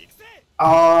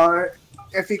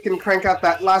 If he can crank out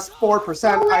that last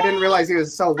 4%, I didn't realize he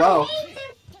was so low.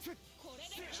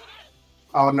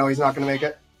 Oh, no, he's not gonna make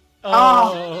it.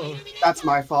 Oh! That's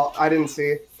my fault. I didn't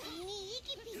see.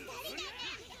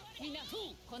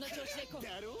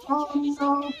 Oh,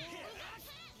 no.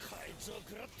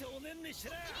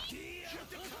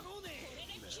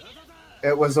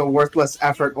 It was a worthless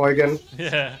effort, Eugen.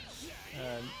 Yeah.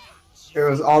 It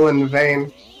was all in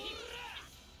vain.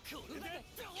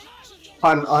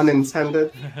 Pun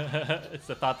unintended. It's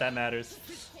the thought that matters,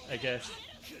 I guess.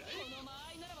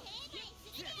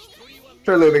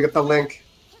 Surely we get the link.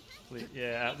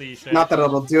 Yeah, at least. Right? Not that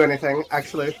it'll do anything,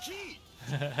 actually.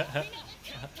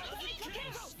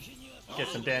 Get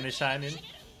some damage shining.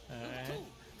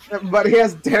 Alright. But he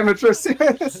has damage resist.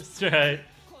 That's right.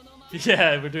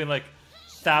 Yeah, we're doing like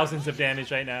thousands of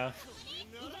damage right now.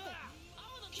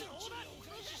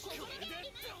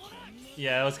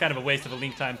 Yeah, it was kind of a waste of a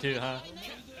link time too, huh?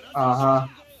 Uh-huh.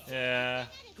 Yeah.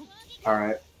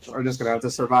 Alright. We're just gonna have to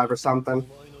survive or something. Do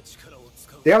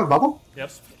you have a bubble?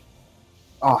 Yep.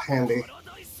 Oh, handy.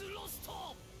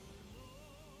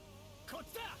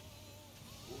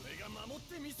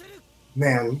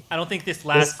 Man. I don't think this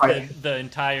lasts the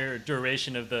entire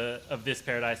duration of this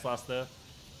Paradise Lost though.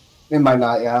 It might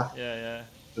not, yeah. Yeah.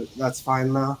 That's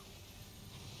fine though.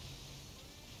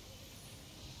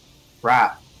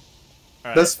 Rat.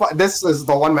 Right. This is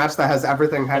the one match that has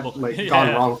everything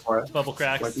gone wrong for it. Bubble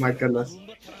cracks. Like, my goodness.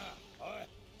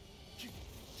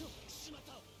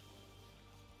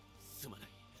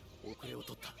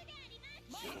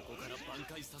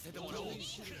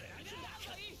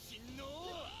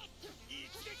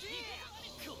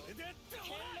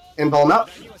 Invuln up.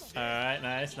 Alright,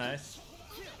 nice.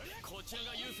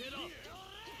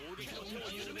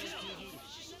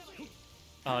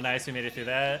 Oh, nice, we made it through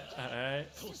that. Alright.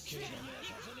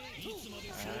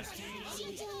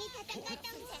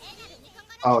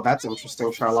 Oh, that's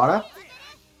interesting, Charlotta.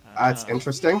 That's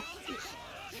interesting.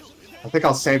 I think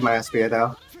I'll save my SBA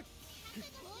though.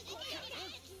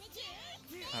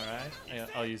 Alright,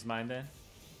 I'll use mine then.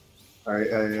 Alright,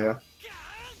 yeah.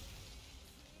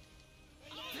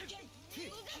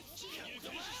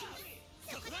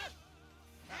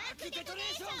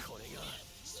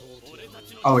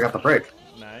 Oh, we got the break.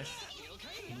 Nice.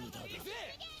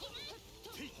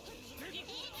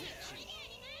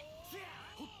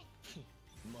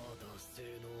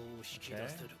 Okay.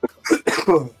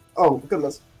 Oh,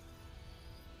 goodness.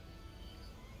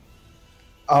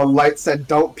 Oh, Light said,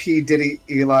 don't P. Diddy,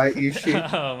 Eli,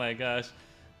 Ishii. Oh my gosh.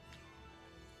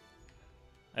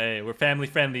 Hey, we're family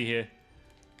friendly here.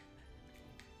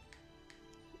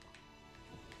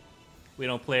 We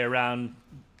don't play around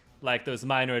like those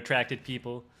minor attracted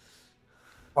people.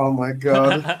 Oh my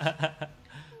god.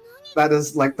 That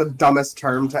is like the dumbest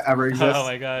term to ever exist. Oh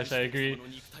my gosh, I agree.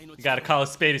 You gotta call a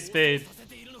spade a spade.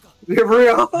 You're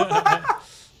real.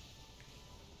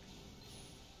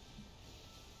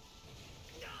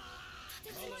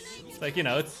 It's like, you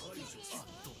know, it's...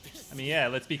 I mean, yeah,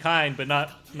 let's be kind, but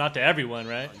not to everyone,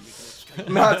 right?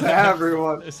 Not to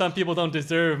everyone. Some people don't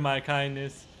deserve my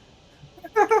kindness.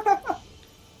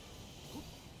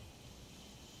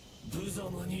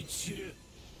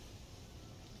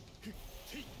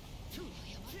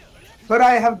 Could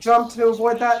I have jumped to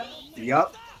avoid that?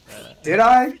 Yup. Did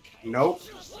I? Nope.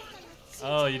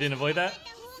 Oh, you didn't avoid that?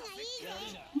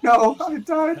 No, I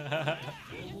died.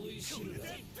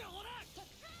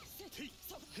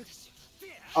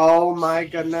 Oh my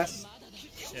goodness.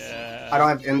 Yeah. I don't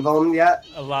have invuln yet.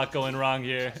 A lot going wrong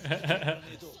here.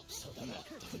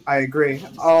 I agree.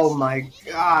 Oh my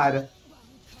god.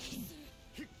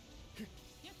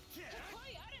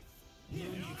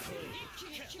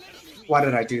 Why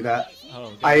did I do that?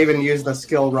 Oh, I even used the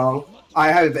skill wrong.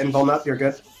 I have invuln up, you're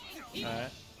good.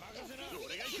 Alright.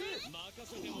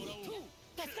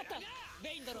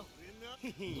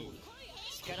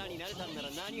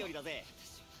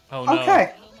 Oh no.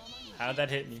 Okay. How'd that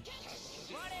hit me?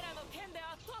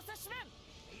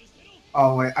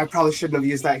 Oh wait, I probably shouldn't have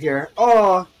used that here.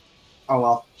 Oh. Oh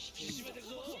well.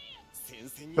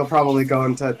 He'll probably go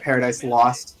into Paradise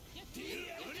Lost.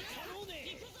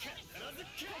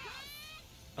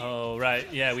 Oh, right.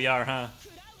 Yeah, we are, huh?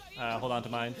 Hold on to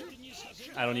mine.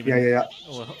 I don't even... Yeah.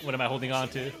 What am I holding on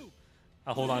to?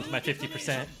 I'll hold on to my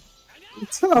 50%.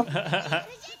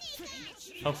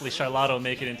 Hopefully Charlotte will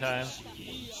make it in time.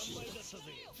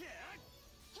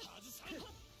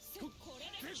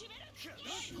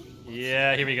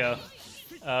 Yeah, here we go.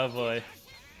 Oh boy.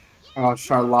 Oh,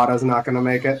 Charlotta's not gonna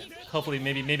make it. Hopefully,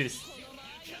 maybe this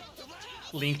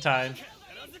Link time.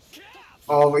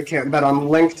 Oh, we can't bet on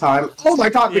Link time. Oh my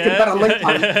god, we can bet on Link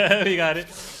time. We got it.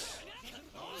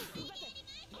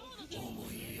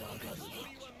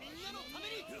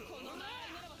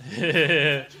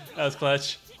 That was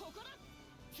clutch.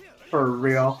 For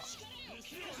real.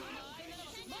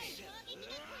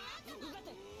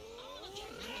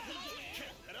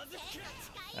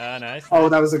 Ah, nice. Oh,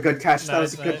 that was a good catch. That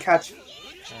was Nice, a good nice. catch.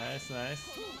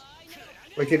 Nice.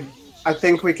 We can. I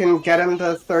think we can get him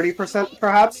to 30%,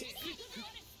 perhaps.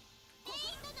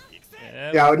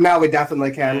 Yeah, now we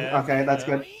definitely can. Yeah, Okay, that's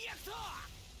yeah. good.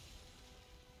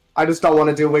 I just don't want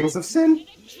to do Wings of Sin.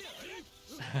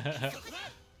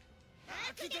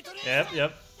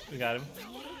 Yep. We got him.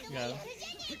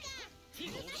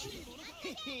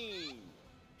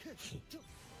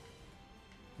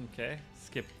 Okay,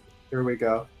 skip Here we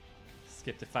go.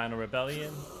 the final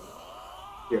rebellion.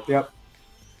 Yep.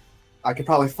 I could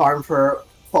probably farm for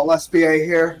full SBA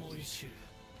here.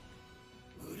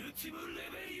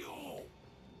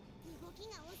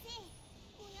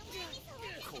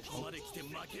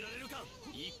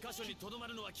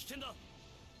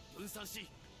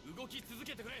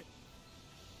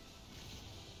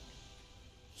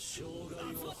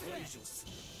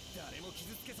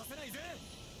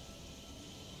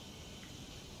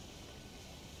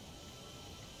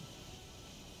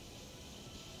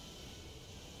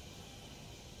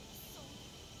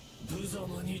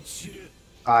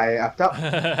 I effed up.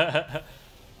 Hey,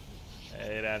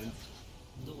 it happens.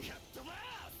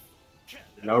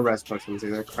 No rest potions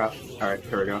either. Crap. Alright,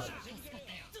 here we go.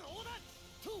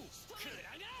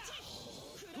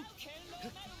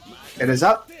 It is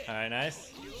up. Alright,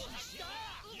 nice.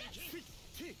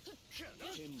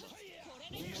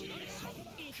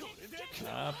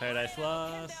 Ah, Paradise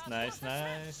Lost. Nice.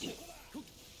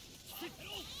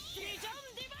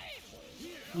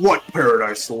 What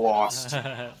Paradise Lost?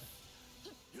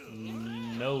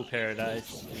 No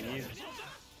paradise. Please.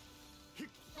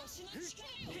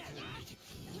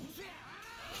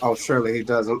 Oh, surely he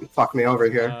doesn't fuck me over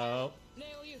here. Oh.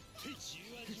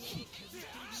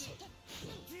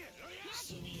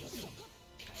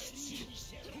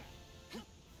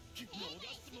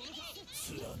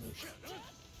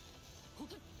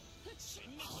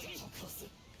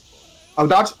 Oh,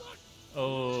 dodge.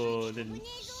 Oh, didn't.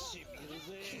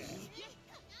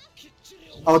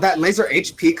 Oh, that laser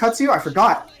HP cuts you? I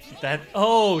forgot. That.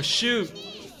 Oh, shoot.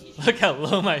 Look how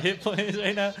low my hit point is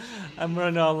right now. I'm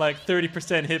running on like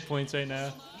 30% hit points right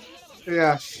now.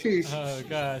 Yeah, sheesh. Oh,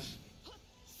 gosh.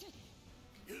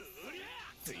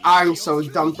 I'm so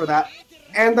dumb for that.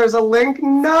 And there's a link.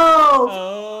 No!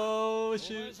 Oh,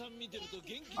 shoot.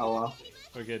 Oh, well.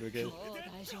 We're good.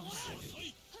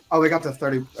 Oh, we got to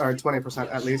 30 or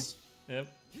 20% at least. Yep.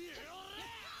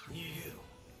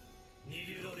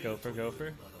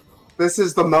 Gopher. This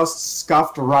is the most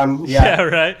scuffed run yet. Yeah,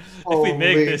 right? Holy. If we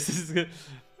make this is good.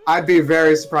 I'd be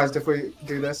very surprised if we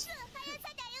do this.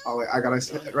 Oh wait, I gotta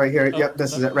sit right here. Yep,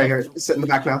 this is it right here. Sit in the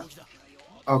back now.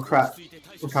 Oh crap.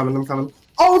 I'm coming.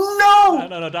 Oh no!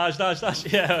 No, dodge.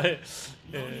 Yeah.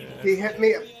 He hit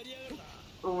me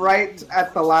right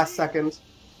at the last second.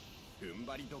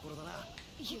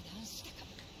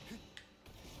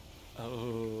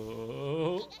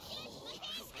 Oh.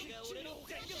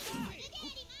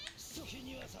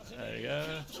 There you go.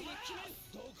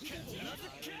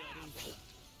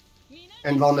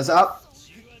 Invuln is up.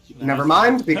 Never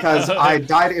mind, because I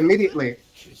died immediately.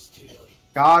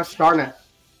 Gosh darn it.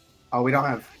 Oh, we don't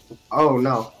have... Oh,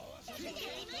 no.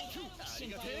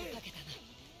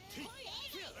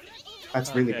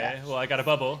 That's really bad. Well, I got a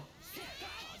bubble.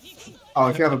 Oh,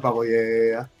 if you have a bubble,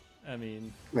 yeah. I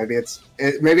mean... Maybe it's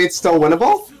still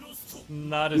winnable?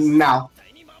 Not as... No.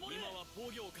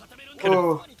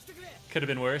 Could have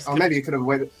been worse. Oh, maybe you could have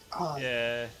waited. Oh.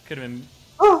 Yeah, could have been...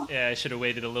 Yeah, I should have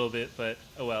waited a little bit, but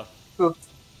oh well.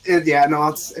 Yeah, no,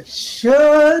 it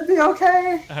should be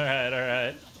okay.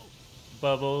 Alright.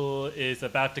 Bubble is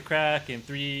about to crack in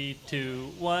 3,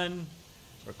 2, 1.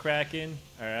 We're cracking.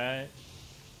 Alright.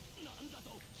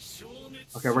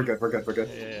 Okay, we're good.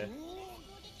 Yeah.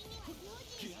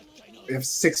 We have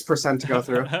 6% to go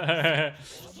through.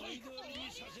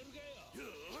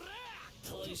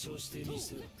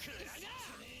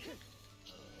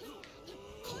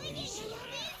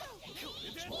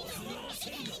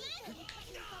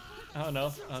 Oh no.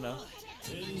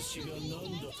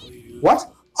 What?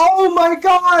 Oh my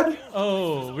god!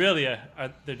 Oh, really?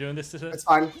 They're doing this to us?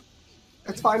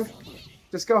 It's fine.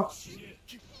 Just go.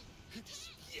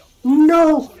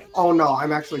 No! Oh no,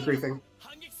 I'm actually griefing.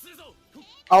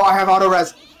 Oh, I have auto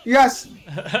res. Yes!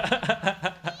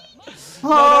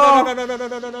 No!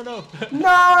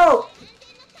 No!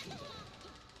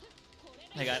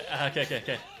 I got it.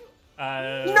 Okay.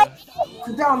 No!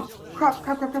 I'm down. Crap.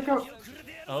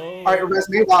 Oh. Alright, res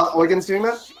me while Oigan's doing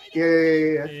that.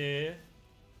 Yeah.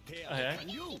 Okay.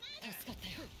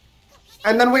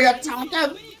 And then we attack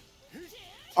him!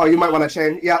 Oh, you might want to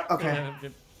chain. Yeah, okay.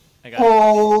 I got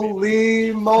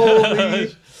Holy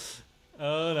moly!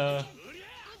 Oh no.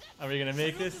 Are we gonna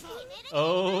make this?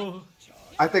 Oh.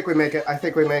 I think we make it.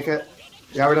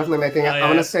 Yeah, we're definitely making it. Oh, yeah.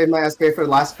 I'm gonna save my SK for the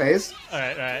last phase.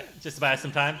 Alright. Just to buy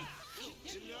some time.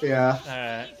 Yeah.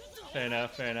 Alright.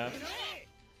 Fair enough.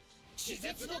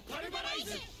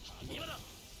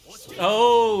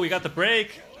 Oh, we got the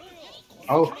break.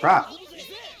 Oh crap.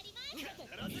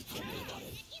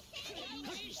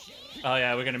 Oh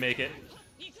yeah, we're gonna make it.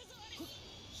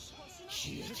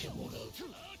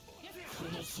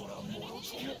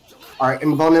 Alright,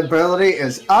 invulnerability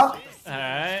is up.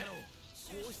 Alright.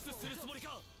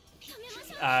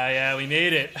 Yeah, we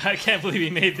made it. I can't believe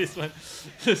we made this one.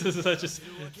 This is such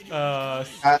a...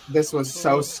 this was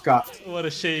so scuffed. What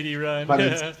a shady run.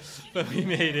 But, but we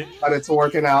made it. But it's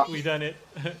working out. We done it.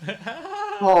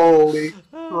 Holy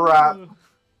crap.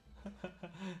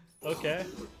 Okay.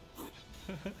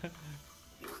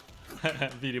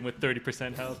 Beat him with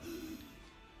 30% health.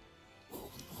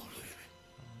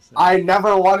 I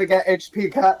never want to get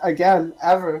HP cut again,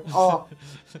 ever. Oh.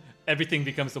 Everything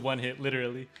becomes a one hit,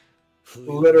 literally.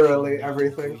 Literally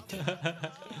everything.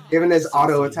 Even his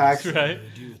auto attacks. Right.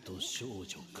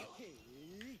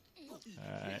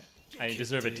 Alright. I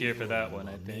deserve a tier for that one,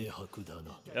 I think.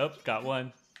 Yep, got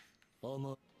one.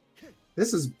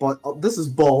 This is bull. This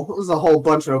is a whole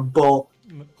bunch of bull.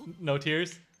 No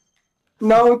tears?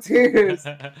 No tears.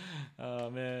 Oh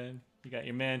man, you got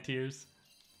your man tears.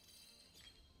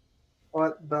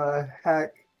 What the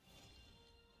heck?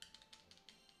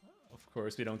 Of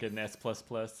course, we don't get an S++.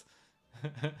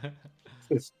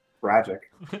 It's tragic.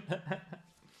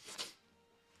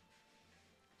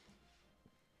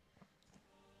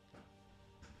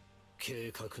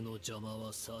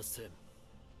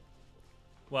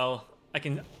 Well,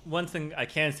 one thing I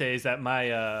can say is that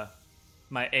my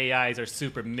my AIs are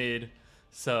super mid,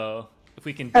 so if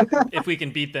we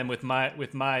can beat them with my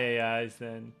AIs,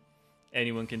 then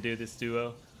anyone can do this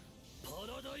duo.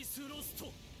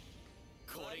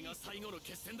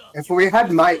 If we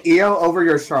had my EO over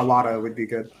your Charlotta, it would be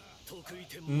good.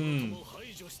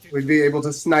 We'd be able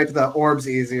to snipe the orbs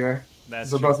easier.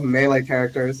 They're both melee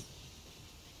characters.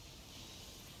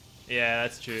 Yeah,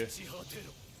 that's true.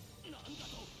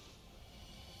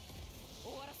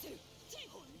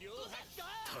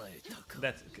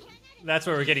 That's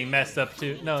where we're getting messed up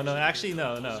too. No, actually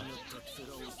no.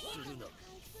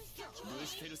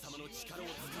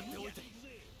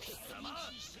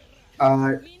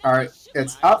 Alright,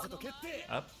 it's up.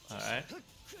 Up, alright.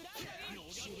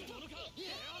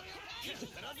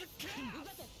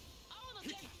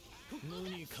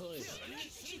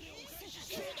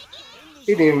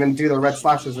 He didn't even do the red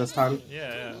slashes this time.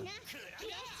 Yeah.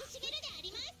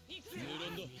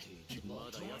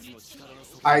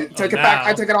 I take it back.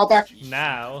 I take it all back.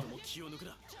 Now.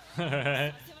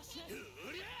 Alright.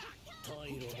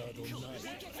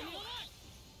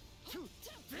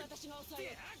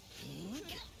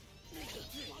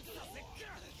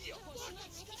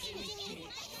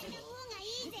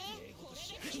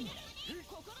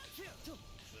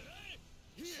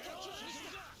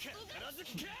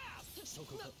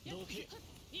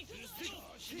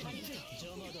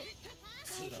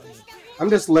 I'm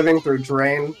just living through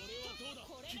Drain.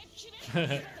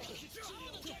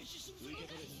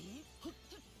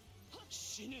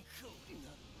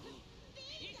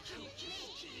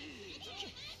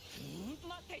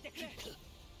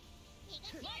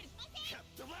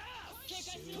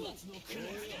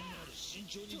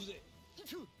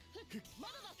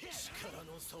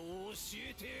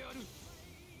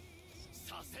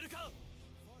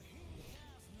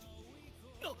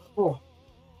 Oh.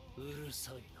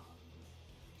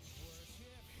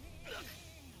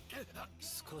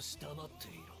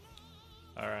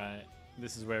 Alright,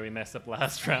 this is where we messed up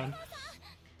last round.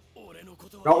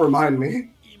 Don't remind me.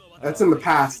 That's in the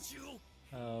past.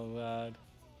 Oh god.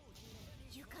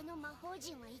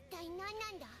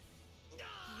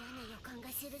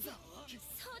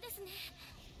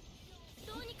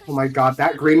 Oh my god,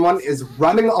 that green one is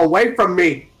running away from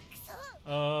me!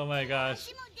 Oh my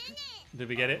gosh. Did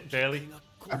we get it? Barely?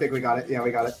 I think we got it. Yeah,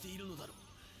 we got it.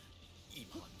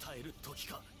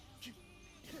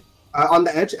 On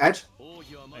the edge, edge.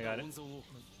 I got it.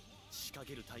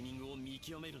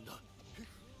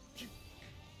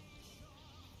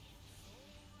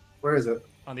 Where is it?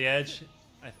 On the edge,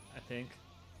 I think.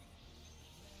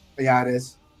 Yeah, it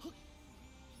is.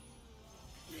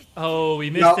 Oh, we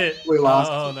missed it. We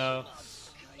lost. Oh no.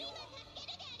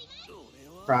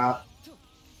 Crap.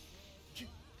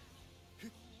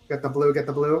 Get the blue, get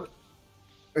the blue.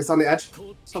 It's on the edge.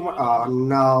 Somewhere. Oh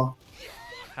no.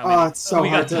 Oh, it's so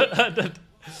hard to...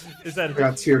 Is that... We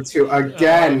got tier 2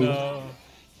 again. Oh,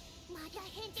 no.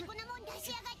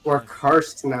 We're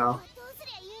cursed now.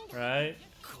 Right?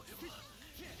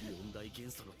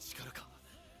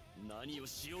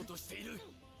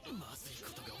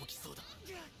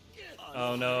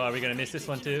 Oh no, are we gonna miss this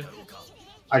one too?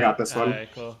 I got this one. Alright,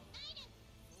 cool.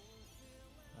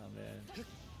 Oh man.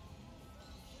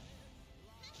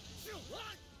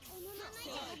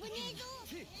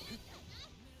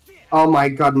 Oh my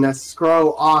goodness,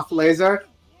 scroll off, laser.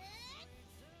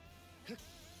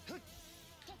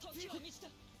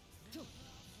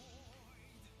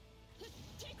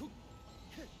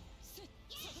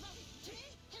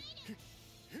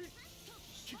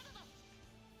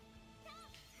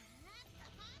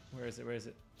 Where is it? Where is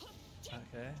it?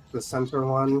 Okay. The center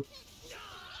one.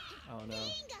 Oh no.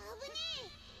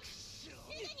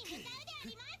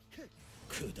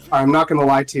 I'm not gonna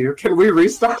lie to you. Can we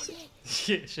restart?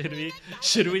 Should we?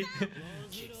 Should we?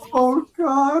 Oh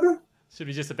god. Should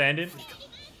we just abandon?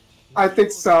 I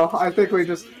think so. I think we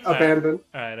just abandon.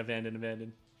 Alright,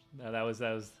 abandon. No, that was,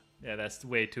 yeah, that's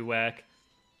way too whack.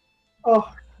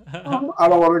 Oh, I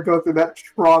don't want to go through that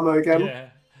trauma again. Yeah.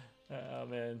 Oh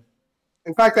man.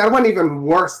 In fact, that went even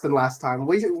worse than last time.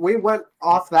 We went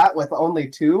off that with only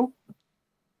 2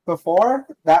 before.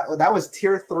 That was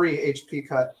tier 3 HP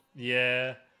cut.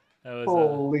 Yeah. That was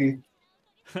holy.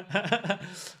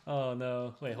 Oh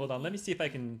no. Wait, hold on. Let me see if I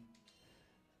can.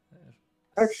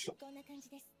 Actually,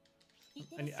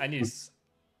 I need.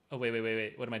 Oh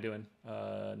wait. What am I doing?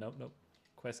 Nope.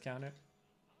 Quest counter.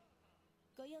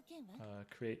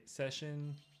 Create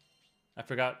session. I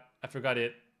forgot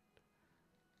it.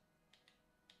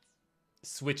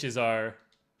 Switches are.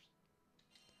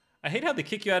 I hate how they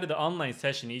kick you out of the online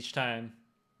session each time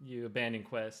you abandon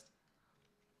quest.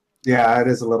 yeah, it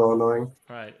is a little annoying.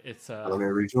 All right, it's Let me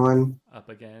rejoin. up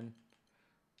again.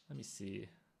 Let me see. I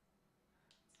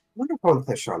wonder if I want to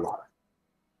play Charlotte.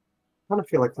 I kind of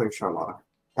feel like playing Charlotte.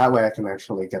 That way I can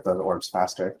actually get the orbs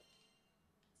faster.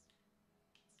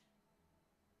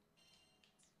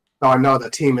 Oh, I know the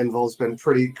team invol's been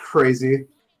pretty crazy.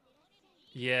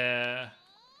 Yeah.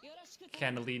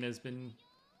 Catalina's been.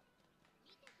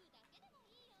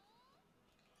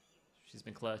 She's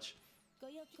been clutch.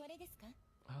 Let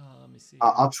me see.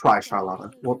 I'll try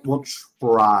Charlotte. We'll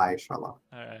try Charlotte.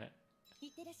 All right.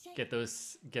 Get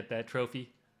that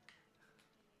trophy.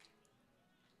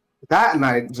 That and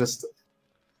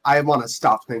I want to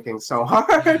stop thinking so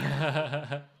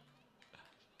hard.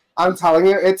 I'm telling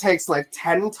you, it takes like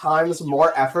 10 times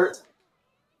more effort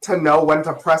to know when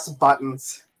to press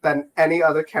buttons than any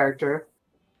other character.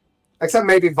 Except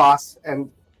maybe Voss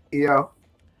and EO.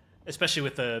 Especially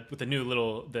with the new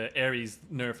the Ares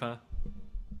nerf, huh?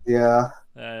 Yeah.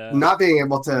 Not being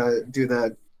able to do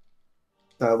the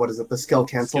what is it? The skill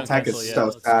cancel tech is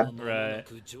so sad. Right.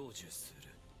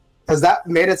 Because that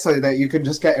made it so that you could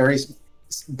just get Ares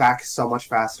back so much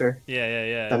faster.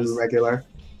 Yeah. Than regular.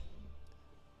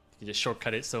 You just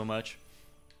shortcut it so much.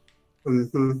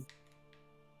 Mm-hmm.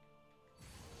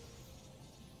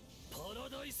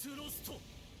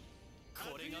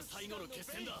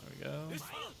 There we go.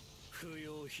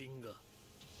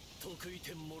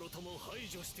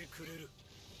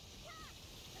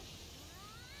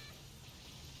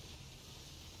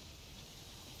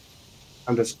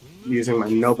 I'm just using my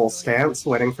noble stance,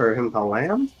 waiting for him to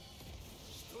land.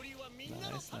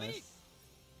 Nice.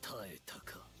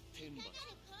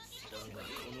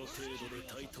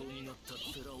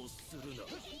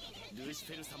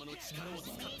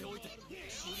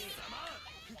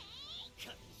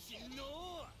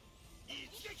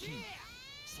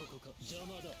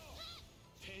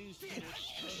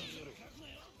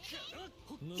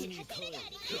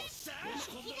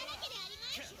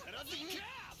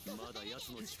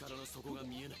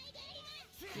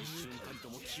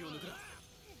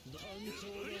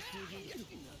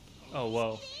 Oh,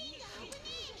 whoa.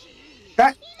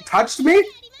 That touched me?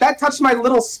 That touched my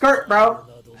little skirt, bro.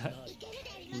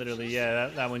 Literally, yeah,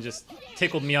 that one just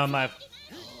tickled me on my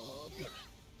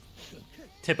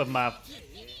tip of my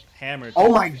hammer.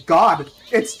 Oh my god,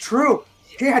 it's true.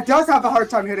 He does have a hard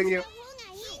time hitting you.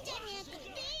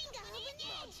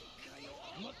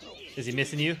 Is he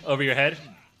missing you over your head?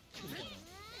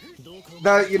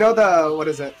 You know the, what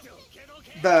is it?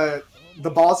 The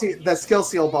balls, the skill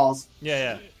seal balls.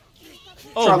 Yeah.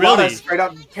 Oh, Charlotta really? Straight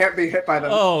up can't be hit by them.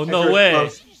 Oh, no way.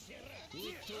 Close.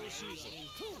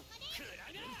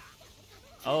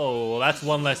 Oh, well, that's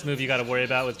one less move you got to worry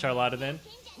about with Charlotta then.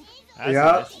 That's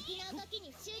nice.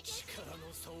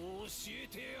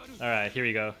 All right, here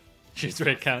we go. Here's where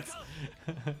it counts.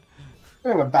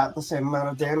 Doing about the same amount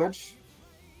of damage.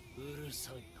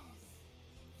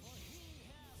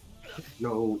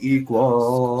 No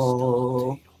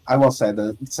equal. I will say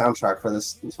the soundtrack for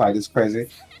this fight is crazy.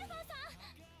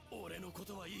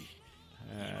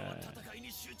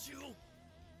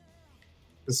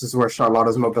 This is where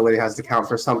Charlotta's mobility has to count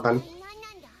for something.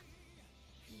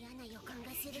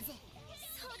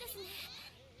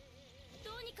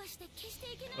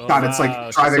 Oh, God, it's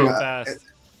like driving.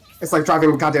 It's like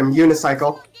driving a goddamn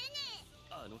unicycle.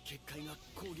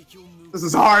 This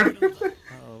is hard.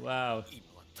 Oh wow.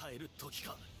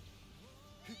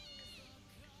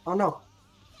 Oh no.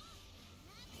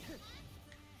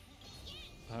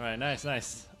 All right, nice. All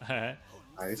right.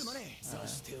 Nice.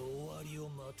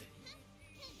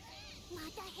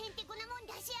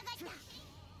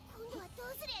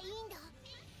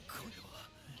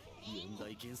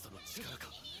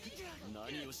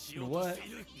 What?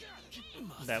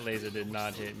 That laser did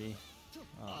not hit me.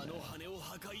 Oh,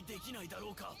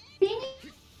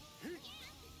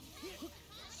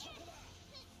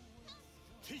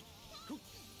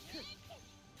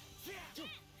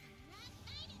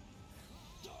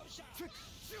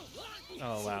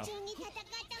 oh wow.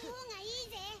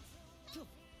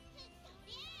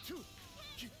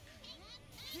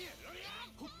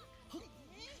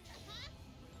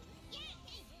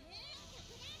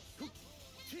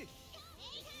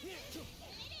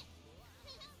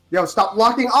 Yo, stop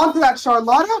locking onto that,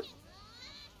 Charlotta!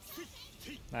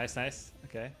 Nice.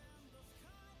 Okay.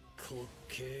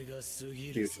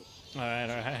 Dude.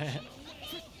 Alright.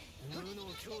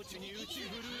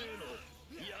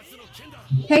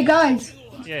 Hey guys.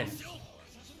 Yeah.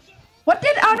 What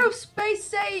did Out of Space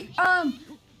say?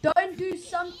 Don't do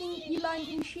something, Eli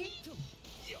and Ishi?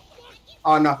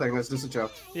 Oh, nothing. That's just a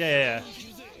joke. Yeah.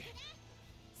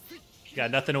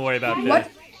 Got nothing to worry about there.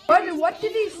 What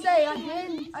did he say? I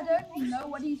don't know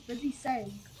what he's busy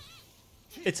saying.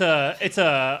 It's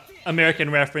a American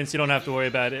reference. You don't have to worry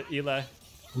about it, Eli.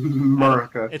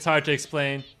 America. It's hard to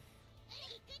explain.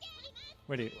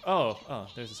 Where do you? Oh,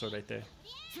 there's a sword right there.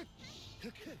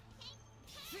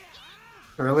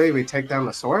 Really? We take down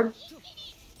the sword?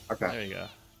 Okay. There you go.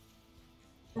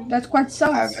 That's quite sus.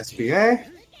 I have SBA.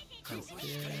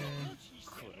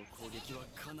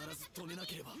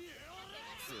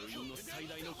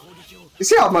 You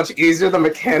see how much easier the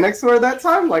mechanics were that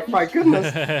time? Like, my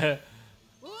goodness.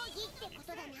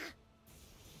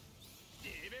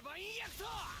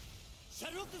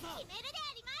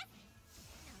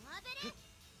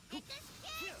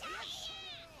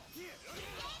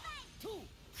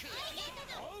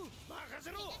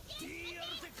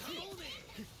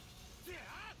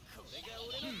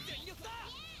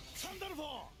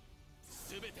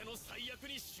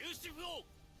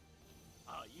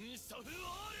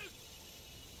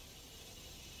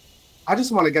 I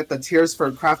just want to get the tiers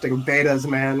for crafting betas,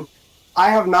 man. I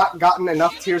have not gotten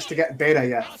enough tiers to get beta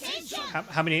yet.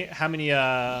 How many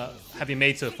have you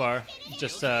made so far?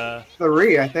 Just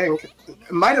 3, I think.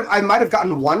 I might have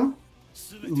gotten 1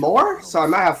 more, so I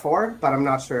might have 4, but I'm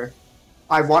not sure.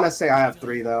 I want to say I have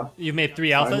 3 though. You've made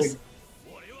 3 alphas?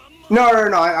 No,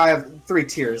 I have 3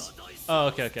 tiers. Oh,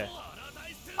 okay.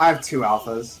 I have 2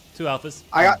 alphas. 2 alphas.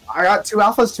 I got 2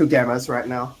 alphas, 2 gammas right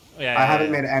now. Yeah, I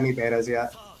haven't made any betas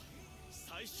yet.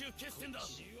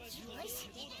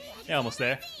 Yeah, almost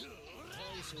there.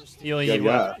 You only need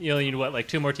what? You only need what, like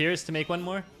 2 more tiers to make 1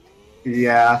 more?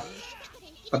 Yeah,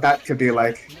 but that could be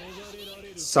like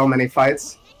so many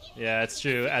fights. Yeah, it's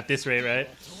true. At this rate, right?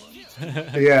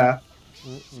 Yeah.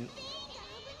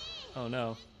 Oh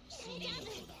no.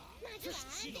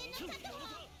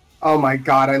 Oh my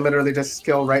god, I literally just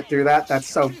skill right through that. That's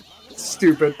so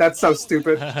stupid. That's so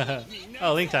stupid.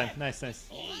 Oh, link time. Nice. Nice.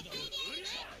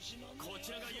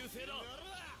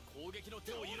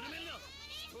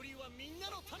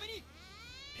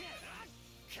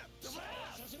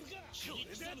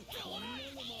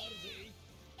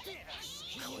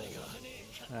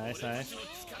 Nice.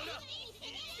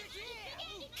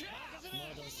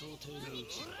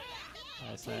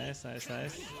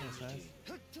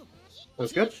 That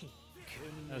was good.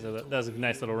 That was a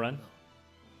nice little run.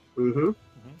 Mm-hmm.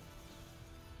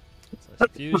 So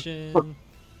fusion.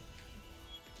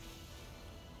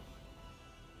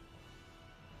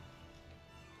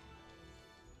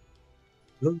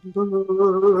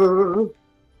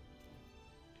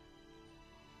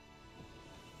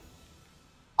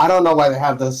 I don't know why they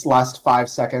have this last 5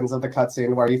 seconds of the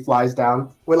cutscene where he flies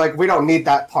down. We don't need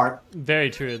that part. Very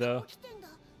true, though.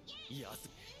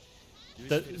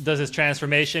 Does his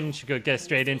transformation? Should go get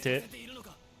straight into it.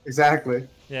 Exactly.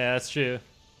 Yeah, that's true.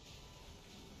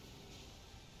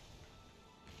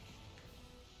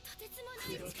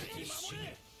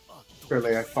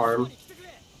 Surely I farm.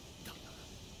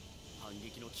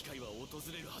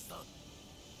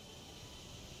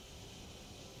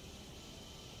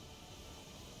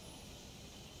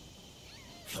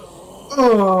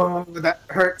 Oh, that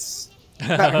hurts.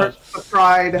 That hurts the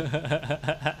pride.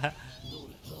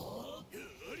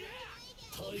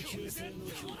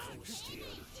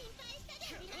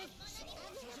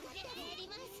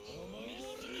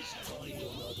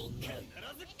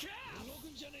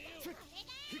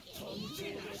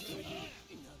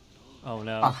 Oh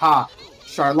no. Aha!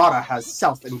 Charlotta has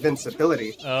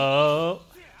self-invincibility. Oh.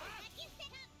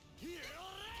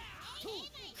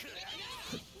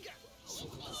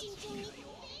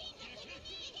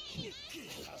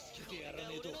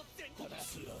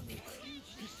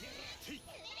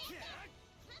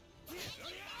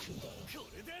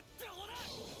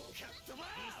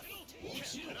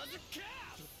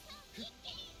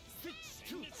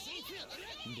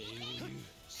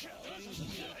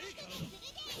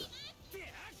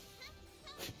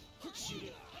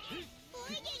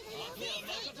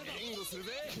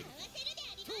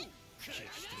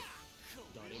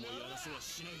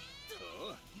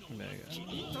 There you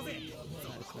go.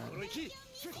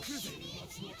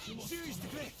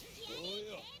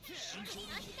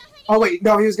 Oh wait,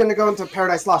 no, he was gonna go into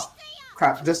Paradise Lost.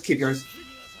 Crap, just keep yours.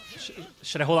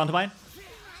 Should I hold on to mine?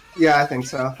 Yeah, I think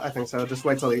so. Just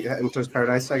wait till he enters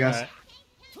Paradise, I guess. Right.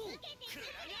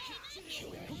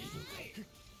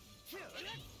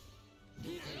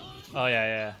 Oh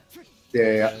yeah.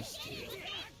 Yeah.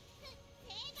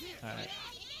 Alright.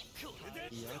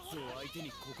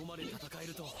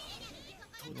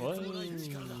 Whoa.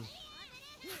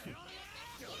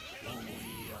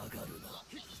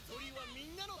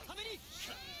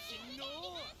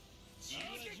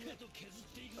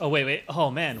 Oh wait.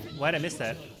 Oh man, why'd I miss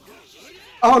that?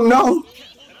 Oh no!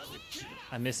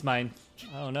 I missed mine.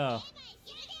 Oh no.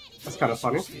 That's kind of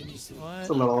funny. What? It's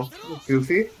a little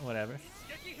goofy. Whatever.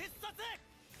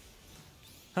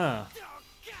 Huh.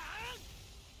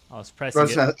 I was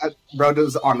pressing it. Bro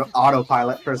was on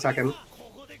autopilot for a second.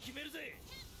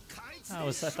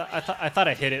 I thought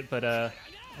I hit it, but I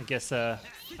guess I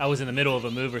was in the middle of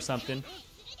a move or something.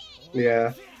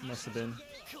 Yeah. Must have been.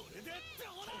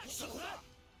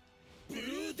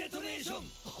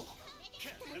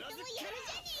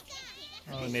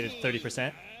 Oh, we made it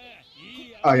 30%.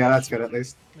 Oh yeah, that's good at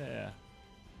least. Yeah.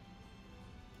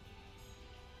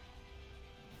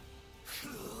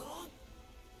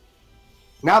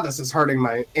 Now this is hurting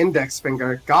my index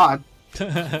finger. God.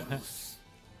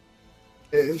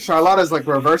 Charlotta's like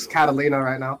reverse Catalina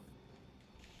right now.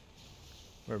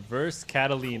 Reverse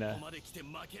Catalina.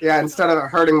 Yeah, instead of it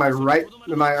hurting my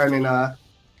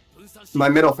My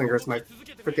middle finger is my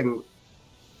freaking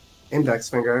index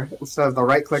finger. Instead of the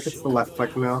right click, it's the left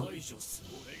click now.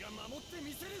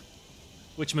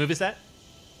 Which move is that?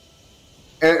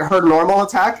 Her normal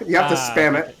attack, you have to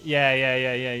spam it.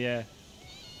 Yeah.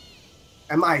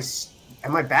 Am I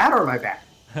bad or am I bad?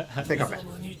 I think I'm bad.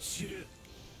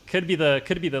 Could be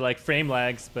the like frame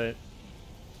lags, but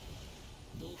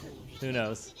who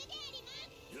knows?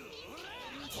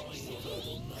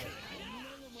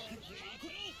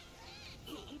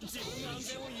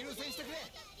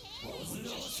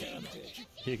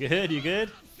 You good? You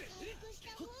good?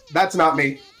 That's not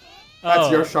me.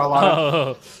 That's your Charlotte.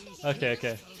 Oh,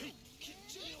 okay.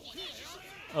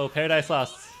 Oh, Paradise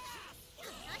Lost.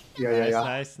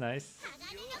 Yeah. Nice.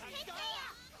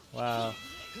 Wow.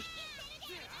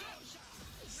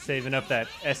 Saving up that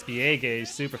SBA gauge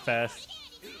super fast.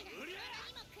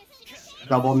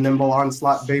 Double nimble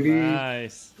onslaught, baby.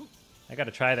 Nice. I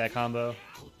gotta try that combo.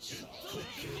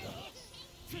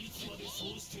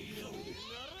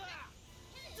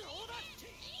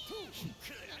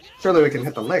 Surely we can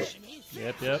hit the link.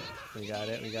 Yep. We got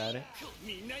it.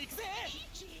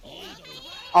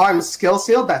 Oh, I'm skill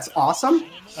sealed. That's awesome.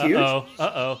 Huge.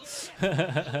 Uh-oh.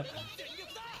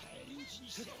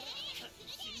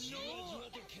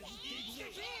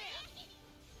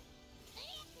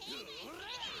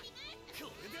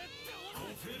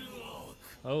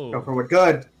 Oh. Go forward.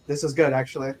 Good. This is good,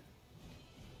 actually.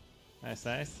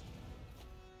 Nice.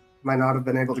 Might not have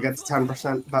been able to get to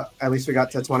 10%, but at least we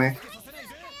got to 20.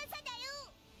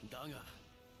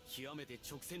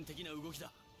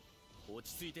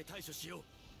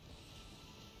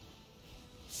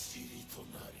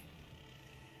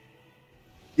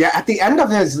 Yeah, at the end of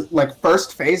his like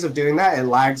first phase of doing that, it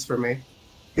lags for me.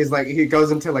 He's like he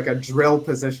goes into like a drill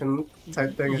position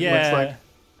type thing. It looks like.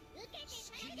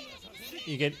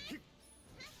 You get.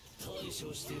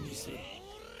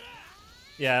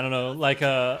 Yeah, I don't know. Like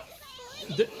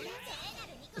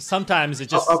sometimes it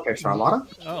just. Oh, okay, Charlotta.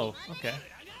 Oh, okay.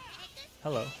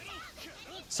 Hello.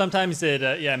 Sometimes it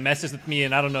messes with me,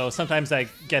 and I don't know. Sometimes I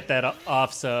get that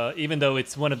off. So even though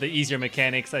it's one of the easier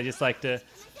mechanics, I just like to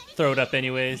throw it up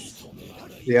anyways.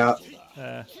 Yeah.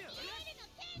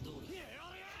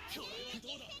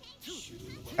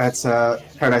 That's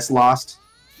Paradise Lost.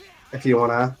 If you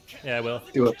wanna. Yeah, I will.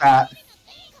 Do with that.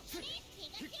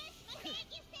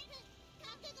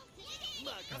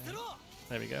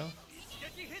 There we go.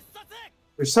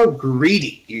 You're so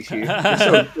greedy, Yushi. You're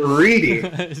so greedy.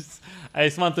 I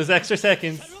just want those extra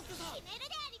seconds.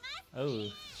 Oh,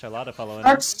 Charlotta following.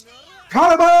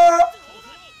 Excalibur!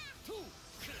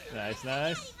 Nice.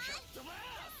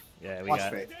 Yeah, we Watch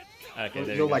got it. Okay,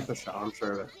 there You'll you like go. the shot, I'm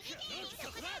sure of it.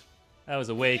 That was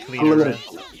a way cleaner run.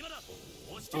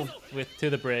 With to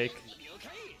the break.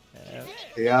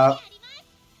 Yeah.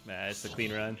 Nah, it's a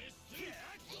clean run.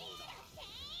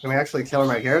 Can we actually kill him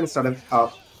right here instead of...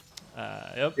 Oh.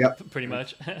 Yep. Pretty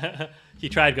much. He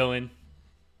tried going.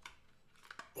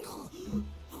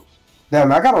 Damn,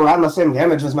 I got around the same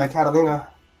damage as my Catalina.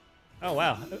 Oh,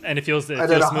 wow. And it feels did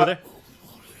smoother?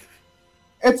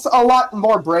 It's a lot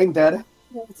more brain dead.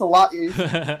 It's a lot easier.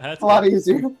 That's a lot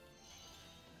easier.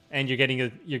 And you're getting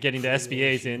the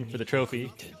SBAs in for the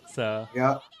trophy. So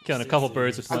yeah, killing a couple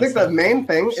birds with one I think stone. the main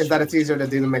thing is that it's easier to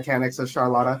do the mechanics as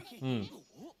Charlotta.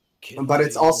 But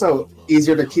it's also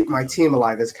easier to keep my team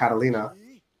alive as Catalina.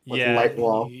 With Light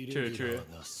Wall. True.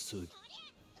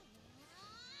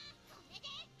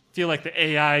 Feel like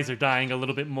the AIs are dying a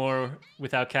little bit more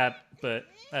without Cat, but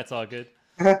that's all good.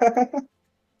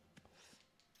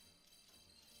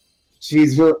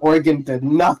 Jeez, your organ did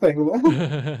nothing.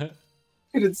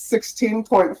 It did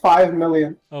 16.5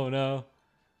 million. Oh no.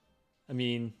 I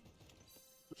mean...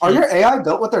 Are your AI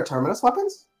built with their Terminus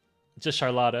weapons? Just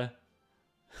Charlotta.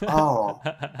 Oh.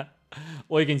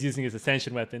 Eugen's using his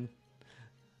Ascension weapon.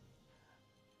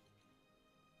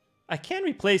 I can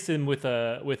replace him with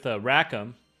a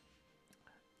Rackham.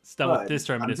 Still with this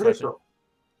Terminus weapon. Sure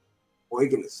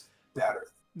Eugen is better.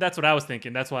 That's what I was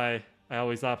thinking. That's why I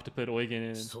always opt to put Eugen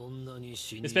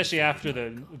in. Especially after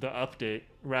the update.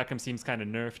 Rackham seems kind of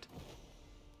nerfed.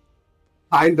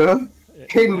 Kinda.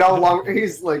 He no longer...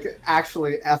 He's like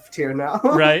actually F tier now.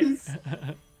 Right?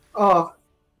 Oh.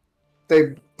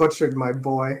 They butchered my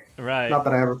boy. Right. Not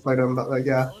that I ever played him, but like,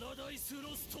 yeah.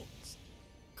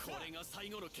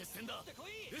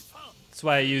 That's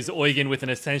why I use Eugen with an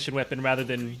Ascension weapon rather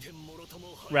than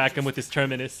Rackham with his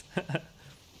Terminus.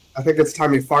 I think it's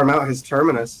time you farm out his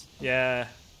Terminus. Yeah.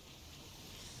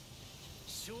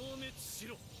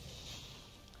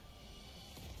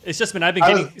 It's just been I've been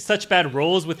getting such bad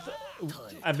rolls with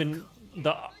the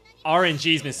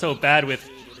RNG's been so bad with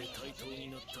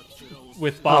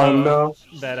with Bono Oh, no.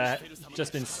 that I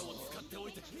just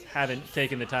haven't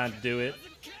taken the time to do it.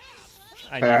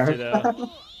 I Fair. need to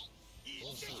though.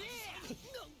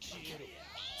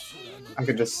 I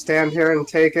could just stand here and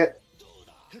take it.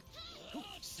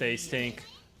 Face tank.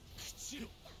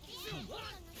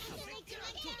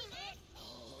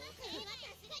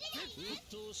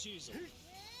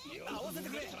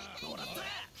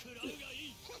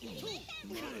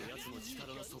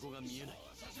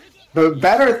 The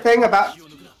better thing about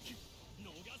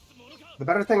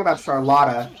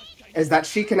Charlotta is that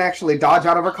she can actually dodge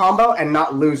out of her combo and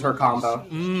not lose her combo.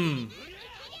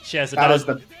 She has a That dodge. is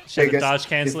the She has a biggest dodge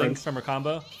canceling difference. from her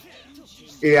combo.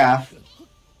 Yeah.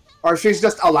 Or she's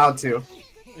just allowed to,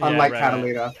 Yeah, unlike right.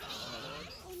 Catalina.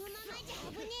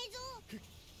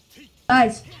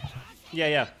 Guys,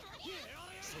 Yeah.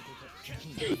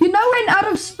 you know when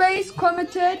Out of Space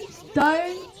commented,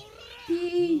 don't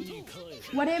he,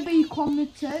 whatever he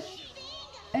commented,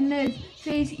 and it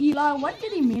says Eli, what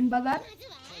did he mean by that?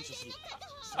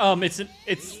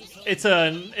 It's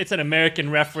an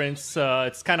American reference.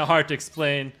 It's kind of hard to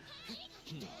explain.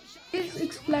 Please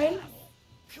explain,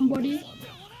 somebody.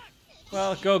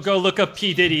 Well, go look up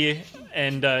P Diddy,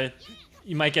 and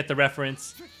you might get the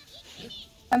reference.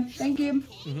 Thank you.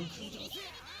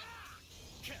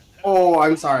 Oh,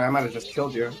 I'm sorry. I might have just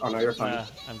killed you. Oh, no, you're fine.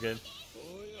 I'm good.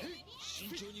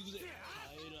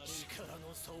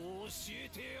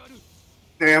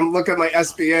 Damn, look at my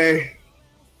SBA.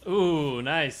 Ooh,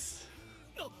 nice.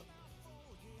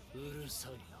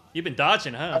 You've been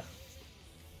dodging, huh?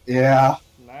 Yeah.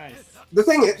 Nice. The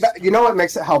thing is, you know what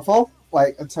makes it helpful,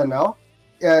 like, to know?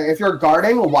 If you're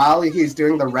guarding while he's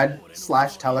doing the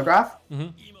red/telegraph,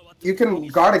 you can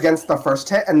guard against the first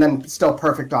hit and then still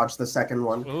perfect dodge the second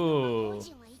one. Ooh.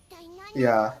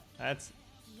 Yeah. That's...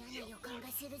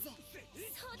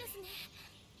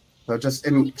 So it just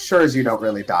ensures you don't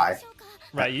really die.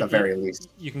 Right, At the very least.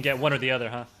 You can get one or the other,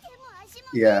 huh?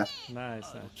 Yeah. Nice.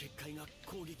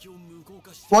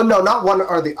 Well, no, not one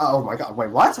or the... Oh my god, wait,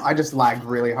 what? I just lagged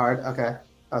really hard. Okay, that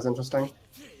was interesting.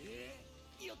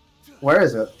 Where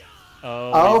is it?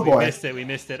 Oh, boy. We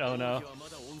missed it. Oh no.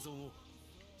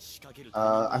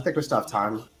 I think we still have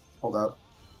time. Hold up.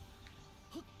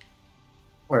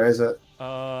 Where is it?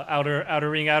 Outer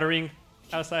ring.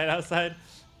 Outside.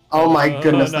 Oh my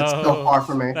goodness, no. that's so far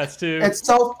from me. That's two. It's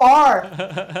so far!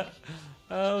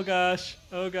 Oh gosh.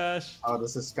 Oh,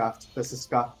 this is scuffed.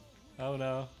 Oh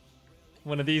no.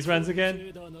 One of these runs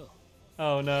again?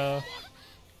 Oh no.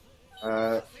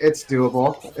 It's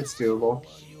doable.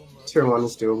 Tier 1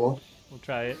 is doable. We'll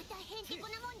try it.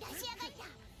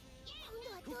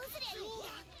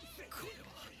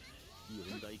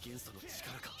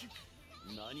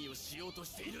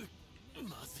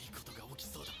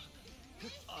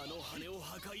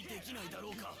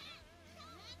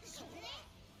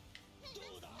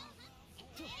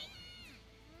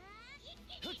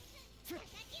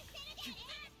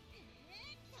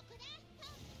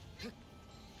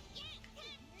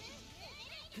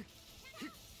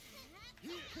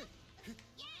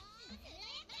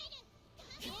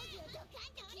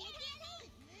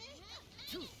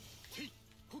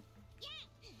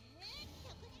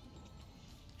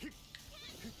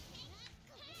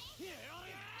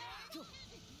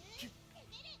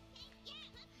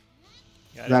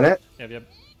 Is that it? Yep.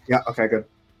 Yeah, okay, good.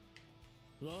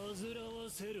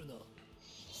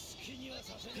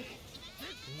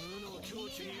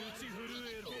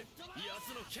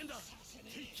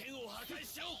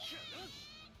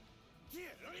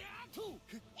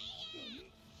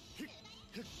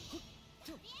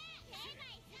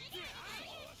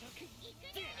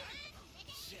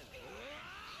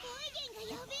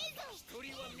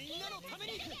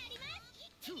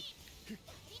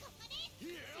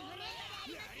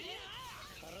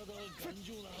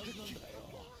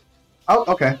 Oh,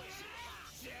 okay.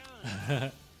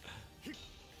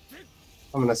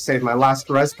 I'm gonna save my last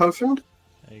res potion.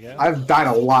 There you go. I've died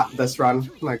a lot this run.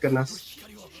 My goodness.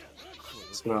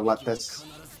 Just gonna let this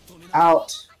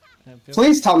out.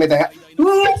 Please tell me they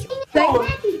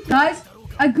Guys,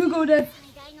 I googled it.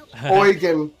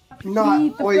 Eugen.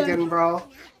 Not Eugen, bro.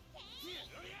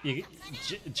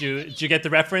 Did you get the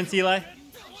reference, Eli?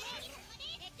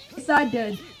 Yes, I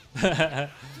did.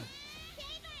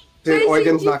 Dude, Please Eugen's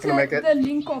send you not gonna make it. the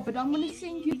link of it. I'm gonna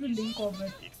send you the link of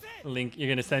it. Link. You're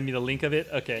gonna send me the link of it?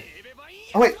 Okay.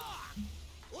 Oh wait.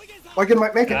 Eugen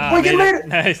might make it. Eugen made it!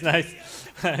 Nice.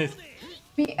 Let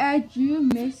me add you,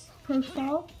 Miss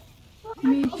Profile. Let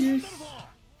me just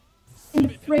send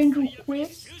a friend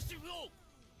request.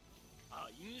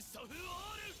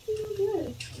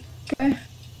 Okay.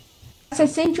 So I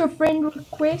sent you a friend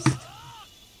request.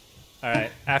 All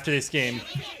right, after this game.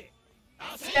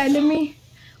 Yeah, let me.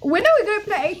 When are we going to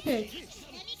play Apex?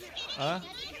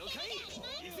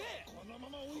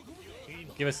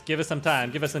 Give us some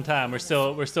time. Give us some time. We're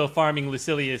still farming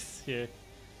Lucilus here.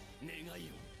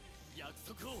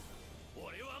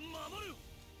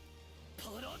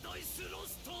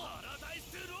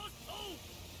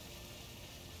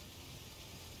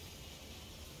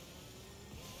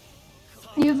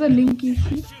 Here's a link you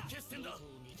see.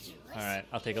 All right,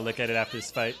 I'll take a look at it after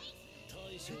this fight.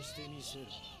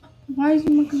 Why is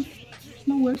it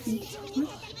not working?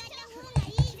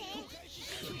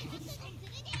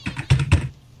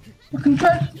 I can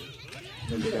try.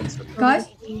 Guys?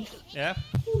 Yeah?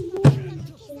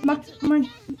 My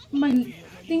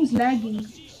thing's lagging.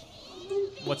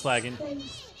 What's lagging?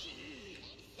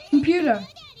 Computer.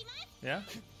 Yeah?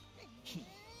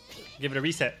 Give it a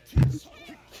reset.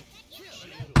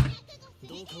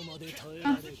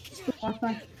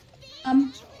 Wi-Fi.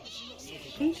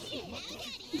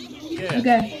 Yeah.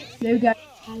 Okay, there we go.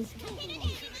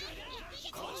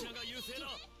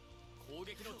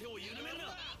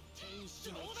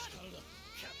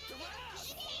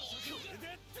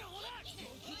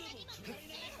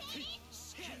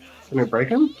 Can we break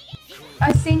him?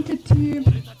 I sent it to.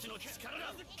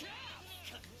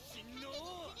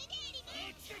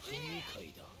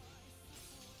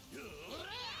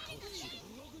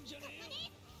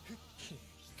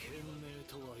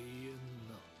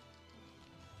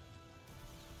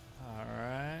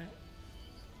 Alright.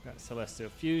 Got Celestial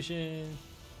Fusion.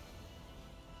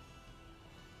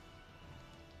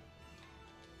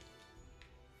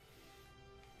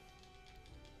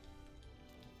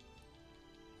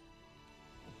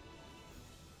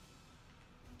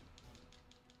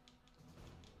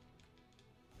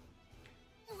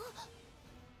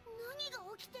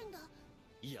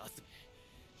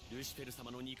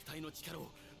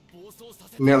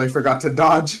 Nearly forgot to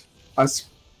dodge. I was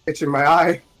itching my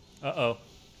eye. Uh-oh.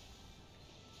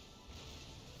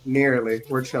 Nearly.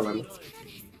 We're chilling.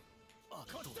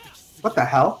 What the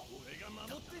hell?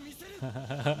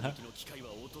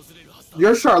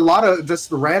 Your Charlotta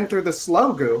just ran through the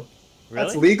slow goo. Really?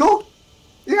 That's legal?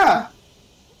 Yeah.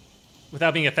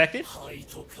 Without being affected?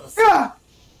 Yeah.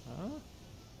 Huh?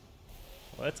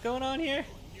 What's going on here?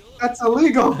 That's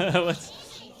illegal. What's...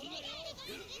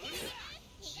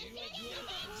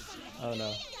 Oh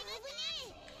no.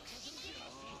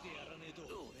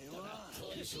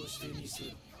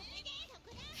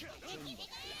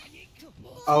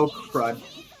 Oh crud.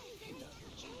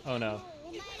 Oh no.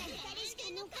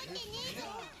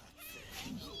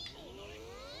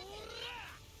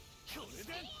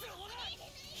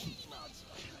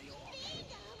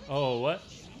 Oh, what?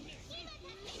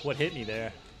 What hit me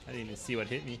there? I didn't even see what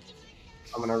hit me.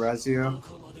 I'm gonna res you.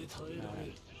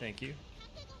 Alright, thank you.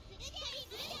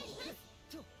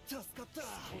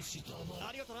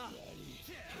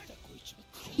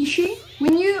 Ishi,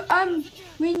 when you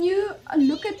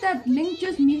look at that link,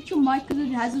 just mute your mic because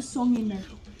it has a song in it.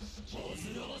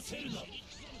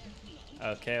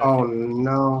 Okay. Oh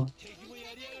no.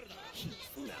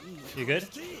 You good?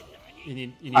 You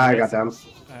need I got them.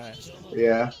 Alright.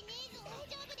 Yeah.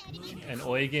 And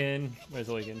Eugen, where's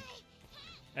Eugen?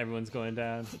 Everyone's going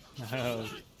down. Oh.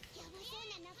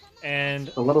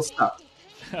 And A little stuck.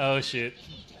 oh shoot.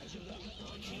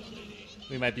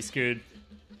 We might be screwed.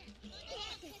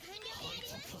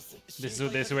 This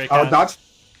is where it counts.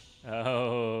 Oh, dodge.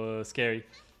 Oh, scary.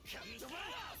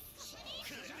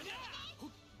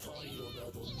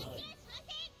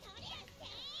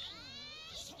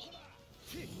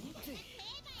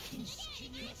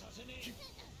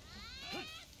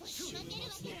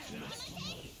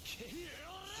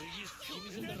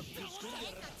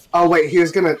 Oh wait, he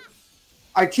was gonna...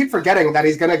 I keep forgetting that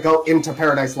he's gonna go into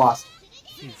Paradise Lost.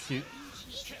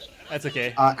 That's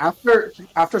okay.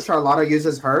 After Charlotta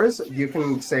uses hers, you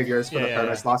can save yours for the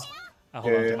Paradise Lost. I'll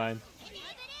hold on to mine.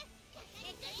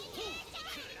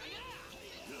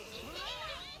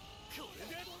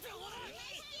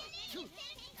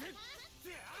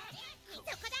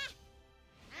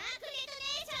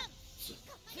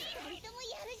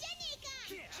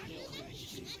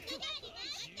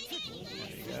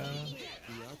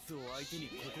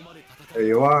 There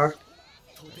you are.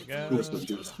 There you go. This was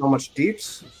doing so much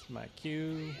deeps. This is my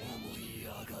Q. There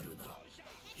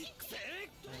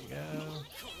you go.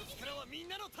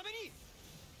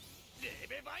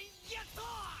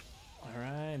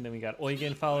 Alright, and then we got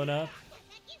Eugen following up.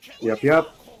 Yep.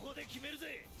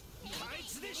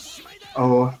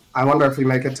 Oh, I wonder if we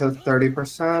make it to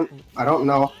 30%. I don't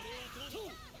know.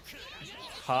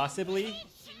 Possibly.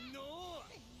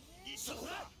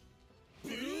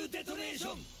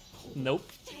 Nope.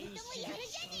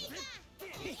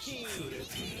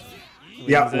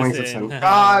 Yeah, Wings of Sin.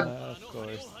 God! Of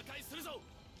course.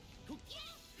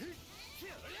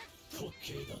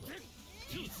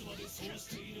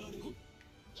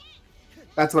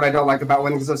 That's what I don't like about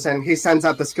Wings of Sin. He sends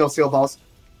out the skill seal balls.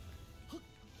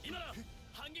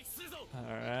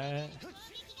 Alright.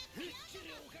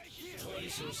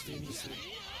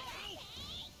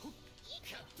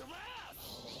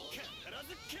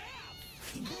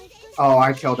 Oh,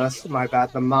 I killed us. My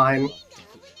bad. The mine.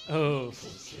 Oh.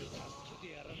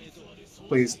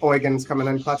 Please, Eugen's coming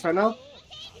in clutch right now.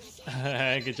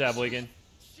 Good job, Wigan.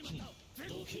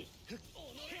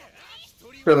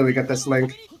 Surely we get this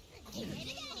link.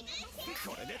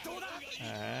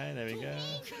 Alright, there we go.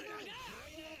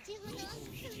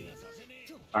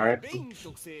 Alright.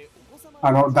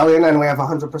 I know Rebellion and we have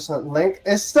 100% link.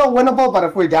 It's still winnable, but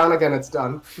if we're down again, it's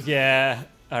done. Yeah.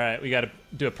 Alright, we gotta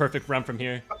do a perfect run from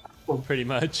here. Pretty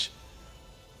much.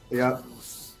 Yeah.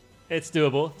 It's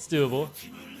doable. It's doable.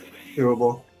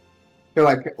 Doable. I feel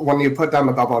like when you put down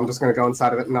the bubble, I'm just gonna go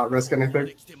inside of it and not risk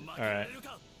anything. Alright.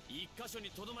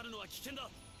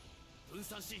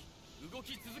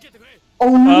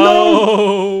 Oh no!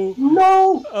 Oh!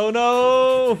 No! Oh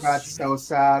no! That's so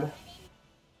sad.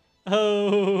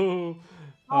 Oh!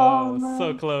 Oh, So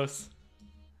man. close.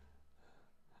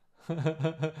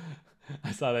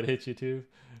 I saw that hit you too,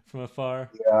 from afar.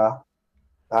 Yeah.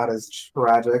 That is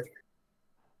tragic.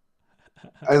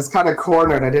 I was kind of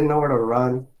cornered. I didn't know where to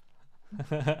run.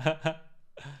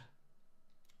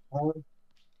 What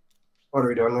are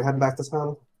we doing? We heading back to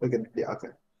town? We could, yeah, okay.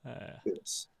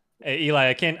 Yes. Hey Eli,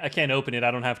 I can't open it.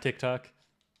 I don't have TikTok.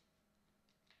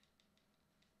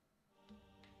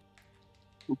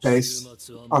 Base,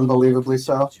 unbelievably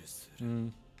so.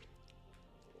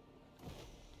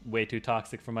 Way too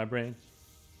toxic for my brain.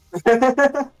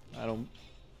 I don't.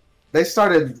 They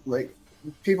started like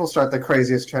people start the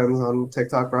craziest trends on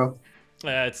TikTok, bro.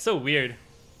 It's so weird.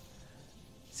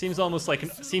 Seems almost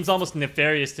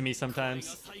nefarious to me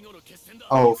sometimes.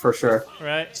 Oh, for sure.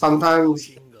 Right.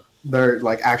 Sometimes they're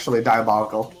like actually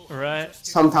diabolical. Right.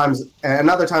 Sometimes, and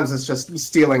other times it's just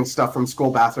stealing stuff from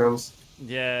school bathrooms.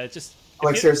 Yeah, just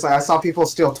like seriously, I saw people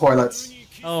steal toilets.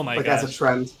 Oh my god. Like as a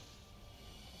trend.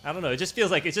 I don't know. It just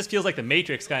feels like the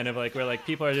Matrix kind of like where like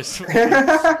people are just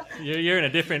you're in a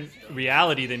different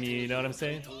reality than me. You know what I'm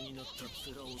saying?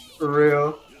 For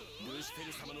real.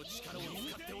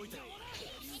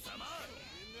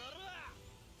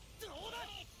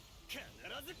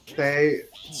 They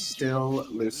still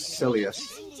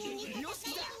Lucilus.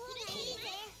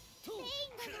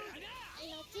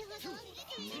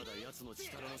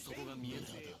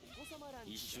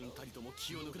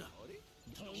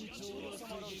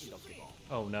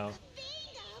 Oh no.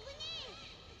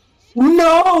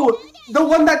 No! The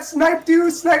one that sniped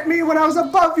you sniped me when I was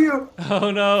above you!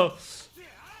 Oh no.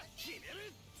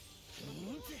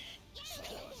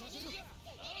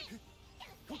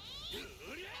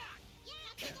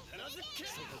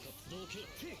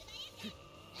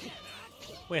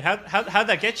 Wait, how'd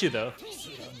that get you though?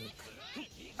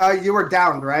 You were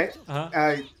downed, right?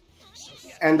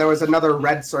 And there was another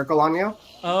red circle on you.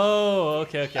 Oh,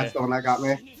 okay. That's the one that got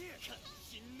me.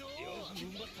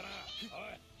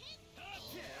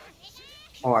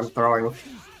 Oh, I'm throwing.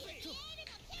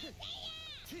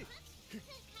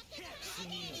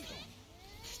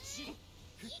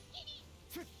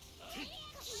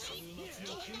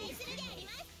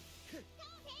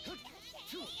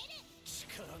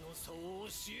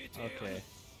 Okay.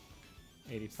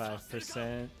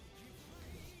 85%.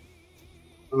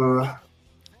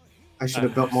 I should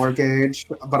have built more gauge,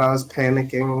 but I was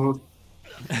panicking.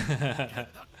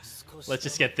 Let's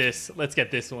just get this. Let's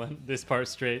get this part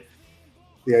straight.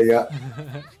 Yeah.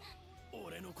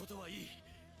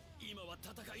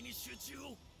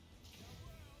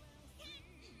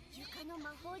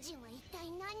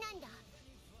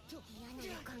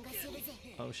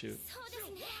 Oh shoot.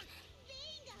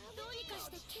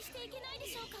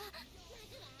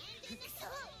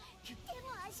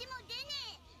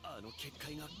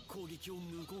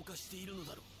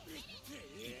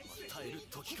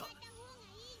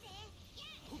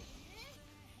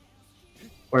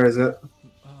 Where is it?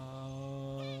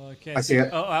 I can't I see it.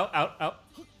 Oh, out.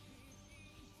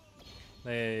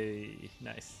 Hey,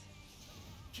 nice.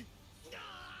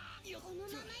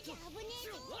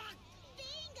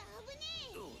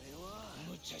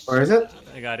 Where is it?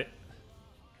 I got it.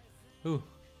 Ooh.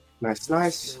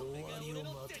 Nice.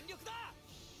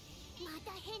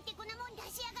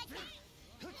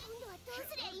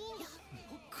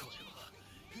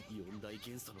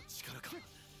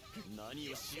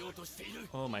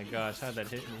 Oh my gosh, how'd that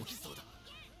hit me?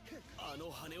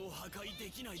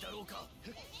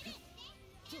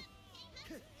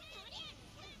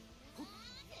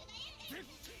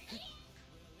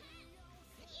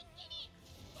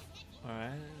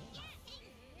 Alright.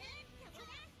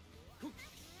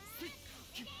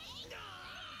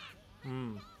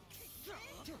 Hmm.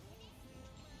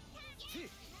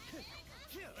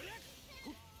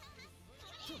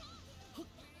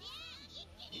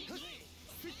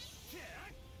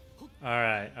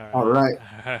 Alright, alright. Alright.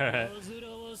 Alright.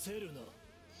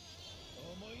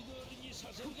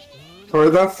 For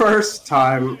the first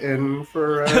time in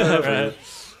forever.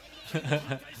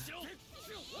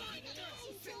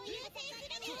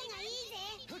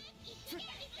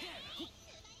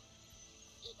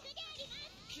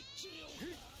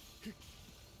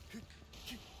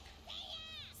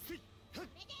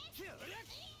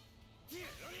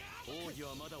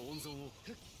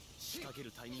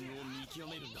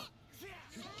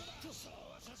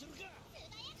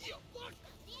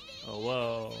 Oh,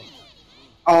 whoa.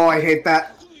 Oh, I hate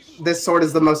that. This sword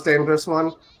is the most dangerous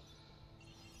one.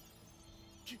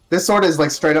 This sword is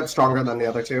like straight up stronger than the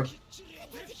other two.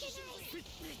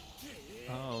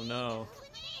 Oh no.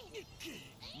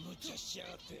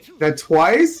 That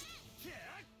twice?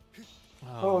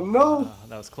 Oh no. Wow,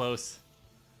 that was close.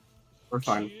 We're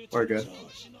fine. We're good.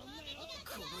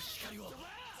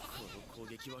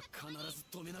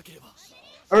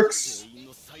 Irks.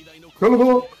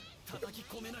 Go.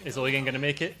 Is Oigan gonna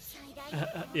make it?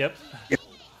 Yep.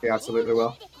 He absolutely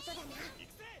will.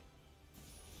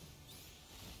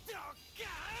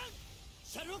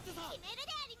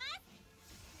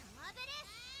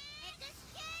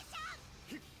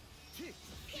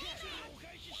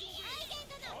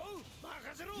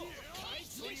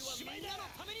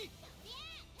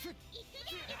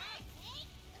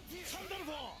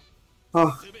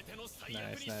 Oh.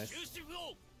 Nice, nice.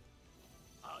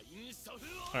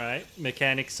 Alright,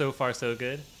 mechanics so far so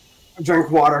good.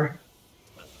 Drink water.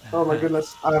 Oh my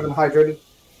goodness, I haven't hydrated.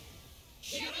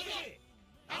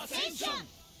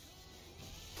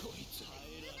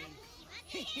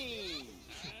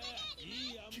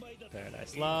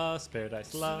 Paradise Lost,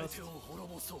 Paradise Lost.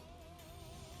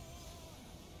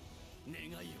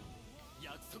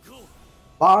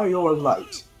 By your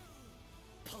light.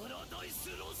 Paradise.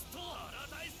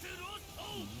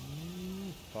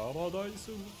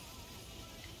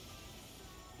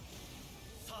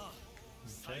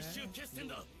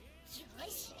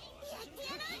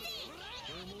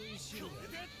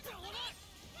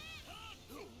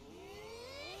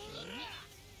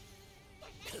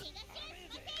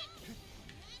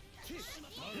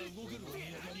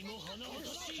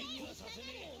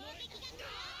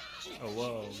 Oh,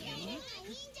 whoa.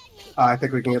 I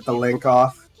think we can get the link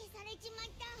off.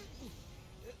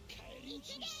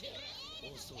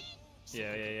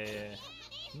 Yeah.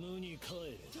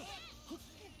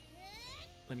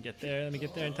 Let me get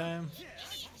there in time.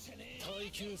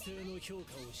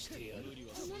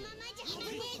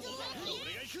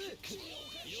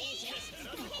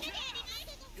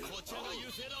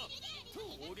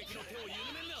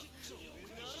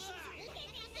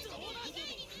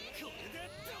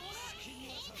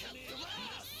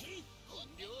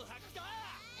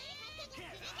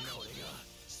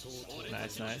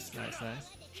 Nice.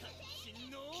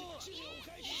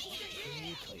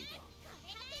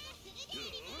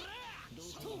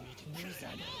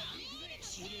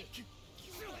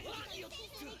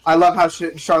 I love how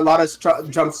Charlotta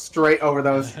jumps straight over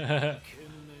those.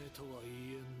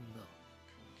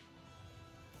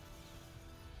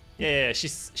 Yeah,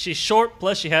 she's short.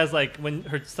 Plus, she has like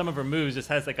some of her moves just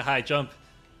has like a high jump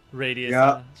radius.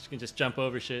 Yeah, she can just jump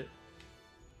over shit.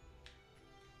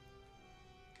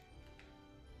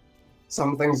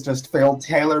 Some things just feel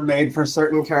tailor-made for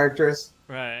certain characters.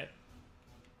 Right.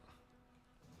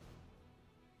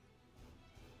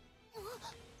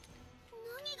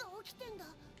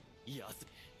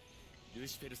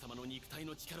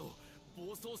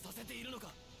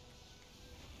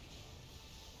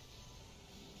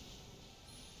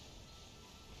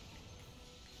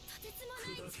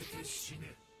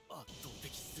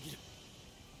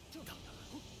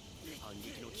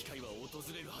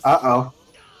 Uh-oh.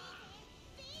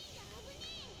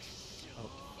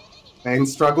 Main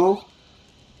struggle?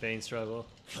 Bane struggle.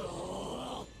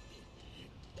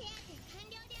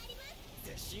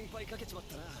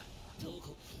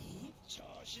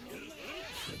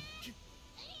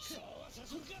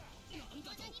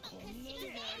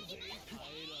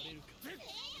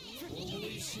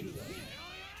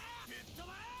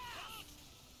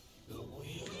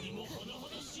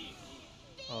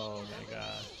 Oh my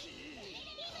god.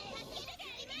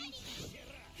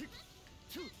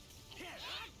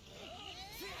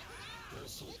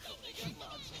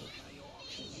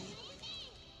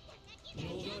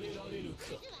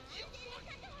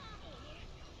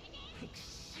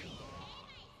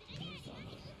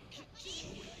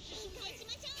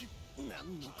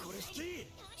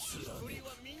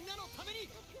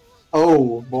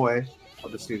 Oh boy. I'll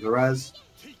just use the res.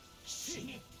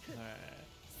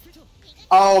 Alright.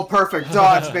 Oh, perfect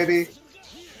dodge, baby.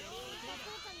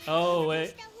 Oh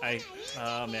wait,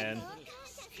 oh man.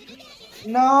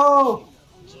 No.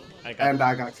 I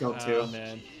got killed too. Oh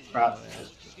man. Crap. Oh, man.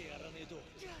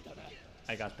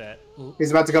 I got that.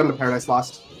 He's about to go into Paradise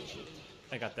Lost.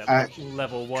 I got that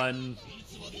level 1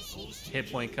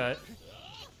 hit point cut.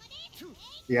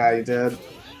 Yeah, you did.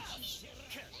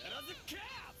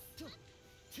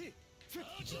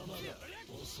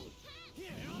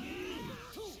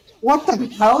 What the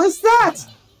hell is that?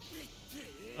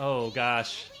 Oh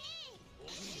gosh.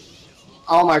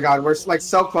 Oh my god, we're like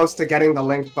so close to getting the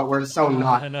link, but we're so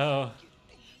not. I know.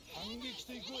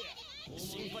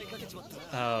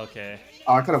 Oh, okay.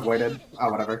 Oh, I could have waited.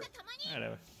 Oh, whatever.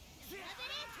 Whatever.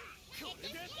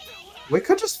 We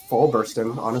could just full burst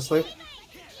him, honestly.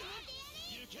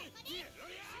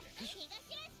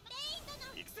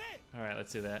 Alright,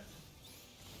 let's do that.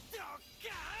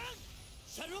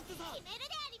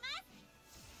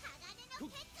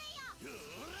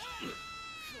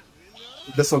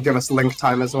 This will give us link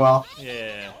time as well.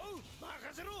 Yeah.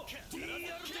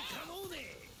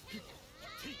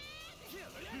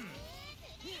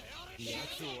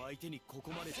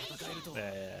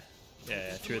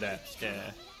 Yeah, true that.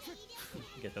 Yeah.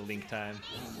 Get the link time.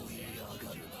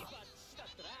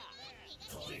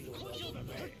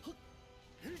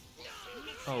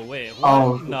 Oh wait, what?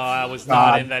 Oh, no, I was God.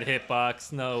 not in that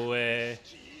hitbox. No way.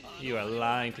 You are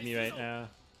lying to me right now.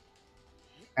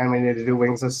 And we need to do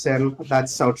Wings of Sin.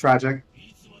 That's so tragic.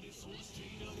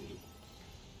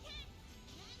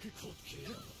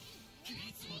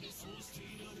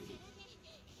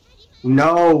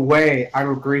 No way,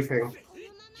 I'm griefing.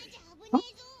 Wait,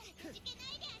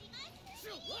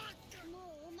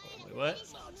 what?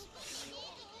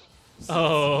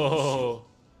 Oh.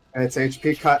 And it's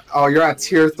HP cut. Oh, you're at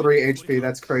tier 3 HP.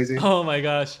 That's crazy. Oh my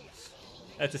gosh.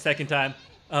 That's the second time.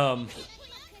 I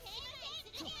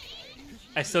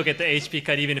still get the HP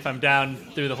cut even if I'm down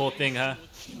through the whole thing, huh?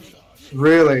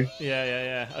 Really?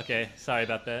 Yeah. Okay, sorry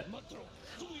about that.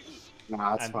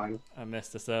 Nah, that's fine. I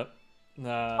messed this up.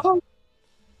 Nah. Oh.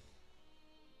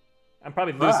 I'm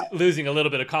probably losing a little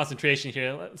bit of concentration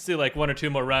here. Let's do like 1 or 2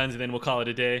 more runs and then we'll call it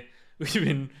a day. We've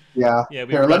been Here,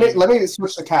 let me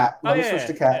switch the cat. Let me switch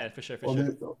the cat. Yeah, for sure.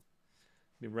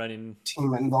 Been running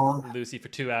Team Involved. Lucy for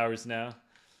 2 hours now.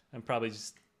 I'm probably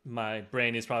just my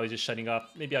brain is probably just shutting off.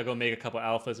 Maybe I'll go make a couple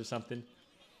alphas or something.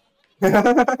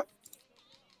 Oh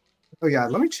yeah,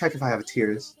 let me check if I have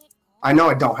tiers. I know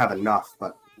I don't have enough,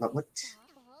 but what?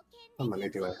 How many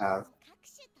do I have?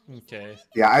 Okay.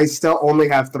 Yeah, I still only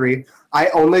have 3. I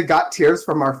only got tiers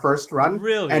from our first run.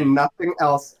 Really? And nothing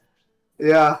else.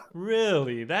 Yeah.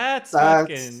 Really? That's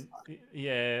fucking...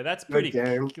 Yeah, that's pretty...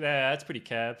 Game. Yeah, that's pretty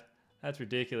cap. That's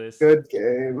ridiculous. Good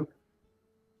game.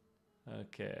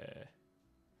 Okay.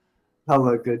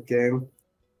 Hella good game.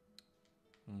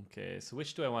 Okay, so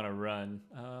which do I want to run?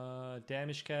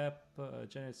 Damage cap,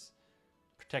 generates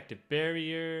protective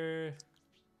barrier,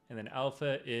 and then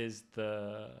alpha is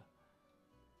the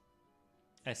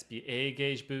SBA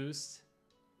gauge boost.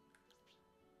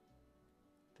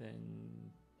 Then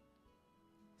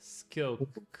skill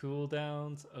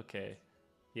cooldowns. Okay,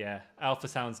 yeah, alpha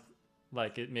sounds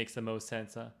like it makes the most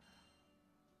sense, huh?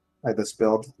 Like this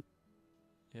build.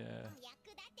 Yeah.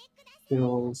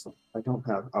 Skills. I don't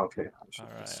have. Okay. All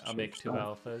right, I'll make 2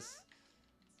 alphas.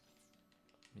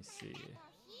 Let me see.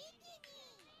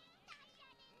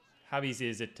 How easy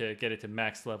is it to get it to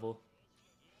max level?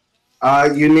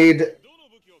 You need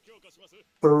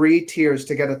 3 tiers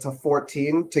to get it to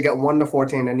 14, to get 1 to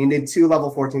 14, and you need 2 level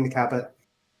 14 to cap it.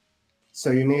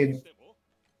 So you need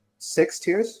 6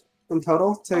 tiers in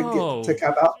total to get to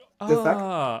cap out the effect.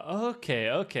 Oh,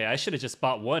 okay. I should have just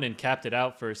bought 1 and capped it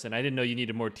out first, and I didn't know you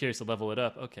needed more tiers to level it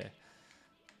up. Okay.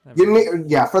 You need,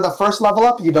 for the first level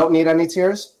up, you don't need any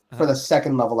tiers. For the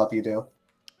second level up, you do.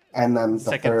 And then the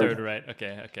second, third, right?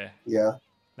 Okay. Yeah.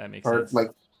 That makes sense.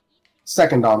 Like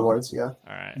second onwards, yeah. All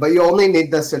right. But you only need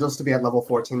the sigils to be at level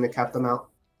 14 to cap them out.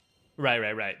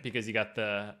 Right. Because you got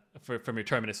the from your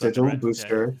terminus sigil weapon, right?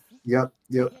 booster. Yeah.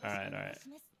 Yep. All right.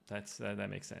 That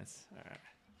makes sense.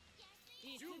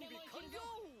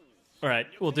 All right.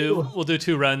 We'll do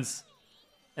 2 runs,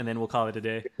 and then we'll call it a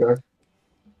day. Sure.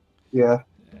 Yeah.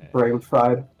 Brain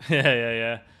fried.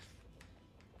 Yeah.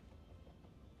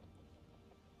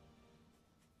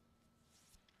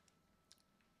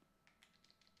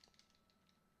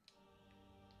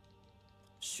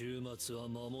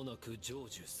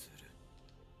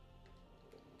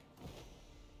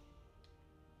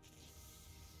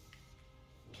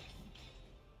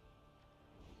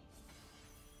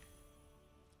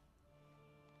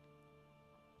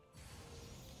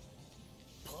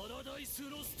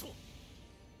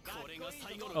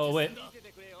 Oh wait.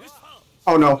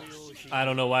 Oh no. I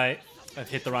don't know why I've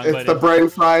hit the wrong It's button. the brain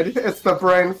fried. It's the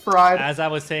brain fried. As I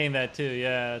was saying that too,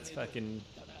 yeah, it's fucking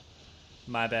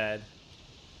my bad.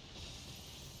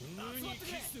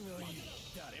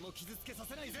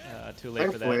 Too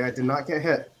late for Thankfully, that. I did not get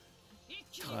hit.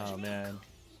 Oh man.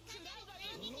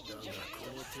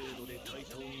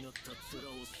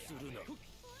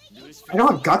 I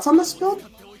don't have guts on this build?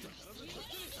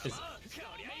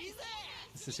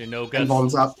 Is this your no And guts?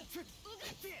 bones up.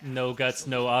 No guts,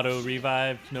 no auto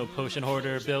revive, no potion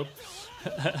hoarder build.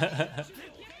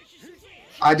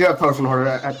 I do have potion hoarder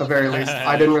at the very least.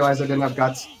 I didn't realize I didn't have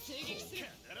guts.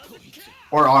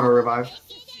 Or auto revive.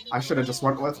 I should have just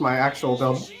went with my actual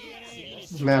build.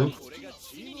 Man.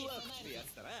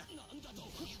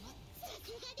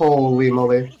 Holy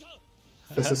moly.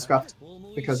 This is scuffed.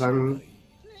 Because I'm...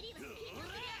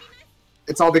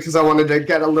 It's all because I wanted to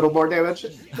get a little more damage.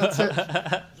 That's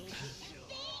it.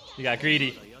 You got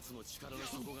greedy.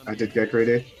 I did get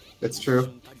greedy. It's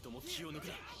true.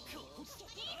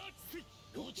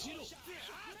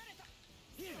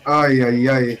 Ay, ay,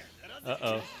 ay.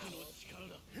 Uh-oh.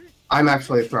 I'm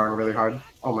actually throwing really hard.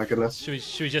 Oh my goodness.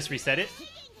 Should we just reset it?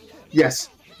 Yes.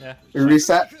 Yeah. We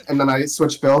reset, and then I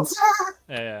switch builds.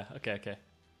 Yeah. Okay.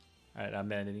 Alright, I'm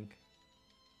managing.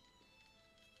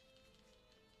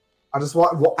 I just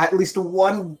want at least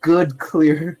one good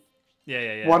clear.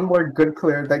 Yeah. One more good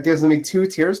clear. That gives me 2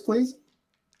 tiers, please.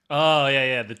 Oh,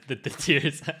 yeah. The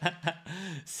tiers.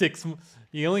 6.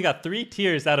 You only got 3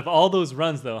 tiers out of all those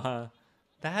runs, though, huh?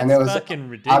 That's And it was fucking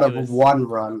ridiculous. out of 1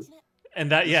 run.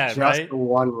 And that, yeah, just right?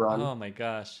 1 run. Oh my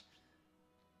gosh.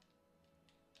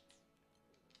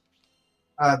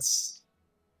 It's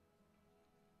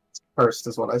cursed,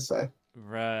 is what I say.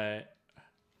 Right.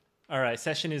 All right,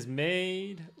 session is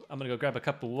made. I'm gonna go grab a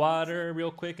cup of water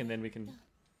real quick, and then we can.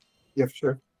 Yeah,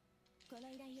 sure.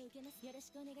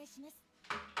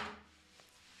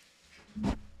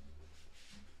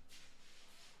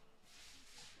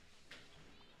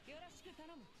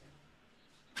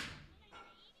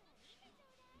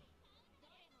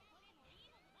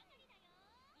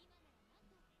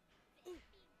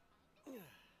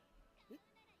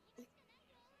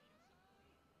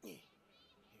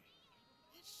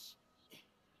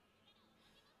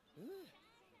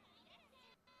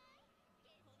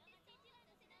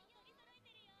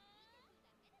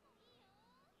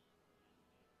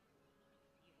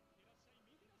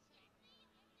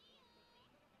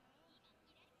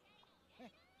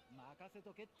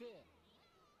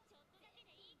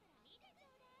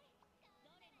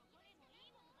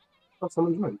 Oh,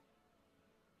 someone joined.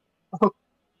 Oh.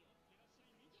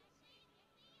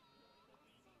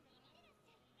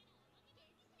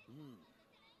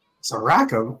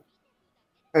 Saracum?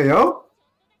 Hey, yo?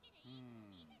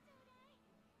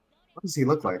 What does he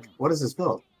look like? What is his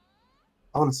build?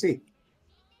 I want to see.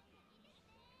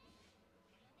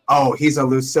 Oh, he's a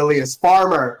Lucilus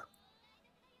farmer.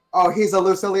 Oh, he's a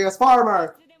Lucilus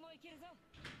farmer.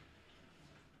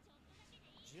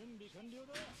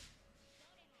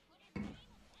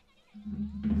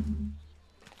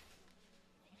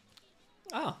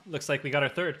 Oh, looks like we got our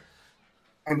third.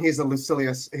 And he's a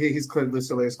Lucilius. He's cleared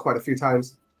Lucilius quite a few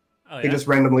times. Oh, yeah? He just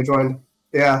randomly joined.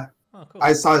 Yeah. Oh, cool.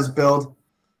 I saw his build.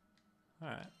 All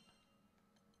right.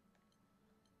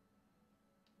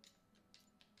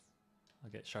 I'll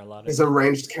get Charlotte. He's a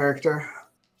ranged character.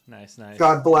 Nice.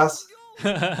 God bless.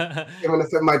 Even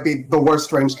if it might be the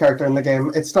worst ranged character in the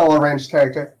game, it's still a ranged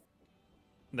character.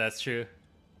 That's true.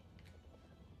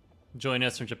 Joining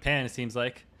us from Japan, it seems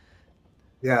like.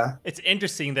 Yeah. It's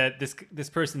interesting that this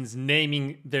person's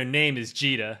their name is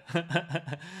Jita.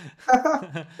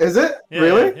 Is it? Yeah,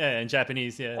 really? Yeah, in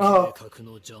Japanese, yeah. Oh.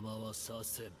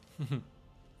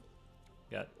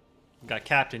 Got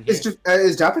Captain here.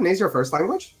 Is Japanese your first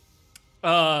language?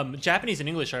 Japanese and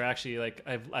English are actually like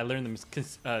I learned them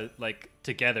like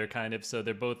together kind of, so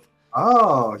they're both.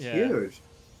 Oh, yeah. Huge!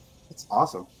 That's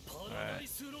awesome. Right.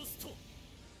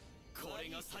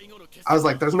 I was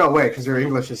like, "There's no way," because your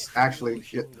English is actually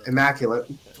immaculate.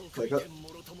 Like,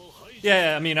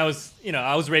 yeah, I mean, I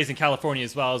was raised in California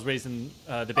as well. I was raised in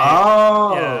the Bay.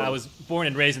 Oh. Yeah, I was born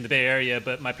and raised in the Bay Area,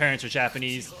 but my parents are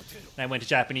Japanese, and I went to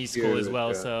Japanese school as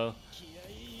well, so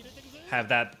have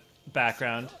that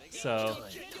background. So,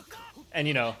 and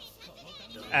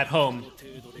at home,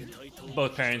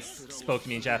 both parents spoke to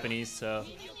me in Japanese, so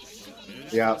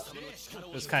yeah,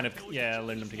 it was kind of I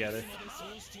learned them together.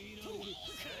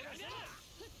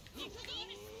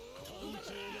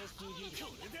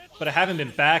 But I haven't been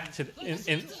back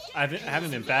I haven't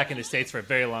been back in the States for a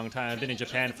very long time. I've been in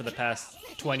Japan for the past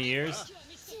 20 years.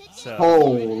 So,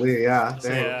 holy, yeah. so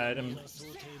yeah,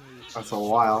 That's a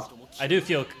while. I do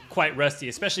feel quite rusty,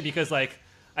 especially because like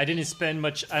I don't spend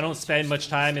much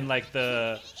time in like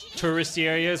the touristy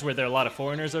areas where there are a lot of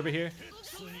foreigners over here.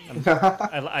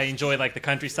 I enjoy like the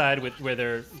countryside where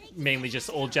they're mainly just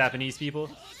old Japanese people.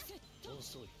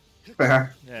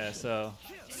 Fair. Yeah, so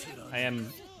I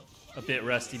am a bit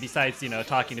rusty. Besides, you know,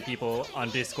 talking to people on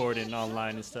Discord and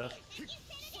online and stuff.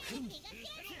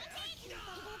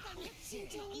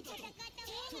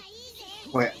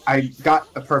 Wait, I got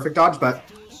a perfect dodge, but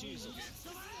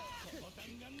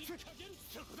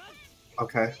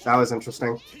okay, that was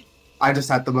interesting. I just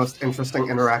had the most interesting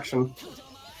interaction.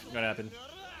 What happened?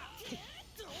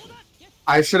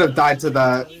 I should have died to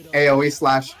the AoE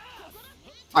slash.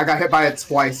 I got hit by it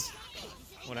twice.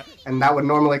 And that would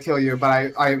normally kill you,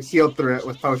 but I healed through it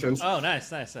with potions. Oh,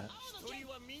 nice, nice.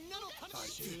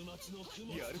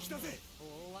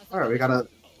 Alright, we got a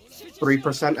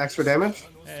 3% extra damage?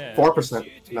 Yeah.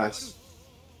 4%. Nice.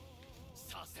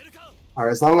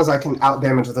 Alright, as long as I can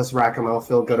out-damage this Rackham, I'll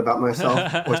feel good about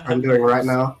myself, which I'm doing right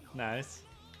now. Nice.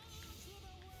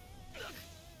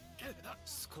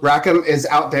 Rackham is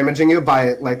out-damaging you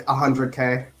by like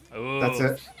 100k. Ooh. That's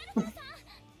it.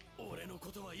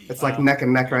 It's like neck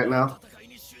and neck right now.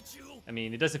 I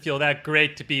mean, it doesn't feel that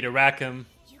great to beat a Rackham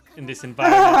in this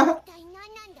environment.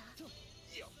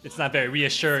 It's not very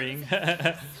reassuring.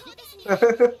 Oh.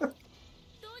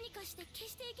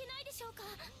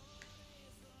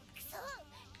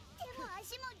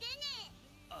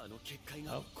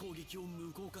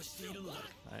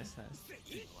 Nice, nice.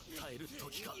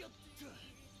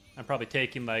 I'm probably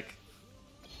taking like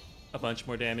a bunch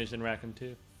more damage than Rackham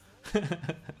too.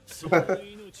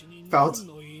 Felt.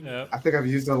 Yep. I think I've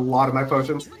used a lot of my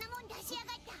potions.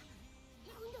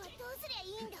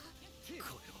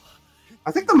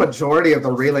 I think the majority of the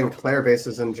Relink player base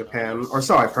is in Japan, or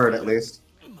so I've heard at least.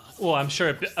 Well, I'm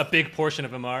sure a big portion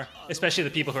of them are, especially the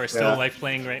people who are still like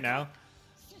playing right now.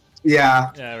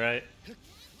 Yeah. Yeah, right.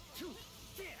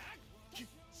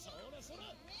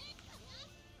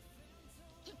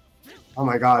 Oh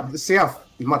my god, see how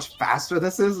much faster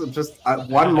this is? Just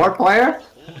one more player?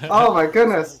 Oh my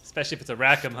goodness. Especially if it's a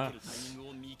Rackham, huh?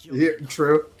 Yeah,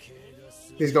 true.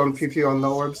 He's going pew-pew on the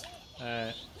orbs.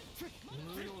 Alright,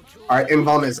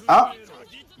 Invuln is up.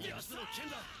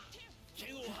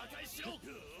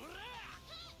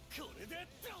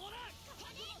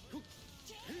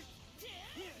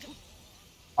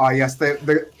 Oh yes,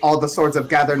 all the swords have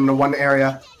gathered into one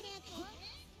area.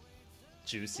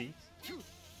 Juicy.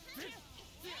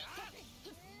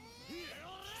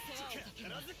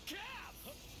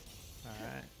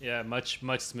 Alright, yeah, much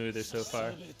smoother so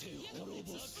far.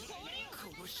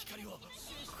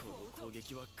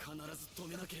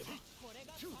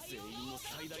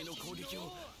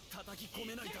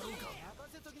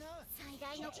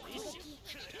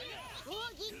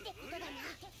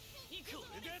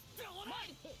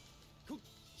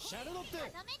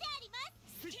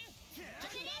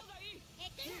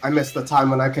 I missed the time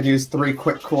when I could use 3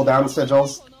 quick cooldown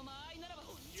sigils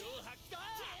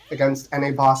against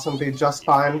any boss and be just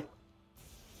fine.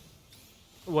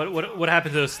 What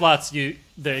happened to those slots?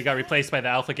 They got replaced by the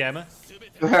Alpha Gamma?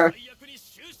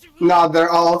 No, they're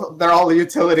all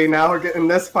utility now. We're getting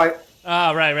this fight.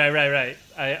 Ah, right.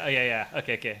 Yeah.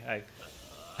 Okay.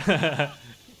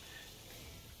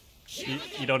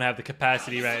 You don't have the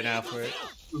capacity right now for it.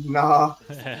 No.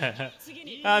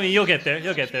 I mean, you'll get there,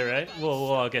 right? We'll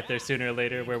all get there sooner or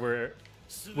later, where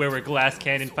we're glass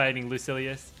cannon fighting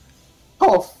Lucilus.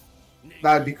 Oh,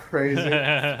 that'd be crazy.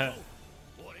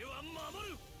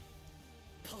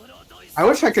 I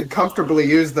wish I could comfortably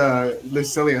use the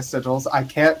Lucilus sigils. I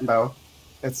can't though.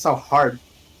 It's so hard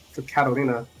for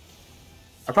Catalina.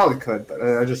 I probably could, but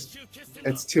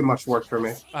it's too much work for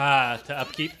me. Ah, to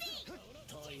upkeep?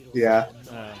 Yeah.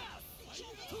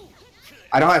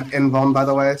 I don't have Invuln, by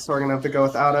the way, so we're gonna have to go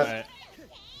without it. Right.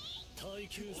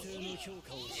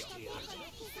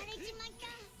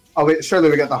 Oh wait, surely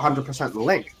we got the 100%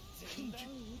 link.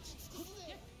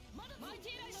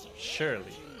 Surely.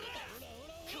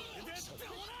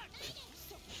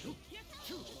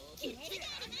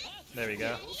 There we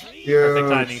go. Perfect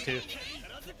timing too.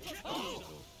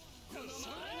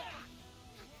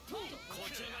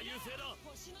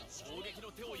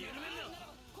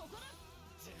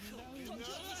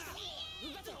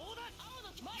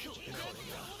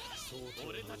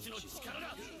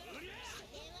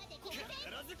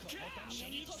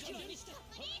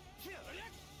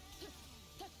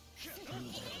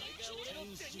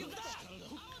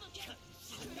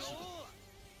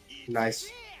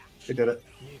 Nice. We did it.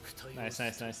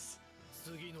 Nice.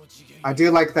 I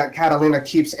do like that Catalina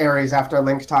keeps Ares after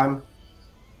link time.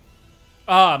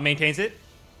 Ah, maintains it?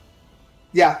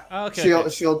 Yeah. Oh, okay,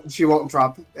 She won't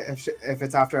drop if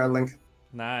it's after a link.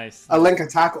 Nice. A link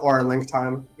attack or a link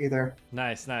time, either.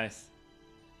 Nice, nice.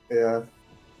 Yeah.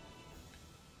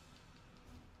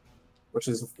 Which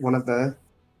is one of the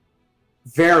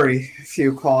very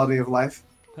few quality of life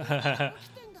that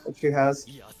she has.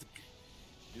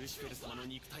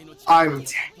 I'm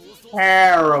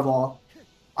terrible.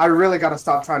 I really gotta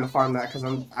stop trying to farm that because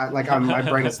my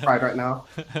brain is fried right now.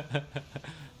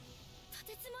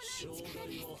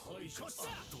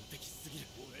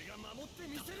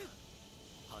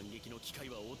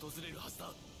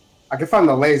 I can find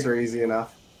the laser easy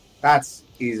enough. That's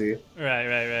easy.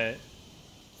 Right.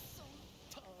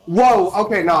 Whoa!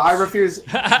 Okay, no, I refuse.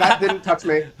 That didn't touch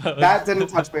me. That didn't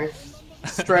touch me.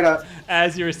 Straight up.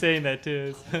 As you were saying that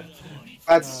too.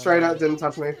 That straight up didn't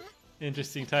touch me.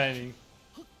 Interesting timing.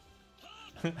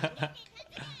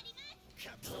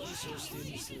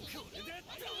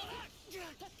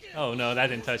 Oh no, that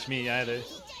didn't touch me either.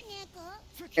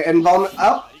 Invuln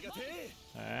up.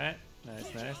 Alright,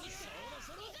 nice.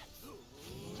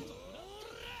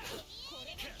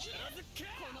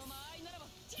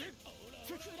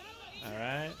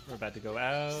 Alright, we're about to go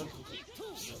out.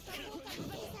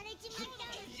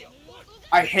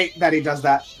 I hate that he does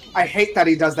that. I hate that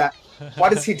he does that. Why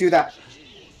does he do that?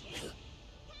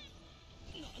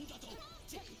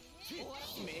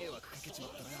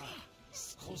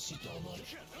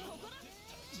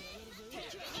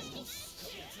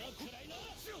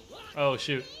 Oh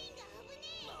shoot.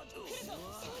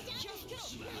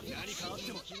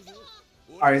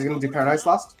 Alright, he's gonna do Paradise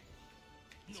Lost.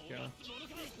 Let's go.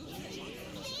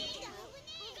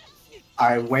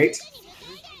 I wait.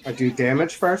 I do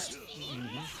damage first.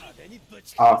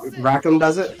 Rackham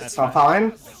does it. That's so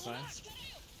fine. That's fine.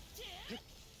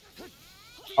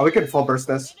 Oh, we could full burst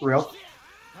this. Real.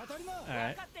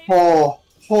 Alright. Oh,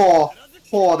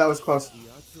 that was close.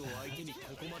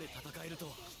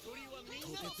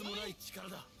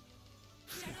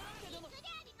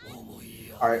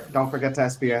 Alright, don't forget to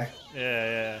SBA.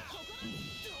 Yeah.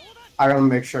 I gotta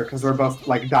make sure, because we're both,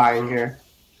 like, dying here.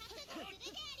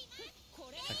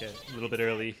 Okay, a little bit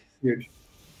early. Huge.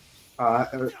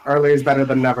 Early is better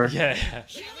than never. Yeah.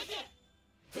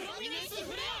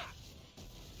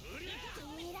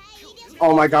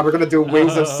 Oh my god, we're gonna do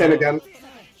Wings of Sin again.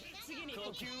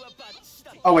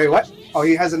 Oh wait, what? Oh,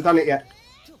 he hasn't done it yet.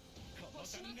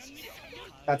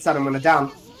 That said, I'm gonna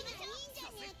down.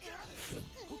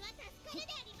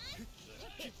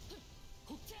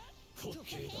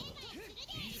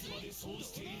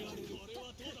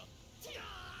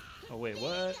 Oh wait,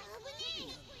 what?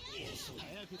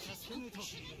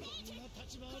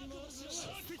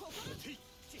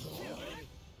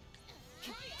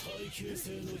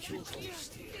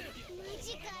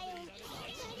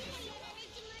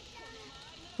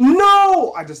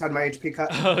 No! I just had my HP cut.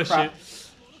 Oh Crap. shit.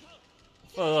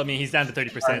 Well, I mean, he's down to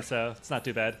 30%, so it's not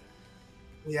too bad.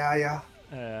 Yeah.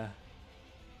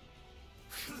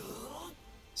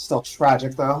 Still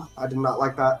tragic though. I did not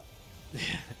like that.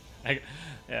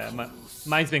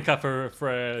 Mine's been cut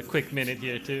for a quick minute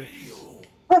here too.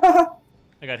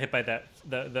 I got hit by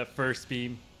the first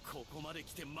beam.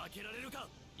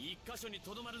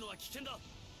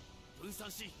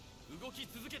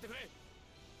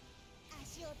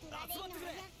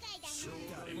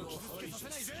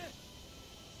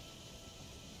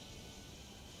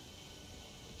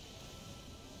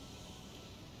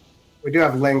 We do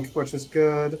have Link, which is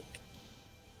good.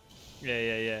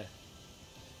 Yeah.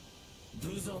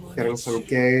 Getting some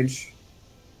gauge.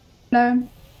 Hello.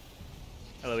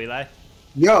 Hello, Eli.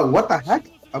 Yo, what the heck?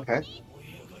 Okay.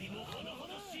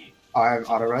 Oh, I have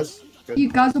auto res. Good. You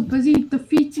guys are busy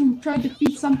trying to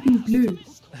defeat something blue.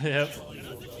 Yep.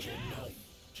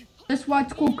 That's why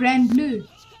it's called Granblue.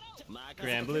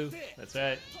 Granblue. That's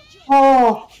right.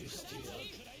 Oh,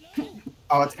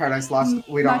 it's Paradise Lost.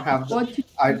 We don't have.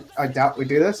 I doubt we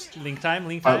do this. Link time.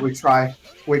 We try.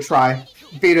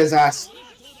 Beat his ass.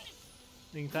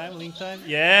 Link time.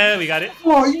 Yeah, we got it.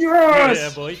 Oh yes! Yeah,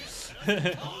 boy.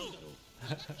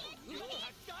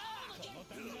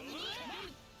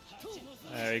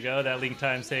 There we go. That link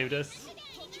time saved us.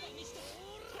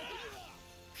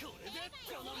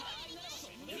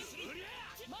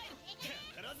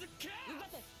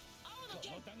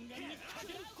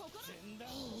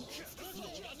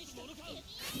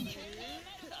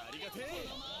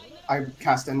 I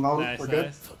cast invuln. Nice, We're good.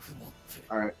 nice.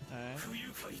 All right.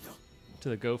 To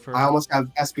the gopher. I almost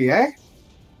have SBA.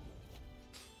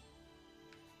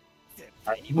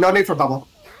 Right. No need for bubble.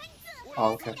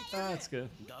 Oh, okay. That's good.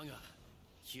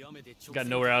 Got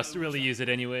nowhere else to really use it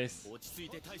anyways.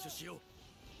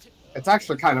 It's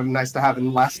actually kind of nice to have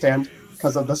in Last Stand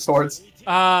because of the swords.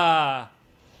 Ah,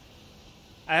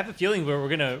 I have a feeling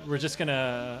we're just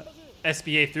gonna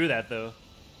SBA through that though.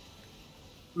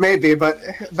 Maybe, but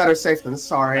better safe than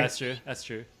sorry. That's true. That's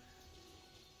true.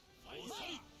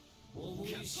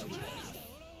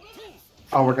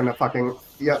 Oh, we're gonna fucking...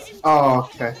 Yep. Oh,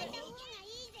 okay.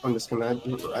 I'm just gonna...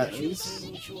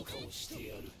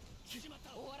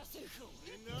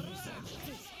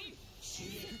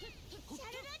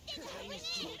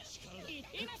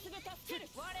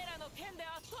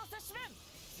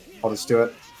 I'll just do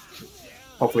it.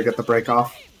 Hopefully get the break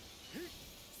off.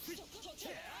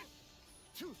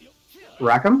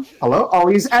 Rack him? Hello? Oh,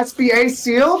 he's SBA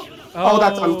seal? Oh,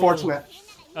 that's unfortunate.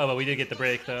 Oh, but we did get the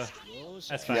break though.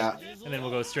 That's fine. Yeah. And then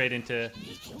we'll go straight into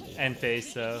end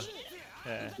phase, so...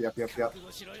 Yep.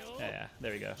 Yeah,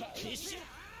 there we go.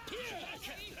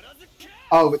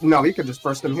 Oh, no, we could just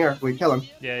burst him here. We kill him.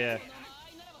 Yeah.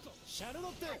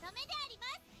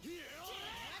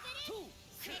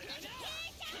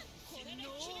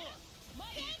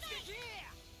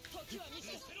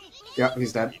 Yep,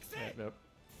 he's dead. Nope.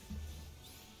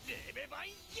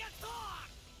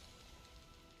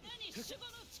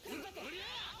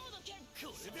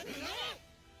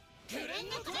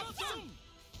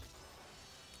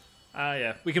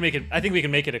 Yeah, we can make it. I think we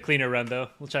can make it a cleaner run though.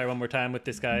 We'll try one more time with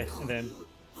this guy, and then.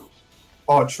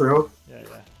 Oh, true. Yeah.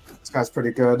 This guy's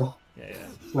pretty good. Yeah.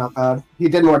 Not bad. He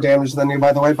did more damage than you,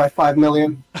 by the way, by 5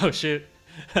 million. Oh shit!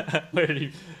 Where did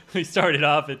he? We started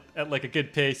off at like a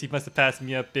good pace. He must have passed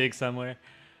me up big somewhere.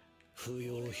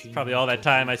 Probably all that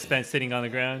time I spent sitting on the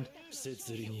ground.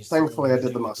 Thankfully, I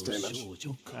did the most damage.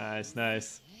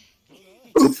 Nice.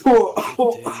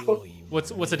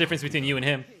 What's the difference between you and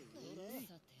him?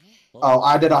 Oh,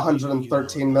 I did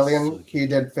 113 million. He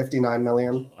did 59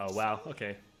 million. Oh wow.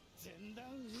 Okay.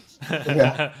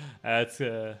 Yeah. That's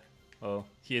well,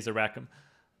 he is a Rackham.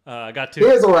 I got 2. He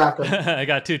is a Rackham. I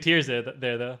got 2 tiers there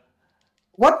though.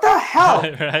 What the hell?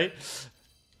 Right?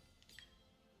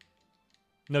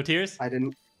 No tears? I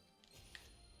didn't.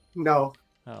 No.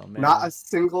 Oh man. Not a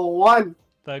single one.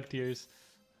 Thug tears.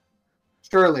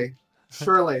 Surely.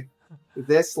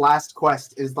 This last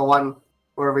quest is the one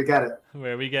where we get it.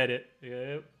 Where we get it.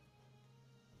 Yep.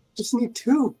 Just need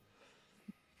 2.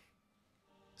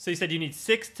 So you said you need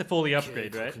 6 to fully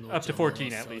upgrade, right? Up to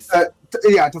 14 at least.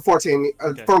 Yeah, to 14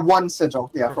 Okay. for 1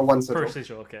 sigil. Yeah, for 1 sigil. Per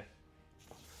sigil, okay.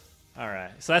 All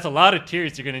right. So that's a lot of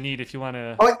tiers you're gonna need if you want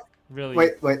to really.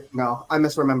 Wait. No, I'm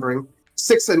misremembering.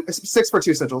 6 for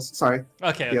 2 sigils. Sorry.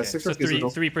 Okay. Yeah, 6 so for 2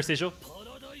 sigils. 3 per sigil.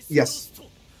 Yes.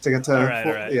 To get to. All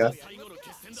right. Yeah.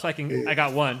 So I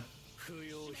got 1.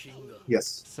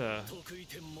 Yes. So.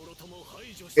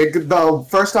 The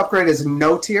first upgrade is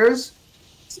no tiers.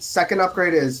 Second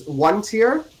upgrade is 1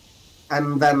 tier,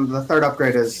 and then the third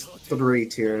upgrade is 3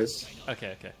 tiers.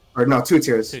 Okay. Or no, 2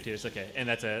 tiers. 2 tiers. Okay, and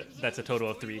that's a total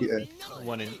of 3. Yeah.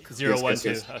 1 and 0, Yes, 1, yes, 2.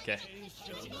 yes. Okay.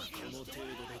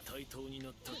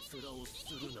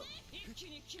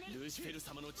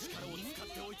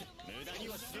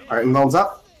 All right, and thumbs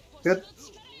up. Good.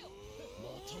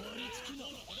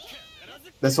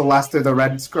 This will last through the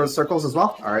red circles as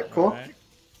well. All right, cool. All right.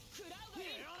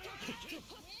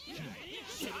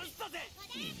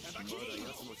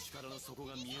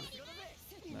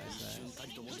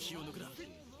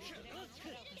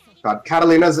 God,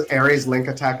 Catalina's Ares Link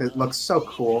attack, it looks so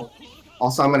cool.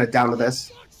 Also, I'm going to down to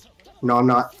this. No, I'm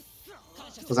not.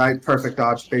 Because I perfect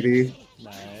dodge, baby.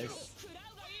 Nice.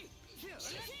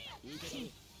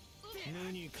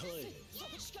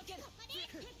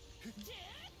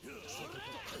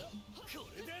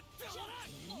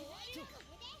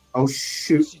 Oh,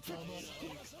 shoot.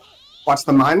 Watch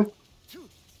the mine.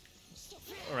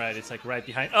 All right, it's like right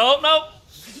behind. Oh, no!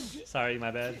 Sorry,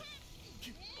 my bad.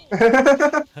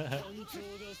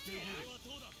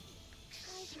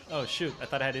 Oh, shoot. I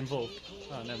thought I had involve.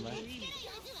 Oh, never mind.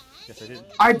 Guess I didn't.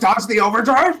 I dodged the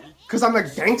overdrive? Because I'm a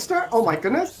gangster? Oh my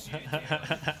goodness.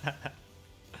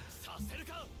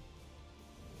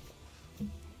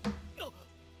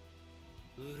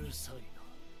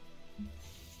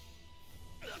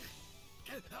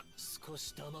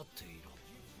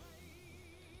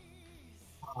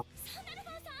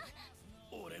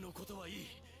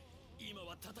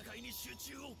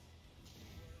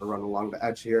 I'll run along the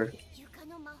edge here.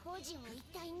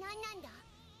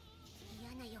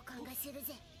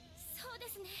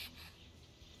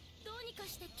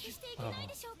 Oh.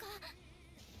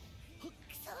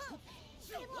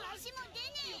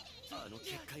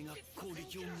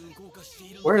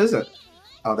 Where is it?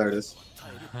 Oh, there it is.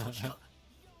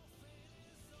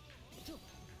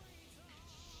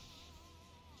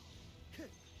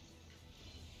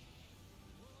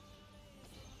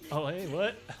 hey,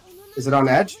 what? Is it on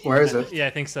edge? Where is it? Yeah, I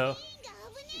think so.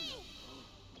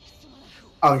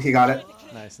 Oh, he got it.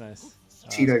 Nice, nice.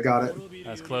 Cheetah got it.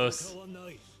 That's close.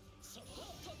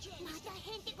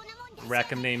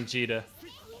 Rackham named Cheetah.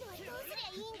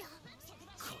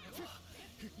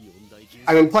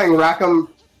 I mean, playing Rackham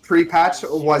pre-patch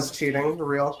was cheating,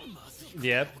 real.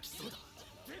 Yep.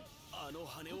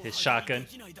 His shotgun.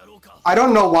 I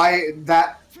don't know why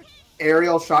that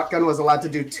aerial shotgun was allowed to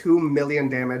do 2 million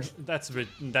damage. That's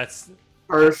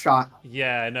per shot.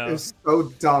 Yeah, I know. It was so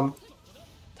dumb.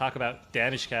 Talk about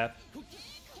damage cap.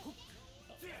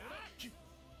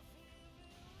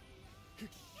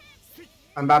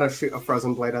 I'm about to shoot a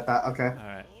frozen blade at that. Okay.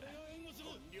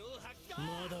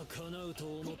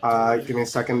 Alright. Give me a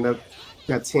second to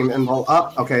get team invul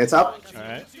up. Okay, it's up.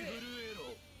 Alright.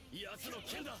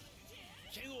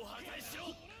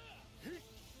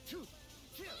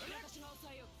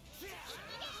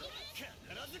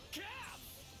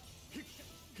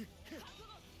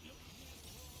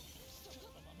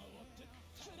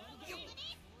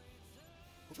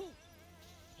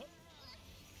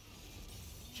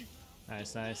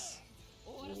 Nice, nice.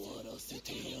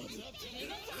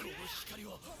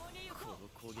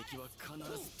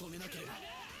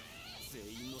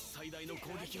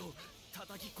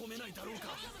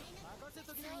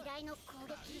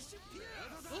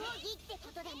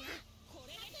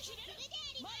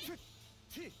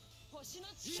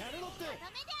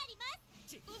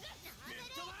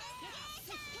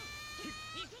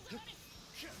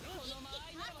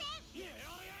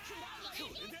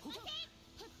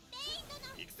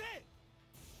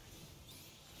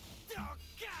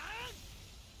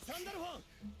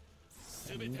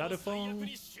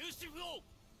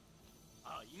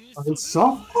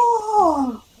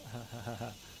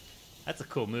 That's a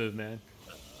cool move, man.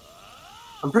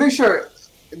 I'm pretty sure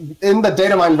in the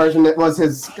Datamine version it was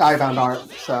his skybound art,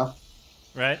 so.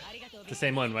 Right? The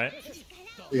same one, right?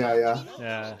 Yeah, yeah.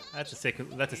 Yeah, that's a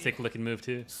sick looking move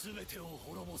too.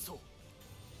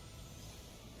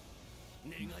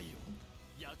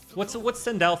 What's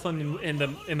Sandalphon in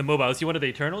the mobile? Is he one of the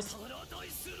Eternals?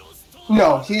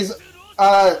 No, he's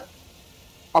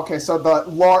okay, so the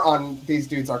lore on these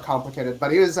dudes are complicated,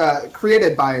 but he was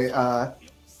created by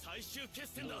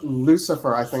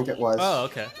Lucifer, I think it was. Oh,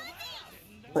 okay.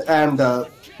 And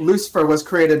Lucifer was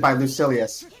created by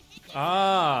Lucilus.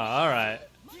 Ah, alright.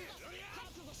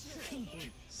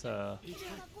 So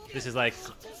this is like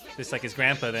his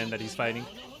grandpa then that he's fighting.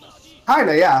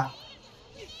 Kinda, yeah.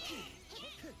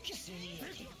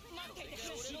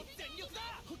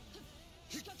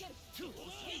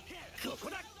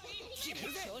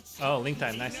 Oh, link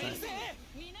time, nice, nice.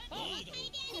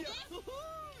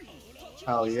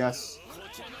 Oh, yes.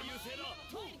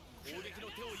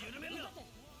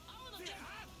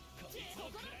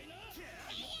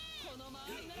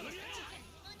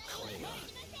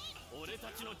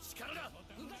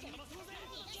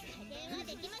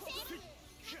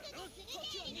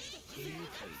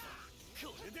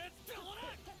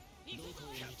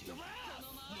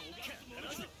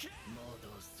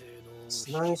 It's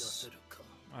nice.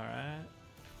 Alright.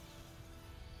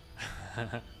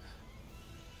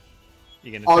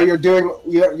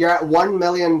 You're at 1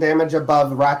 million damage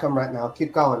above Rackham right now.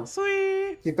 Keep going.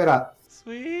 Sweet. Keep it up.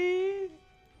 Sweet.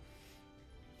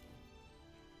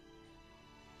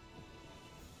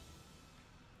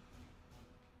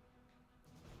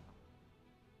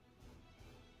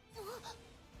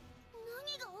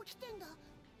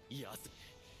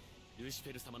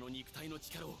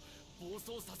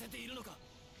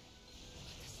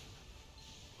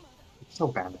 So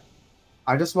bad.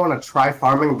 I just want to try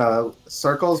farming the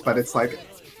circles, but it's like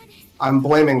I'm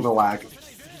blaming the lag.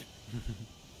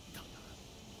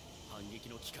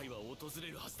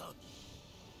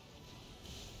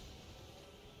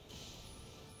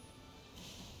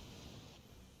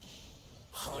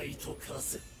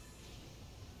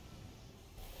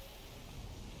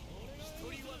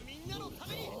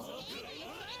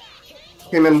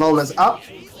 Team invul is up.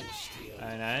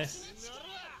 Very nice.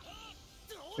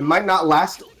 It might not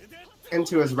last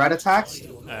into his red attacks.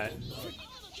 Alright.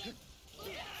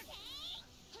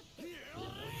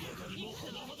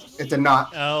 It did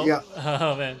not. Oh. Yeah.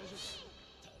 Oh man.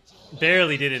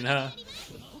 Barely didn't, huh?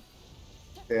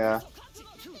 Yeah.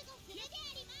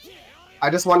 I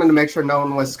just wanted to make sure no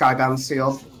one was skybound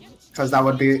sealed, because that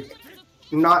would be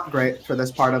not great for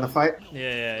this part of the fight.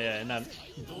 Yeah. Not.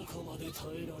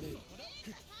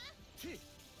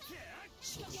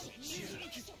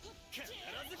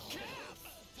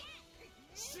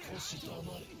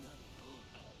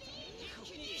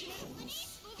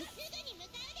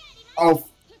 Oh.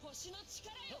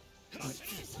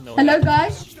 No Hello, hack.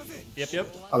 guys.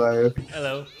 Yep. Hello.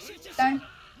 Hello. Guys.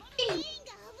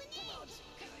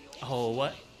 Oh,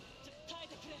 what?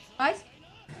 Guys.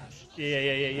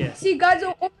 Yeah. See, guys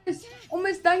are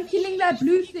almost done killing that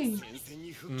blue thing.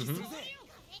 Mm-hmm.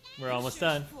 We're almost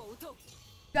done.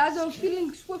 Guys are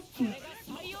feeling swifty.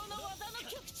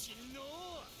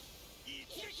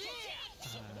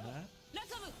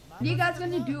 What are you guys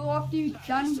gonna do after you're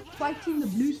done fighting the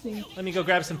blue thing? Let me go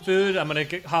grab some food. I'm gonna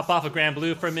hop off of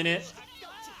Granblue for a minute,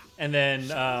 and then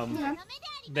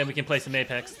then we can play some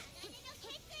Apex.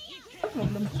 No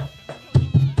problem.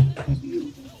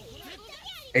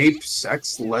 Ape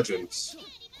Sex Legends.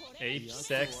 Ape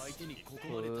Sex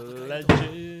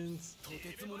Legends.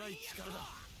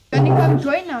 Gonna come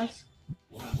join us.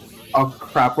 Oh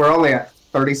crap, we're only at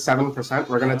 37%.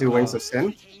 We're gonna do Wings of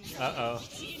Sin. Uh-oh.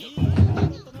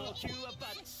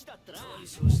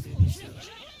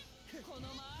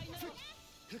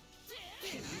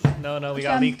 No, we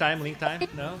got link time.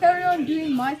 No. Carry on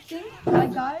doing my thing, my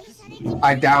guys.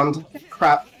 I downed.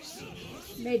 Crap.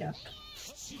 Later.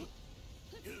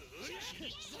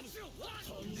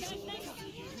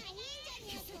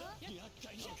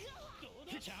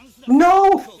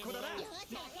 No!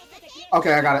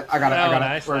 Okay, I got it.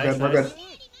 Nice, We're nice, good, we're nice. good.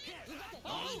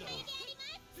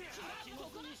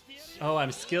 Oh,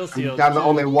 I'm skill sealed. Down to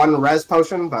only one res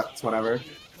potion, but it's whatever.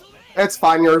 It's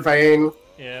fine, you're vain.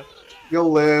 Yep,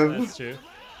 You'll live. that's true.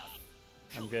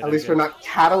 I'm good. At least you're not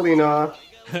Catalina,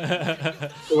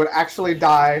 who would actually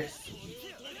die.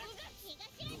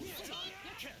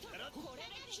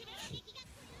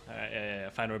 Alright, yeah.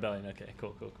 Final rebellion. Okay,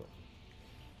 cool.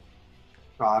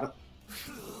 God.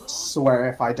 Swear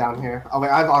if I down here. Oh wait,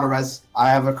 I have auto res. I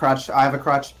have a crutch.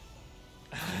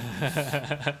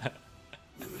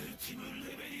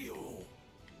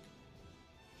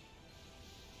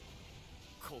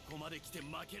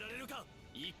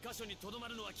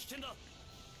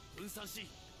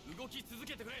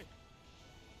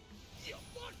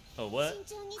 Oh,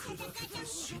 what?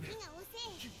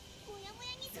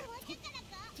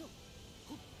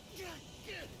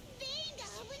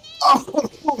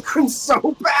 Oh, I'm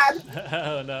so bad.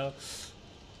 Oh no.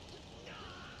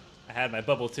 I had my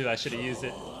bubble too. I should have used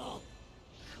it.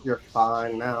 You're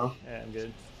fine now. Yeah, I'm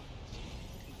good.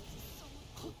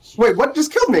 Wait, what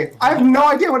just killed me? I have no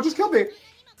idea what just killed me.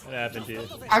 What happened to you?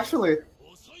 Actually.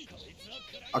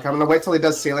 Okay, I'm gonna wait till he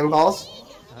does ceiling balls.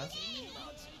 Huh?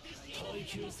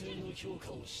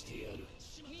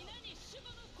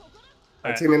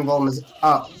 Our team invuln is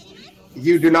up.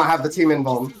 You do not have the team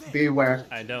invuln. Beware.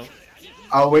 I don't.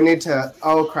 Oh, we need to.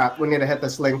 Oh crap! We need to hit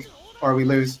this link, or we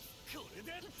lose.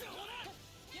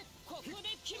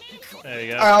 There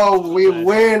you go. Oh, we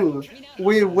win.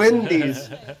 We win these.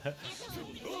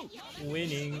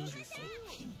 Winning.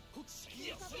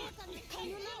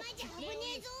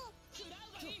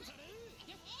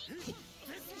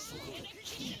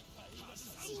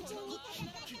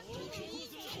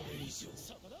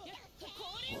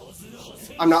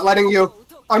 I'm not letting you.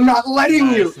 I'm not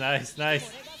letting you. Nice.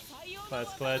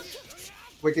 Clutch.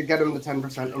 We could get him to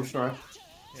 10%, I'm sure.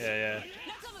 Yeah.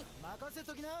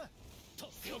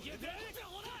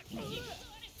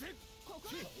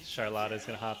 Charlotta's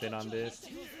gonna hop in on this.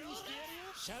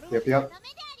 Yep.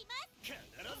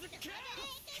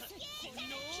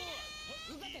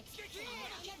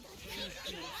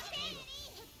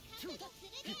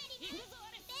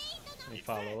 Let me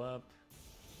follow up.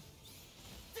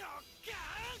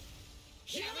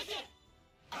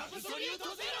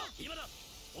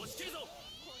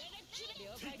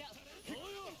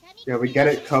 Yeah, we get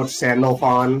it, Coach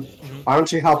Sandalphon. Why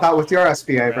don't you help out with your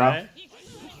SPA, bro? Right.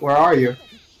 Where are you?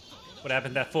 What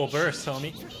happened to that full burst,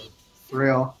 homie?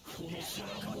 Real.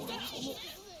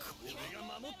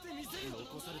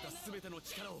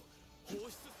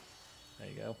 There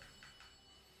you go.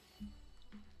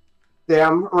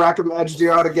 Damn, Rackham edged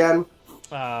you out again.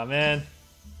 Aw, man.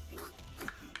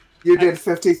 You did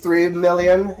 53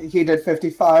 million, he did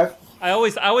 55. I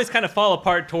always kind of fall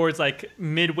apart towards like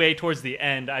midway towards the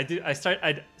end. I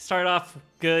start off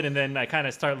good and then I kind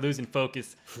of start losing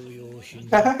focus.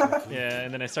 Yeah,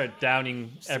 and then I start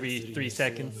downing every 3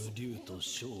 seconds.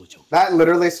 That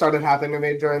literally started happening to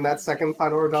me during that second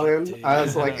final rebellion. I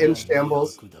was like in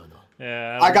shambles.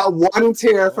 Yeah. I got 1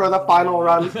 tier for the final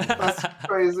run. That's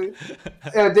crazy.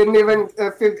 It didn't even.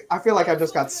 I feel like I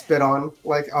just got spit on.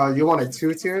 Like, you wanted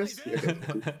 2 tiers?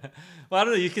 Well, I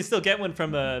don't know. You can still get one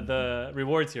from the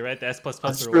rewards here, right? The S++ That's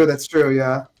rewards. true. That's true.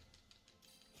 Yeah.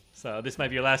 So this might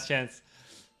be your last chance.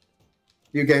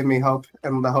 You gave me hope,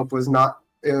 and the hope was not.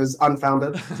 It was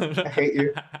unfounded. I hate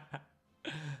you.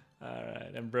 All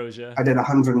right, Ambrosia. I did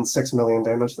 106 million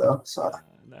damage though. So.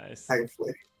 Nice.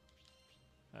 Thankfully.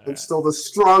 All I'm right. still the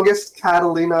strongest,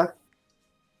 Catalina.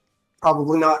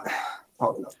 Probably not.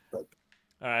 Probably not. But...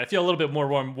 All right. I feel a little bit more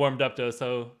warmed up though.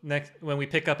 So when we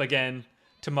pick up again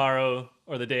tomorrow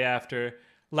or the day after,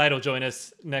 Light will join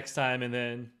us next time, and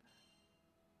then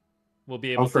we'll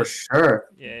be able to. For sure.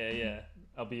 Yeah.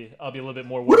 I'll be a little bit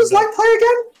more warmed up. What does Light play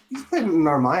again? He's playing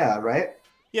Narmaya, right?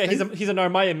 Yeah, he's a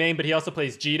Narmaya main, but he also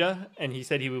plays Jita, and he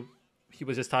said he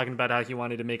was just talking about how he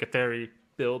wanted to make a fairy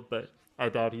build, but I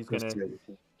doubt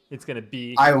it's gonna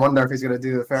be. I wonder if he's gonna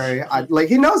do the fairy. Like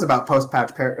he knows about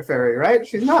post-patch fairy, right?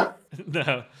 She's not.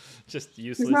 No, just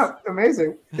useless. She's not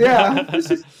amazing. Yeah.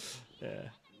 Yeah,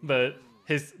 but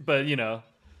you know,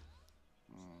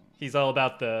 he's all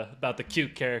about the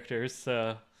cute characters.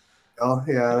 So. Oh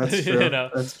yeah, that's true. You know,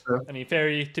 that's true. I mean,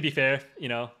 fairy. To be fair, you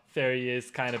know, fairy is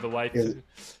kind of a waifu.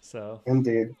 So.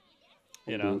 Indeed.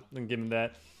 You know, I'm giving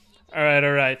that. All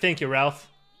right. Thank you, Ralph.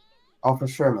 Oh, for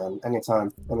sure, man.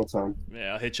 Anytime.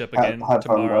 Yeah, I'll hit you up again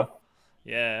tomorrow. Fun,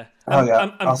 yeah.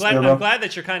 I'm glad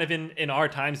that you're kind of in our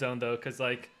time zone though, because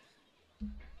like,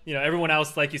 you know, everyone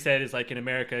else, like you said, is like in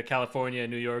America, California,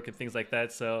 New York, and things like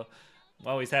that. So we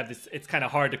always have this. It's kind of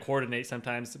hard to coordinate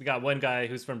sometimes. We got one guy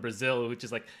who's from Brazil, which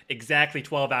is like exactly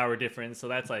 12-hour difference. So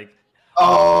that's like.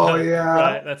 Oh yeah.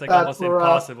 Right? That's like almost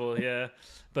impossible. Yeah,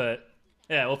 but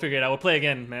yeah, we'll figure it out. We'll play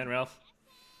again, man, Ralph.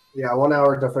 Yeah, 1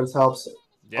 hour difference helps.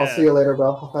 Yeah. I'll see you later,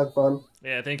 bro. Have fun.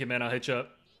 Yeah, thank you, man. I'll hit you up.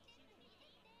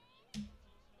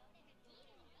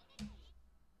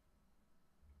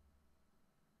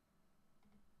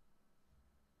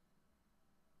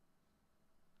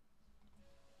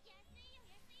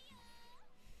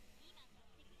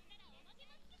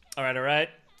 All right,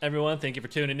 everyone. Thank you for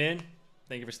tuning in.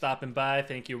 Thank you for stopping by.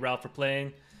 Thank you, Ralph, for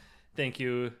playing. Thank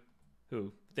you,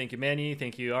 Thank you, Manny.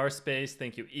 Thank you, R-Space.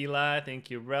 Thank you, Eli.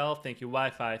 Thank you, Ralph. Thank you,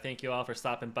 Wi-Fi. Thank you all for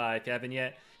stopping by. If you haven't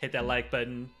yet, hit that like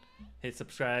button, hit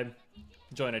subscribe,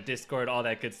 join our Discord, all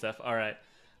that good stuff. All right.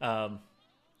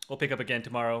 We'll pick up again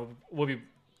tomorrow.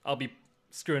 I'll be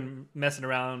messing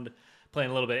around,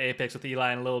 playing a little bit of Apex with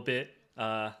Eli in a little bit.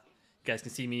 You guys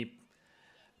can see me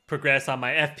progress on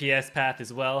my FPS path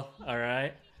as well. All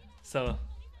right. So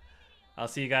I'll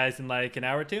see you guys in like an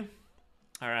hour or two.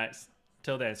 All right.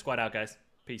 Till then, squad out, guys.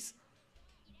 Peace.